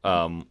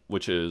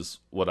 which is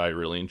what I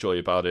really enjoy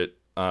about it.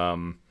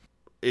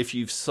 If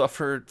you've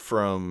suffered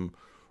from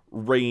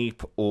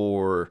rape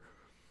or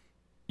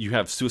you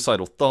have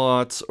suicidal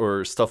thoughts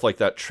or stuff like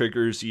that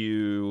triggers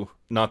you,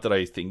 not that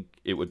I think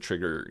it would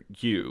trigger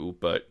you,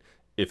 but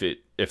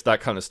if that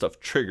kind of stuff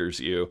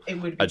triggers you,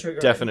 it would be triggering. I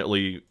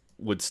definitely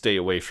would stay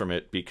away from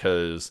it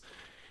because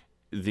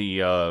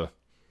the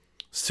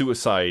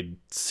suicide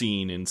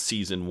scene in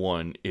season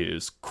 1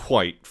 is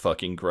quite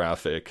fucking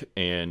graphic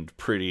and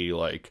pretty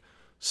like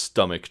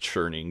stomach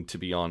churning, to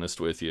be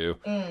honest with you.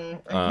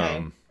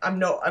 Okay.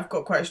 I've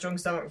got quite a strong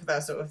stomach for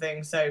that sort of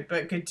thing, so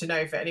but good to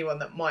know for anyone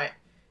that might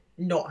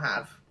not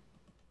have.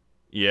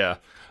 Yeah.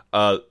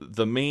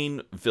 The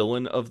main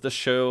villain of the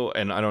show,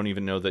 and I don't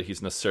even know that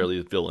he's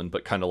necessarily the villain,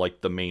 but kind of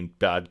like the main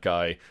bad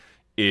guy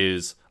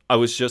is, I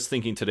was just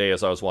thinking today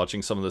as I was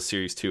watching some of the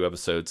series 2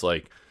 episodes,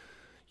 like,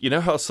 you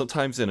know how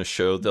sometimes in a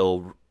show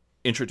they'll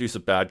introduce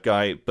a bad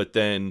guy, but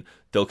then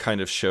they'll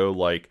kind of show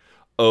like,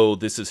 oh,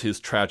 this is his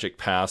tragic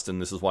past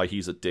and this is why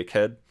he's a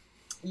dickhead?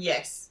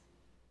 Yes.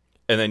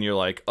 And then you're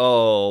like,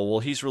 oh, well,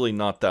 he's really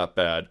not that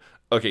bad.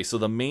 Okay, so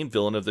the main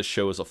villain of the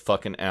show is a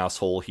fucking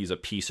asshole. He's a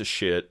piece of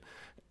shit.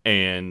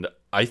 And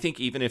I think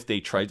even if they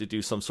tried to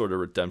do some sort of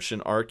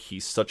redemption arc,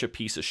 he's such a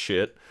piece of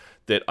shit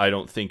that I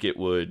don't think it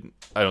would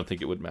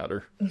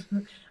matter.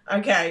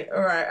 Okay,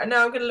 all right. I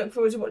know I'm going to look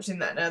forward to watching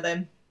that now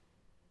then.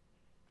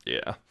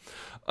 Yeah.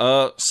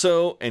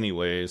 So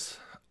anyways,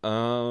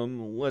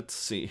 let's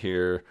see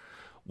here.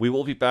 We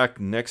will be back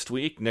next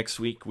week. Next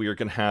week we are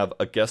going to have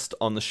a guest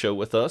on the show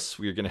with us.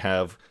 We are going to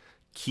have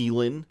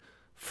Keelan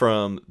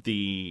from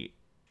the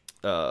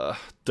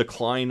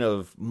Decline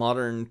of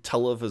Modern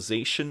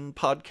Televisation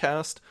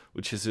podcast,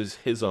 which is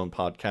his own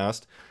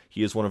podcast.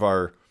 He is one of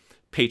our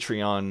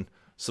Patreon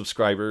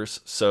subscribers,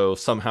 so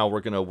somehow we're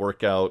going to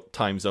work out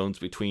time zones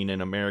between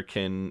an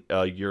American,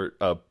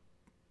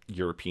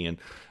 European,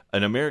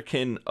 an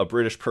American, a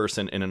British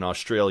person, and an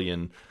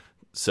Australian,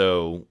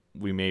 so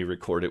we may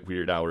record at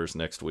weird hours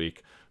next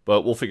week,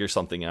 but we'll figure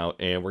something out,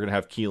 and we're going to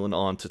have Keelan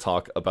on to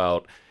talk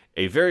about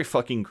a very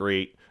fucking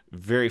great,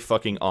 very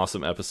fucking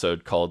awesome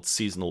episode called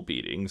Seasonal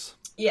Beatings.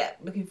 Yeah,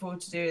 looking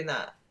forward to doing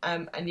that.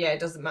 And yeah,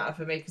 it doesn't matter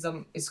for me because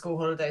it's school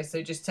holidays,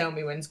 so just tell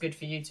me when's good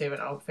for you two and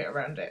I'll fit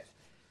around it.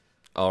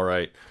 All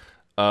right.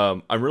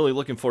 I'm really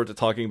looking forward to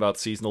talking about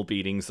Seasonal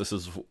Beatings. This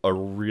is a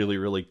really,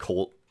 really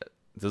cult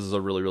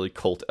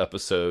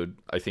episode.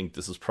 I think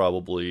this is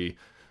probably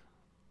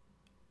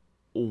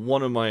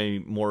one of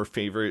my more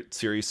favorite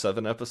Series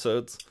 7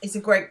 episodes. It's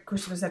a great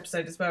Christmas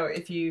episode as well. I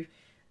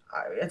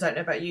don't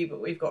know about you,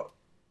 but we've got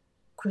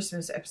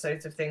Christmas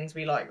episodes of things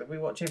we like that we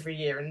watch every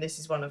year, and this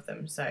is one of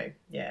them. So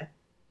yeah.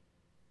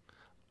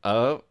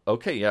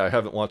 Okay, yeah, I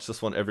haven't watched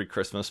this one every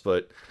Christmas,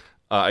 but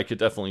I could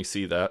definitely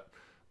see that.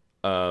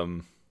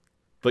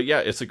 But yeah,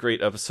 it's a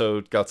great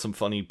episode. Got some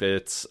funny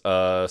bits,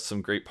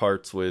 some great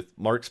parts with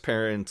Mark's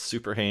parents,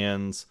 Super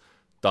Hands,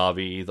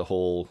 Davi. The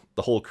whole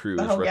crew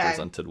is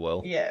represented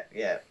well.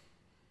 Yeah.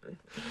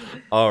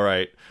 All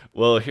right.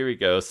 Well, here we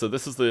go. So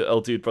this is the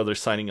El Dude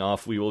Brothers signing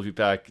off. We will be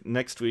back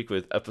next week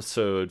with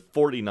episode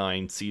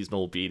 49,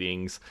 Seasonal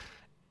Beatings.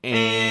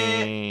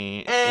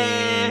 Bye.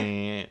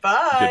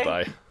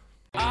 Goodbye.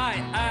 I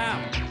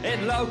am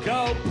in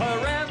loco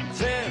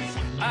parentis.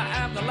 I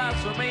am the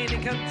last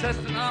remaining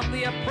contestant on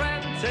The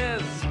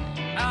Apprentice.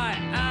 I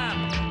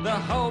am the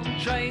home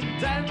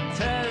trained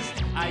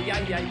dentist. Ay,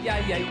 ay, ay,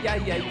 ay, ay,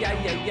 ay, ay,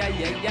 ay, ay,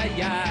 ay,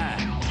 ay,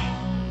 ay.